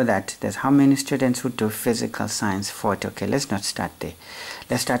 We know that there's how many students who do physical science? 40. Okay, let's not start there.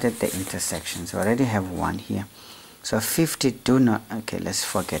 Let's start at the intersections. We already have one here. So 50 do not, okay, let's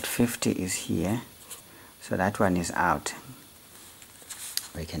forget 50 is here, so that one is out.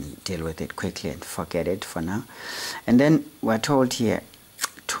 We can deal with it quickly and forget it for now. And then we're told here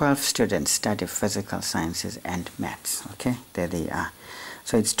 12 students study physical sciences and maths. Okay, there they are.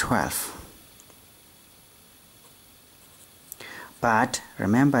 So it's 12. But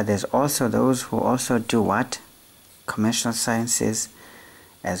remember, there's also those who also do what? Commercial sciences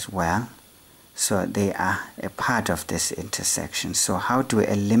as well. So they are a part of this intersection. So how do we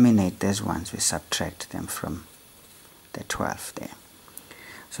eliminate these ones? We subtract them from the 12 there.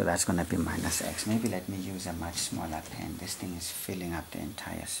 So that's going to be minus x. Maybe let me use a much smaller pen. This thing is filling up the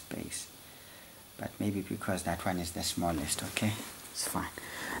entire space. But maybe because that one is the smallest, okay? It's fine.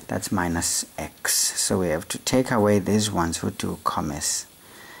 That's minus x. So we have to take away these ones who do commerce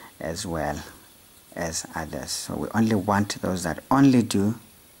as well as others. So we only want those that only do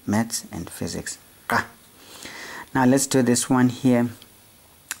maths and physics. Now let's do this one here.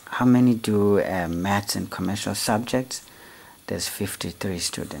 How many do maths and commercial subjects? There's 53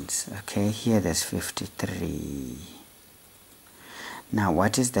 students. Okay, here there's 53. Now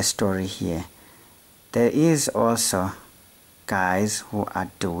what is the story here? There is also guys who are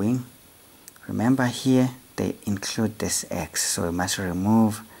doing, remember here they include this x, so we must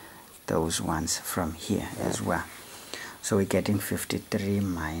remove those ones from here as well. So we're getting 53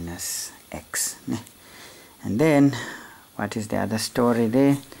 minus x. And then what is the other story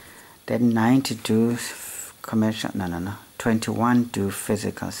there? Then 90 do commercial, 21 do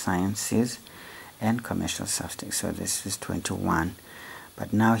physical sciences and commercial subjects. So this is 21.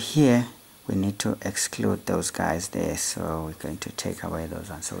 But now here we need to exclude those guys there, so we're going to take away those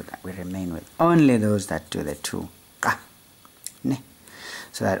ones so that we remain with only those that do the two.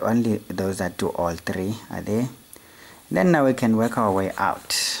 So that only those that do all three are there. Then now we can work our way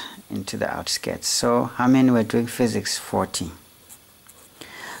out into the outskirts. So how many we're doing physics? 40.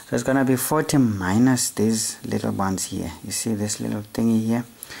 So it's going to be 40 minus these little ones here. You see this little thingy here?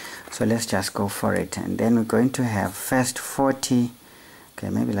 So let's just go for it. And then we're going to have first 40. Okay,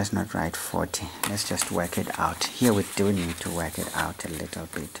 maybe let's not write 40. Let's just work it out. Here we do need to work it out a little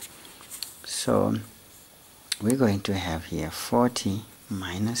bit. So we're going to have here 40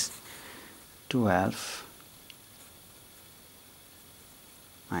 minus 12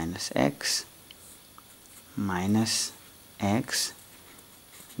 minus x minus x,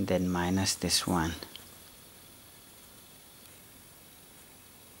 then minus this one.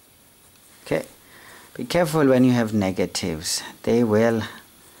 Okay, be careful when you have negatives. They will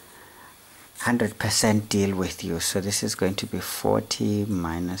 100% deal with you. So this is going to be 40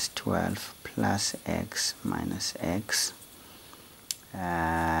 minus 12 plus x minus x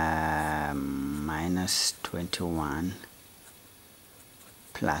minus 21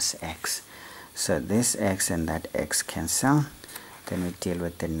 plus x. So this x and that x cancel. Then we deal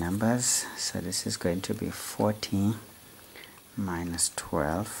with the numbers. So this is going to be 40 minus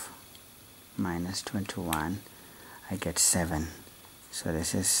 12 minus 21. I get 7. So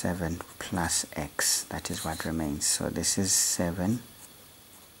this is 7 plus x. That is what remains. So this is 7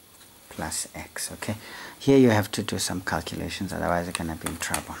 plus x. Okay. Here you have to do some calculations, otherwise you're going to be in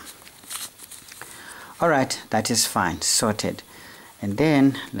trouble. Alright, that is fine. Sorted. And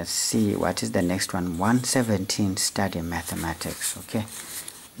then let's see what is the next one. 117, study mathematics. Okay.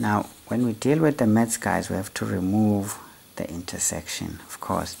 Now when we deal with the maths guys, we have to remove the intersection, of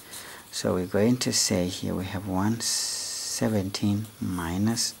course. So we're going to say here we have 117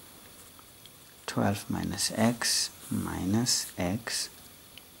 minus 12 minus x minus x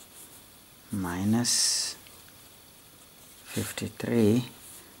minus 53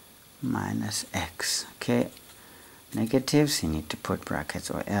 minus x. Okay. Negatives, you need to put brackets,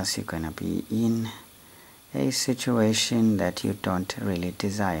 or else you're going to be in a situation that you don't really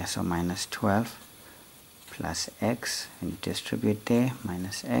desire. So minus 12 plus x, and you distribute there,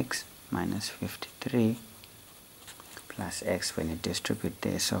 minus x minus 53 plus x when you distribute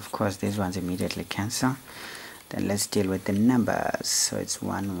there. So of course these ones immediately cancel. Then let's deal with the numbers. So it's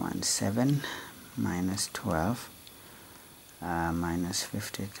 117 minus 12 minus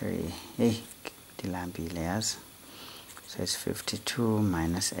 53. Hey, dilambi layers. So it's 52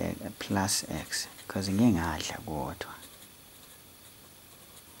 minus x plus x, because ngingadla kodwa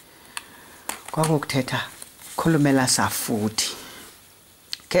kwakuthetha khulumela safuthi.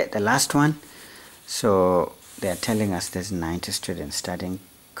 Okay, the last one. So they are telling us there's 90 students studying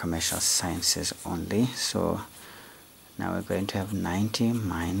commercial sciences only. So now we're going to have 90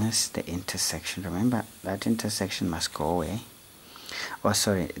 minus the intersection. Remember, that intersection must go away. Oh,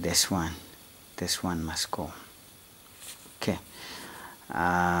 sorry, this one must go. Okay.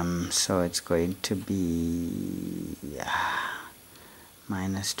 So it's going to be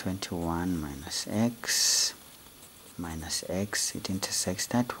minus 21 minus x, it intersects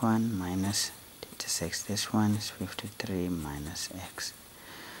that one, minus it intersects this one, is 53 minus x.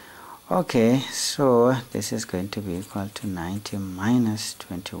 Okay, so this is going to be equal to 90 minus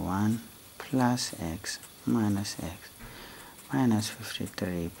 21 plus x minus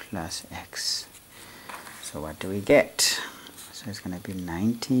 53 plus x. So what do we get? So it's going to be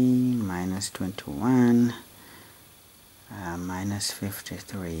 90 minus 21 minus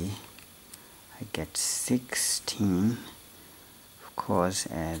 53. I get 16. Of course,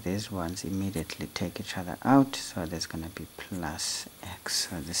 these ones immediately take each other out, so there's going to be plus x.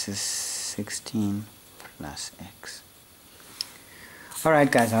 So this is 16 plus x.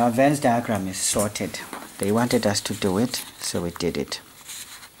 Alright guys, our Venn diagram is sorted. They wanted us to do it, so we did it.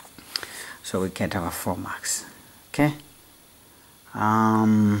 So we get our 4 marks. Okay?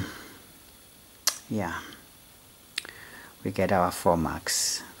 Yeah. We get our 4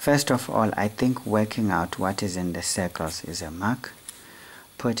 marks. First of all, I think working out what is in the circles is a mark.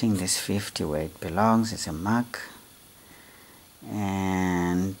 Putting this 50 where it belongs is a mark.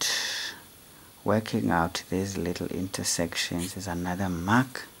 And working out these little intersections is another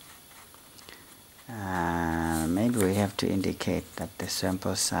mark. Maybe we have to indicate that the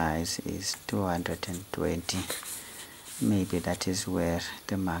sample size is 220. Maybe that is where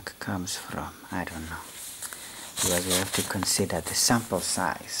the mark comes from. I don't know. Because we have to consider the sample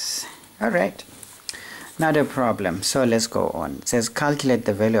size. Alright. Not a problem. So let's go on. It says calculate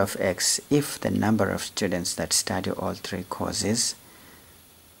the value of x if the number of students that study all 3 courses.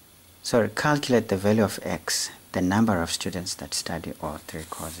 Sorry, calculate the value of x, the number of students that study all 3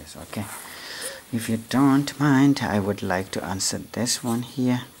 courses. Okay. If you don't mind, I would like to answer this one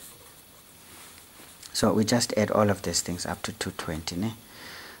here. So we just add all of these things up to 220. Ne?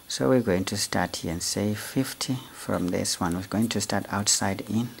 So we're going to start here and say 50 from this one. We're going to start outside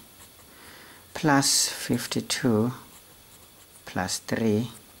in. Plus 52 plus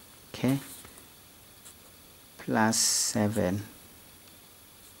 3, okay, plus 7.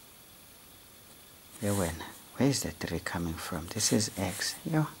 Where is the 3 coming from? This is x.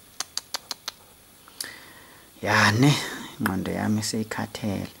 Yo. Yeah, ne. Ngondo yami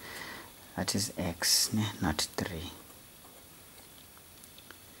seyikhathele. That is x, ne, not 3.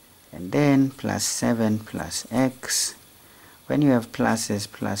 And then plus 7 plus x. When you have pluses,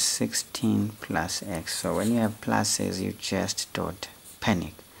 plus 16 plus x. So when you have pluses, you just don't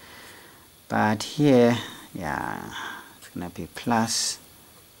panic. But here, yeah, it's going to be plus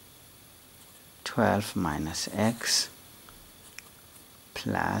 12 minus x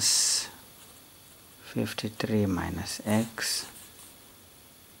plus 53 minus x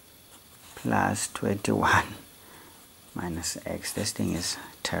plus 21 minus x. This thing is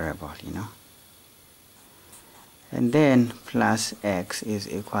terrible, you know. And then plus x is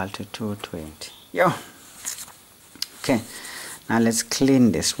equal to 220. Yo! Okay, now let's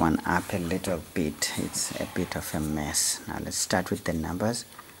clean this one up a little bit. It's a bit of a mess. Now let's start with the numbers.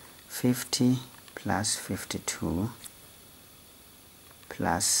 50 plus 52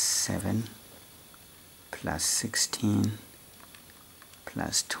 plus 7 plus 16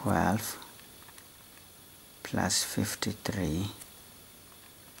 plus 12 plus 53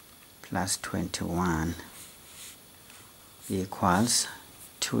 plus 21 equals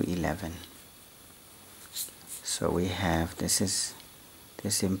 211. So we have, this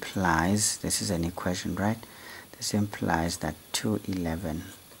implies, this is an equation, right? This implies that 211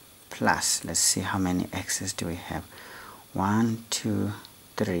 plus, let's see how many x's do we have. 1, 2,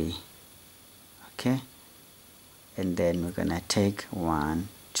 3. Okay? And then we're gonna take 1,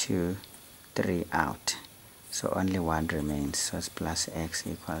 2, 3 out. So only 1 remains. So it's plus x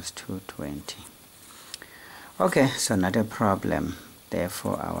equals 220. Okay, so not a problem.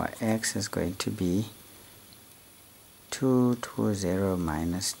 Therefore, our x is going to be 220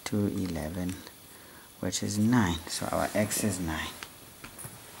 minus 211, which is 9. So our x is 9.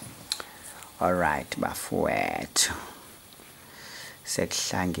 Alright, bafowethu.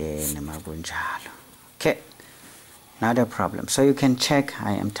 Sekuhlangene makunjalo. Okay, not a problem. So you can check,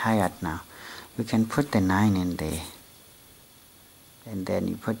 I am tired now. You can put the 9 in there. And then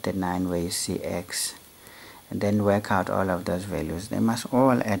you put the 9 where you see x. And then work out all of those values. They must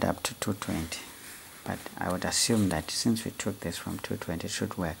all add up to 220. But I would assume that since we took this from 220, it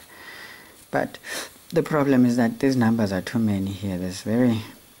should work. But the problem is that these numbers are too many here. There's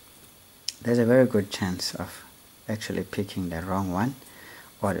a very good chance of actually picking the wrong one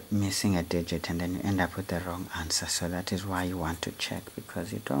or missing a digit, and then you end up with the wrong answer. So that is why you want to check,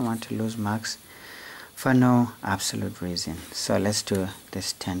 because you don't want to lose marks for no absolute reason. So let's do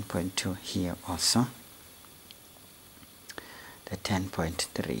this 10.2 here also. The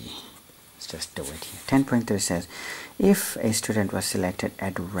 10.3, let's just do it here. 10.3 says, if a student was selected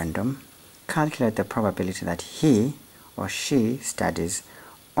at random, calculate the probability that he or she studies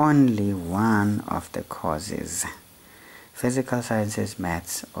only one of the courses: physical sciences,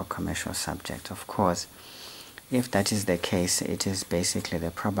 maths, or commercial subjects. Of course, if that is the case, it is basically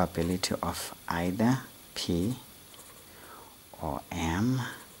the probability of either P or M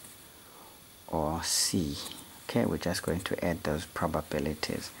or C. Okay, we're just going to add those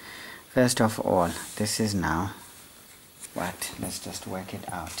probabilities. First of all, this is now what? Let's just work it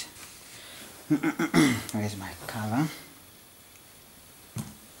out. Where's my color?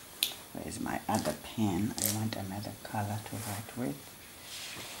 Where's my other pen? I want another color to write with.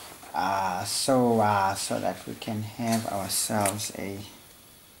 So that we can have ourselves a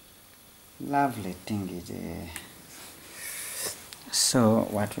lovely thingy there. So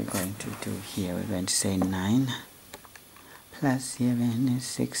what we're going to do here, we're going to say 9 plus 7 is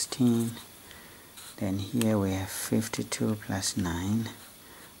 16. Then here we have 52 plus 9,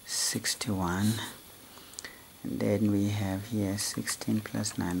 61. And then we have here 16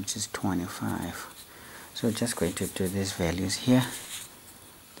 plus 9, which is 25. So we're just going to do these values here.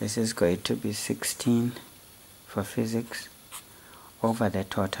 This is going to be 16 for physics over the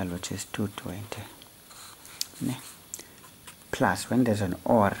total, which is 220. Plus, when there's an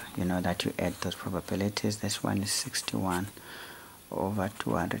or, you know that you add those probabilities. This one is 61 over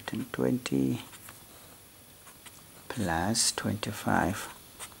 220 plus 25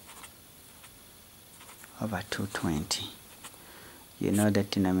 over 220. You know the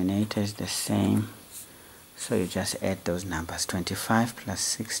denominator is the same, so you just add those numbers. 25 plus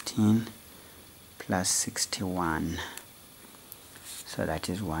 16 plus 61, so that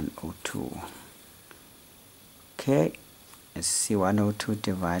is 102. Okay, let's see, 102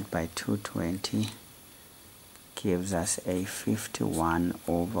 divided by 220 gives us a 51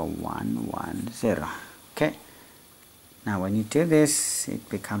 over 110. Okay, now when you do this, it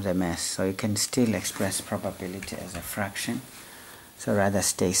becomes a mess, so you can still express probability as a fraction. So rather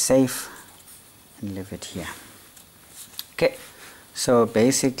stay safe and leave it here. Okay, so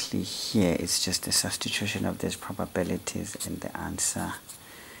basically here it's just a substitution of these probabilities in the answer.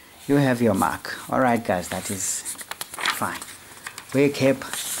 You have your mark. Alright guys, that is fine. We keep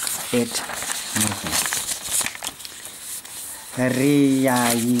it moving.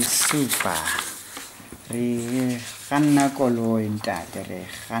 Ria super. Re khanna koloi ntate, re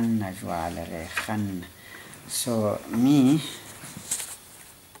khanna jwale, re khanna. So me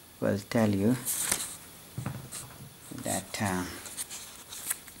will tell you that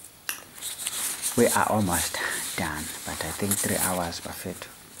we are almost done, but I think 3 hours Buffett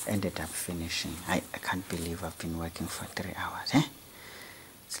ended up finishing. I can't believe I've been working for 3 hours.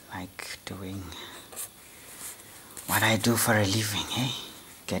 It's like doing what I do for a living.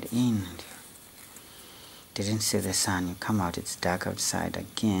 Get in, didn't see the sun, you come out, it's dark outside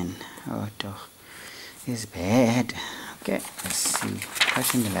again. Oh, it's bad. Okay, let's see.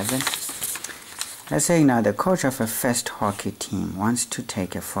 Question 11. Let's say now the coach of a first hockey team wants to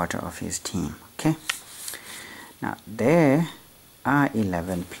take a photo of his team. Okay. Now there are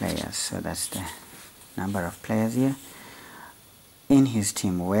 11 players, so that's the number of players here in his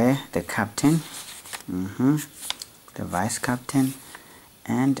team, where the captain, the vice captain,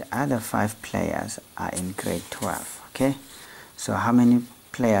 and other 5 players are in grade 12. Okay. So how many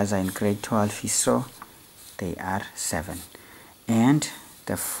players are in grade 12? He saw they are 7, and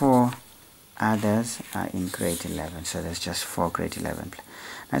the 4 others are in grade 11, so there's just 4 grade 11 players.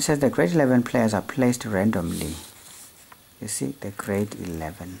 Now it says the grade 11 players are placed randomly. You see, the grade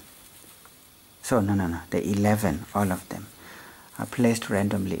 11, so no, the 11, all of them are placed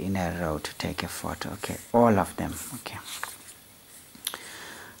randomly in a row to take a photo. Okay, all of them. Okay,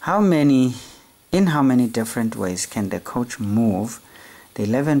 in how many different ways can the coach move the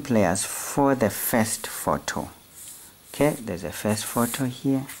 11 players for the first photo? Okay, there's a first photo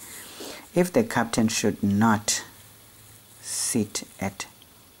here. If the captain should not sit at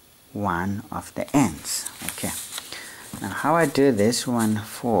one of the ends. Okay, now how I do this one,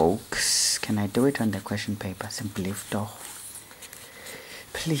 folks, can I do it on the question paper? Simply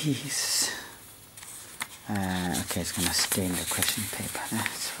please. Okay, it's gonna stay in the question paper.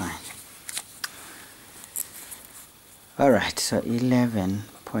 That's fine. Alright, so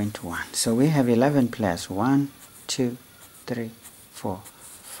 11.1. So we have 11 players. 1, 2, 3, 4,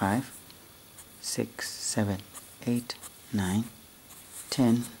 5, 6, 7, 8, 9,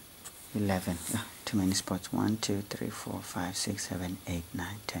 10, 11. Too many spots. 1, 2, 3, 4, 5, 6, 7, 8, 9,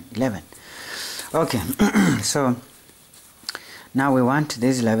 10, 11. Okay, so now we want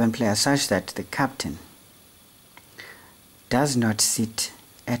these 11 players such that the captain does not sit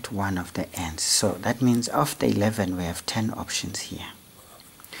at one of the ends. So that means of the 11 we have 10 options here.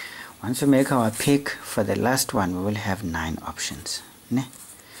 Once we make our pick for the last one, we will have 9 options. Ne?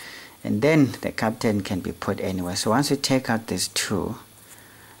 And then the captain can be put anywhere. So once we take out these 2,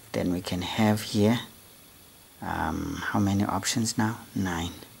 then we can have here, how many options now?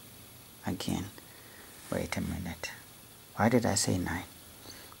 9. Again, wait a minute. Why did I say 9?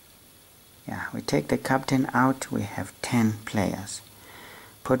 Yeah, we take the captain out, we have 10 players.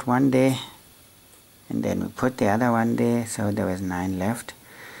 Put one there, and then we put the other one there, so there was 9 left.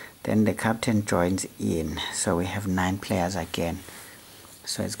 Then the captain joins in, so we have 9 players again.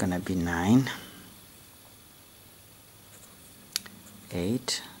 So it's gonna be 9,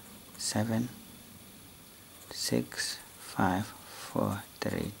 8, 7, 6, 5, 4,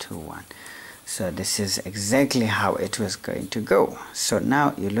 3, 2, 1. So this is exactly how it was going to go. So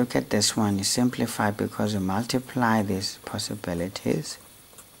now you look at this one, you simplify because you multiply these possibilities.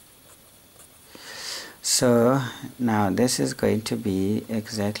 So now this is going to be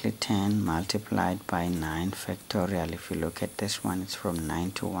exactly 10 multiplied by 9 factorial. If you look at this one, it's from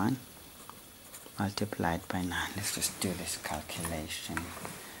 9 to 1 multiplied by 9. Let's just do this calculation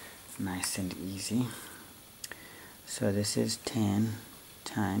nice and easy. So this is 10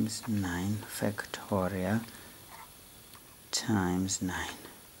 times 9 factorial times 9.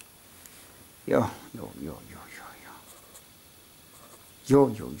 Yo.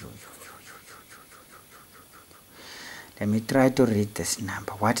 Let me try to read this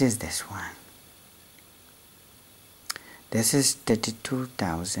number. What is this one? This is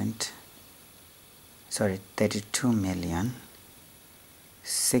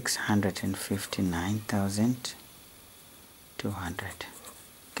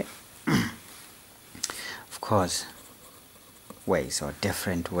Okay. Of course, ways or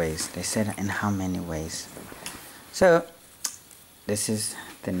different ways. They said in how many ways. So this is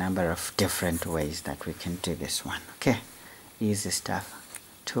the number of different ways that we can do this one. Okay, easy stuff.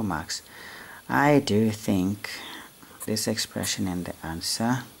 2 marks. I do think this expression and the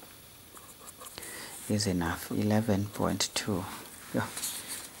answer is enough. 11.2.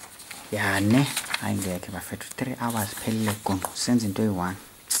 Yeah, ne ayingeke bafethu 3 hours phelile gungu senze into eyi-1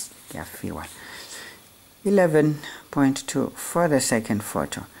 ngiyafiwa. 11.2 for the second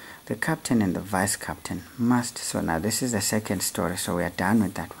photo. The captain and the vice captain must, so now this is the second story, so we are done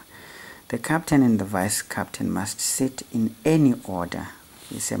with that one. The captain and the vice captain must sit in any order.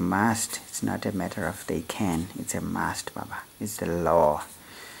 It's a must. It's not a matter of they can. It's a must, Baba. It's the law.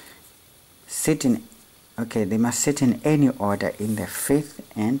 Sit in, okay, they must sit in any order in the 5th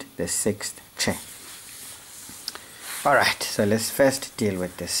and the 6th chair. Alright, so let's first deal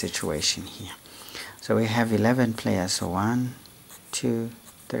with this situation here. So we have 11 players, so 1, 2,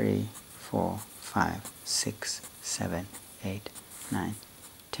 3, 4, 5, 6, 7, 8, 9,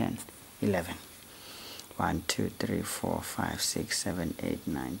 10, 11. 1, 2, 3, 4, 5, 6, 7, 8,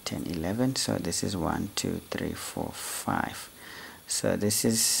 9, 10, 11. So this is 1, 2, 3, 4, 5. So this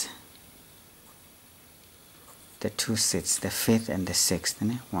is the 2 seats, the 5th and the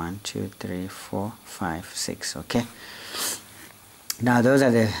 6th. 1, 2, 3, 4, 5, 6. Okay. Now those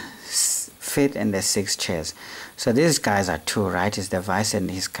are the 5th and the 6th chairs. So these guys are 2, right? It's the vice and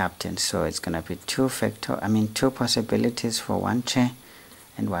his captain. So it's gonna be 2 possibilities for 1 chair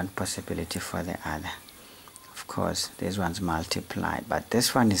and 1 possibility for the other. Of course, this one's multiplied, but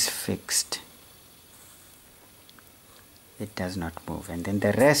this one is fixed. It does not move. And then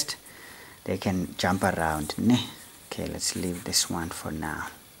the rest, they can jump around. Okay, let's leave this one for now.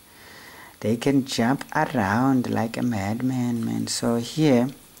 They can jump around like a madman, man. So here,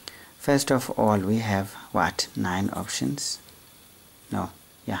 first of all, we have what? 9 options? No,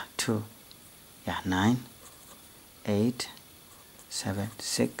 yeah, 2. Yeah, 9, 8, 7,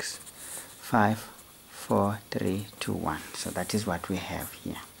 6, 5, 4, 3, 2, 1. So that is what we have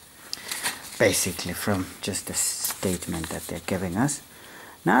here. Basically from just the statement that they're giving us.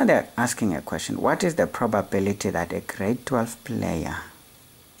 Now they're asking a question. What is the probability that a grade 12 player,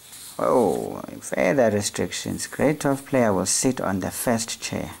 further restrictions, grade 12 player will sit on the first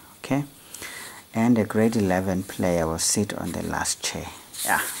chair, okay? And a grade 11 player will sit on the last chair.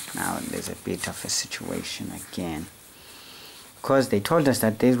 Yeah, now there's a bit of a situation again. Because they told us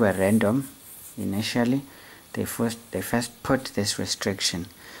that these were random initially. They first put this restriction.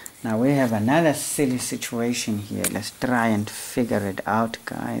 Now we have another silly situation here. Let's try and figure it out,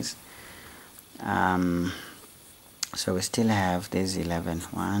 guys. So we still have this 11.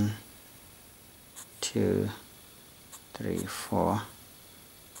 1, 2, 3, 4,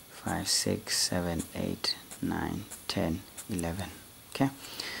 5, 6, 7, 8, 9, 10, 11. Okay,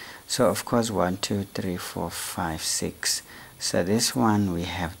 so of course 1, 2, 3, 4, 5, 6. So this one, we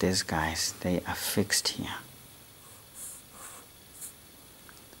have these guys, they are fixed here.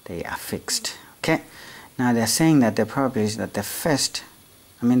 They are fixed. Okay, now they're saying that the probability is that the first,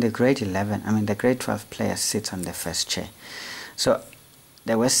 the grade 12 player sits on the first chair. So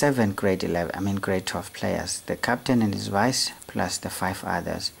there were 7 grade 12 players, the captain and his vice plus the 5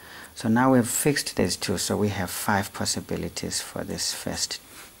 others. So now we've fixed these 2, so we have 5 possibilities for this first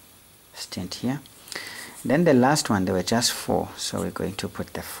stint here. Then the last one, there were just 4, so we're going to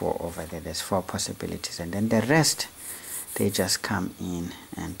put the 4 over there. There's 4 possibilities, and then the rest, they just come in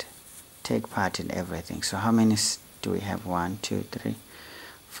and take part in everything. So how many do we have? 1, 2, 3,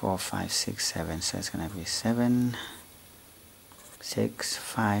 4, 5, 6, 7. So it's going to be 7, 6,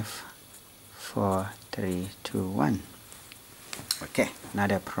 5, 4, 3, 2, 1. Okay,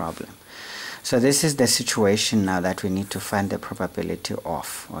 not a problem. So this is the situation now that we need to find the probability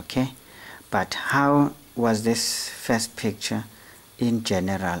of. Okay, but how was this first picture? In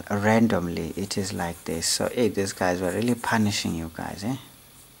general, randomly, it is like this. So these guys were really punishing you guys, eh?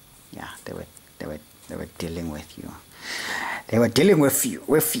 Yeah, they were dealing with you. They were dealing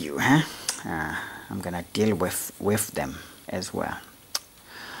with you, huh? I'm gonna deal with them as well.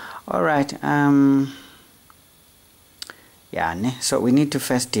 All right. Yeah. So we need to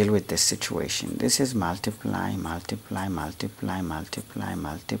first deal with this situation. This is multiply, multiply, multiply, multiply,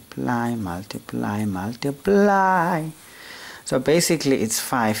 multiply, multiply, multiply. So basically it's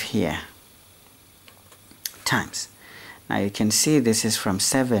 5 here times. Now you can see this is from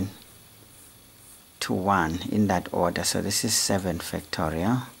 7 to 1 in that order. So this is 7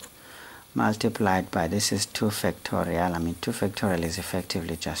 factorial multiplied by, this is 2 factorial. 2 factorial is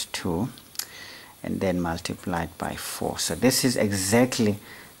effectively just 2. And then multiplied by 4. So this is exactly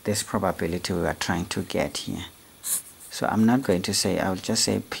this probability we are trying to get here. So I'm not going to say, I'll just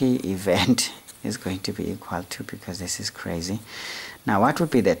say P event is going to be equal to, because this is crazy. Now what would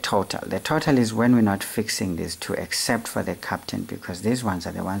be the total? The total is when we're not fixing these 2, except for the captain, because these ones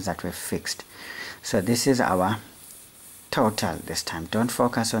are the ones that were fixed. So this is our total this time. Don't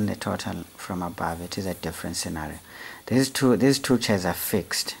focus on the total from above. It is a different scenario. These two chairs are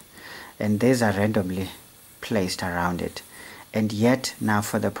fixed, and these are randomly placed around it. And yet now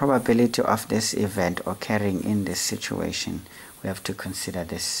for the probability of this event occurring in this situation, we have to consider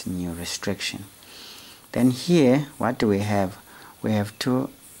this new restriction. Then here, what do we have? We have 2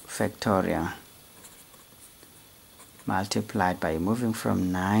 factorial multiplied by moving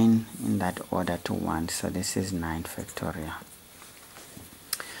from 9 in that order to 1. So this is 9 factorial.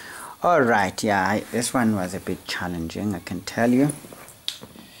 All right, yeah, this one was a bit challenging, I can tell you.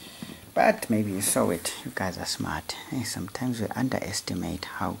 But maybe you saw it. You guys are smart. Hey, sometimes we underestimate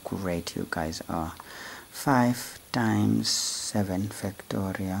how great you guys are. 5 times 7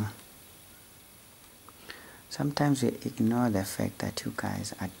 factorial. Sometimes we ignore the fact that you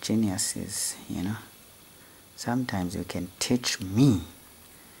guys are geniuses, you know. Sometimes you can teach me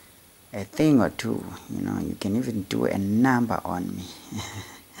a thing or two, you know. You can even do a number on me.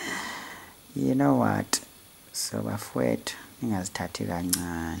 You know what? So bafowethu ningazithathi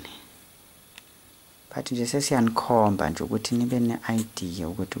kancane. But nje sesiyanikhomba nje ukuthi nibe ne-idea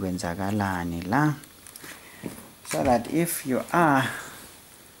ukuthi kwenzakalani la, so that if you are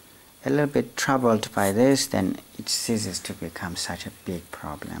a little bit troubled by this, then it ceases to become such a big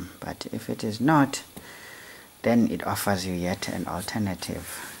problem. But if it is not, then it offers you yet an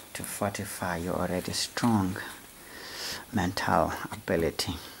alternative to fortify your already strong mental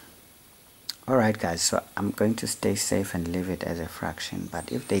ability. Alright guys, so I'm going to stay safe and leave it as a fraction,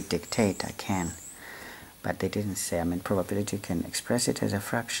 but if they dictate, I can. But they didn't say. Probability, you can express it as a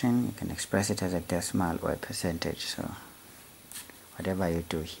fraction, you can express it as a decimal or a percentage. So whatever you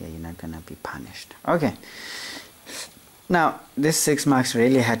do here, you're not going to be punished. Okay. Now, this 6 marks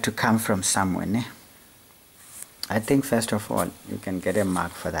really had to come from somewhere. Ne? I think first of all, you can get a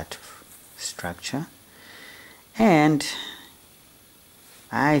mark for that structure. And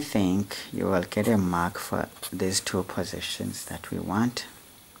I think you will get a mark for these 2 positions that we want.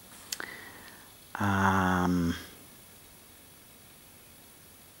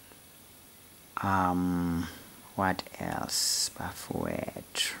 What else?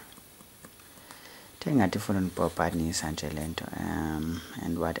 Bafowethu.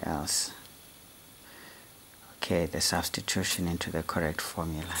 And what else? Okay, the substitution into the correct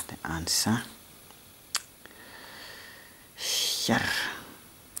formula, the answer. Here.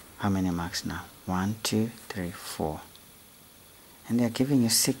 How many marks now? 1, 2, 3, 4. And they are giving you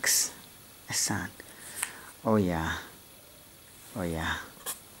 6. Son. Oh yeah. Oh yeah.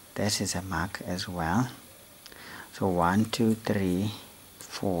 This is a mark as well. So 1, 2, 3,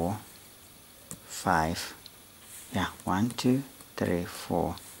 4, 5. Yeah, 1, 2, 3,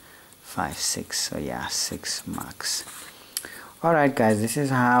 4, 5, 6. So yeah, 6 marks. Alright guys, this is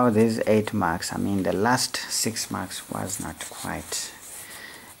how these 8 marks, I mean the last 6 marks was not quite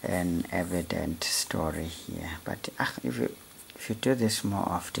an evident story here, but if you do this more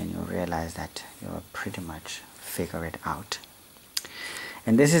often, you realize that you'll pretty much figure it out.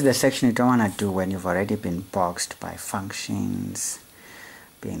 And this is the section you don't want to do when you've already been boxed by functions,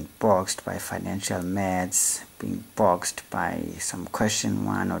 being boxed by financial maths, being boxed by some question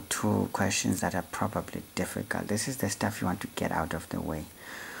 1 or 2 questions that are probably difficult. This is the stuff you want to get out of the way.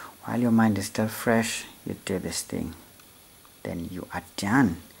 While your mind is still fresh, you do this thing. Then you are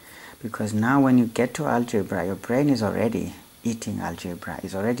done. Because now when you get to algebra, your brain is already eating algebra,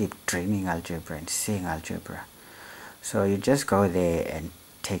 is already dreaming algebra and seeing algebra. So you just go there and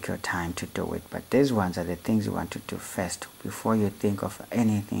take your time to do it. But these ones are the things you want to do first before you think of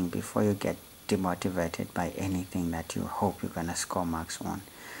anything, before you get demotivated by anything that you hope you're going to score marks on.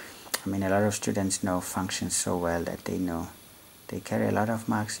 I mean, a lot of students know functions so well that they know they carry a lot of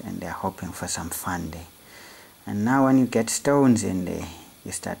marks and they're hoping for some fun there. And now when you get stones in there,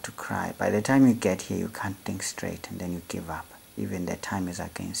 you start to cry. By the time you get here, you can't think straight and then you give up. Even the time is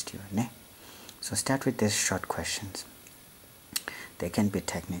against you. Ne? So start with these short questions. They can be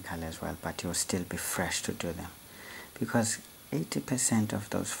technical as well, but you'll still be fresh to do them. Because 80% of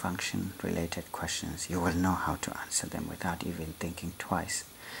those function-related questions, you will know how to answer them without even thinking twice.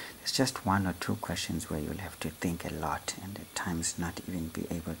 There's just 1 or 2 questions where you'll have to think a lot and at times not even be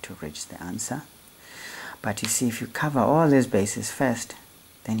able to reach the answer. But you see, if you cover all these bases first,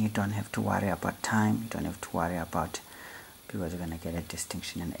 then you don't have to worry about time, you don't have to worry about, because you're going to get a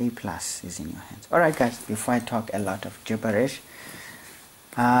distinction, and A+ is in your hands. Alright guys, before I talk a lot of gibberish,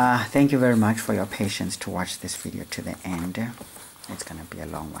 thank you very much for your patience to watch this video to the end. It's going to be a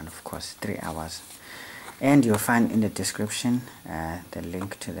long one, of course, 3 hours. And you'll find in the description the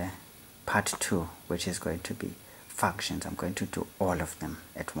link to the part 2, which is going to be functions. I'm going to do all of them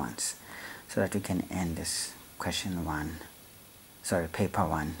at once so that we can end this paper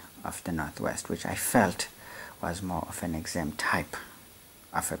 1 of the Northwest, which I felt was more of an exam type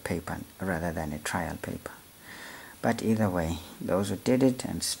of a paper rather than a trial paper. But either way, those who did it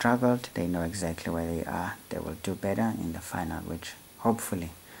and struggled, they know exactly where they are. They will do better in the final, which hopefully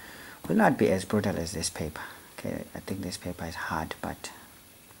will not be as brutal as this paper. Okay, I think this paper is hard, but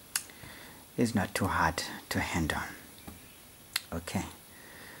it's not too hard to handle. Okay,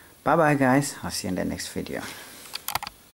 bye bye guys, I'll see you in the next video.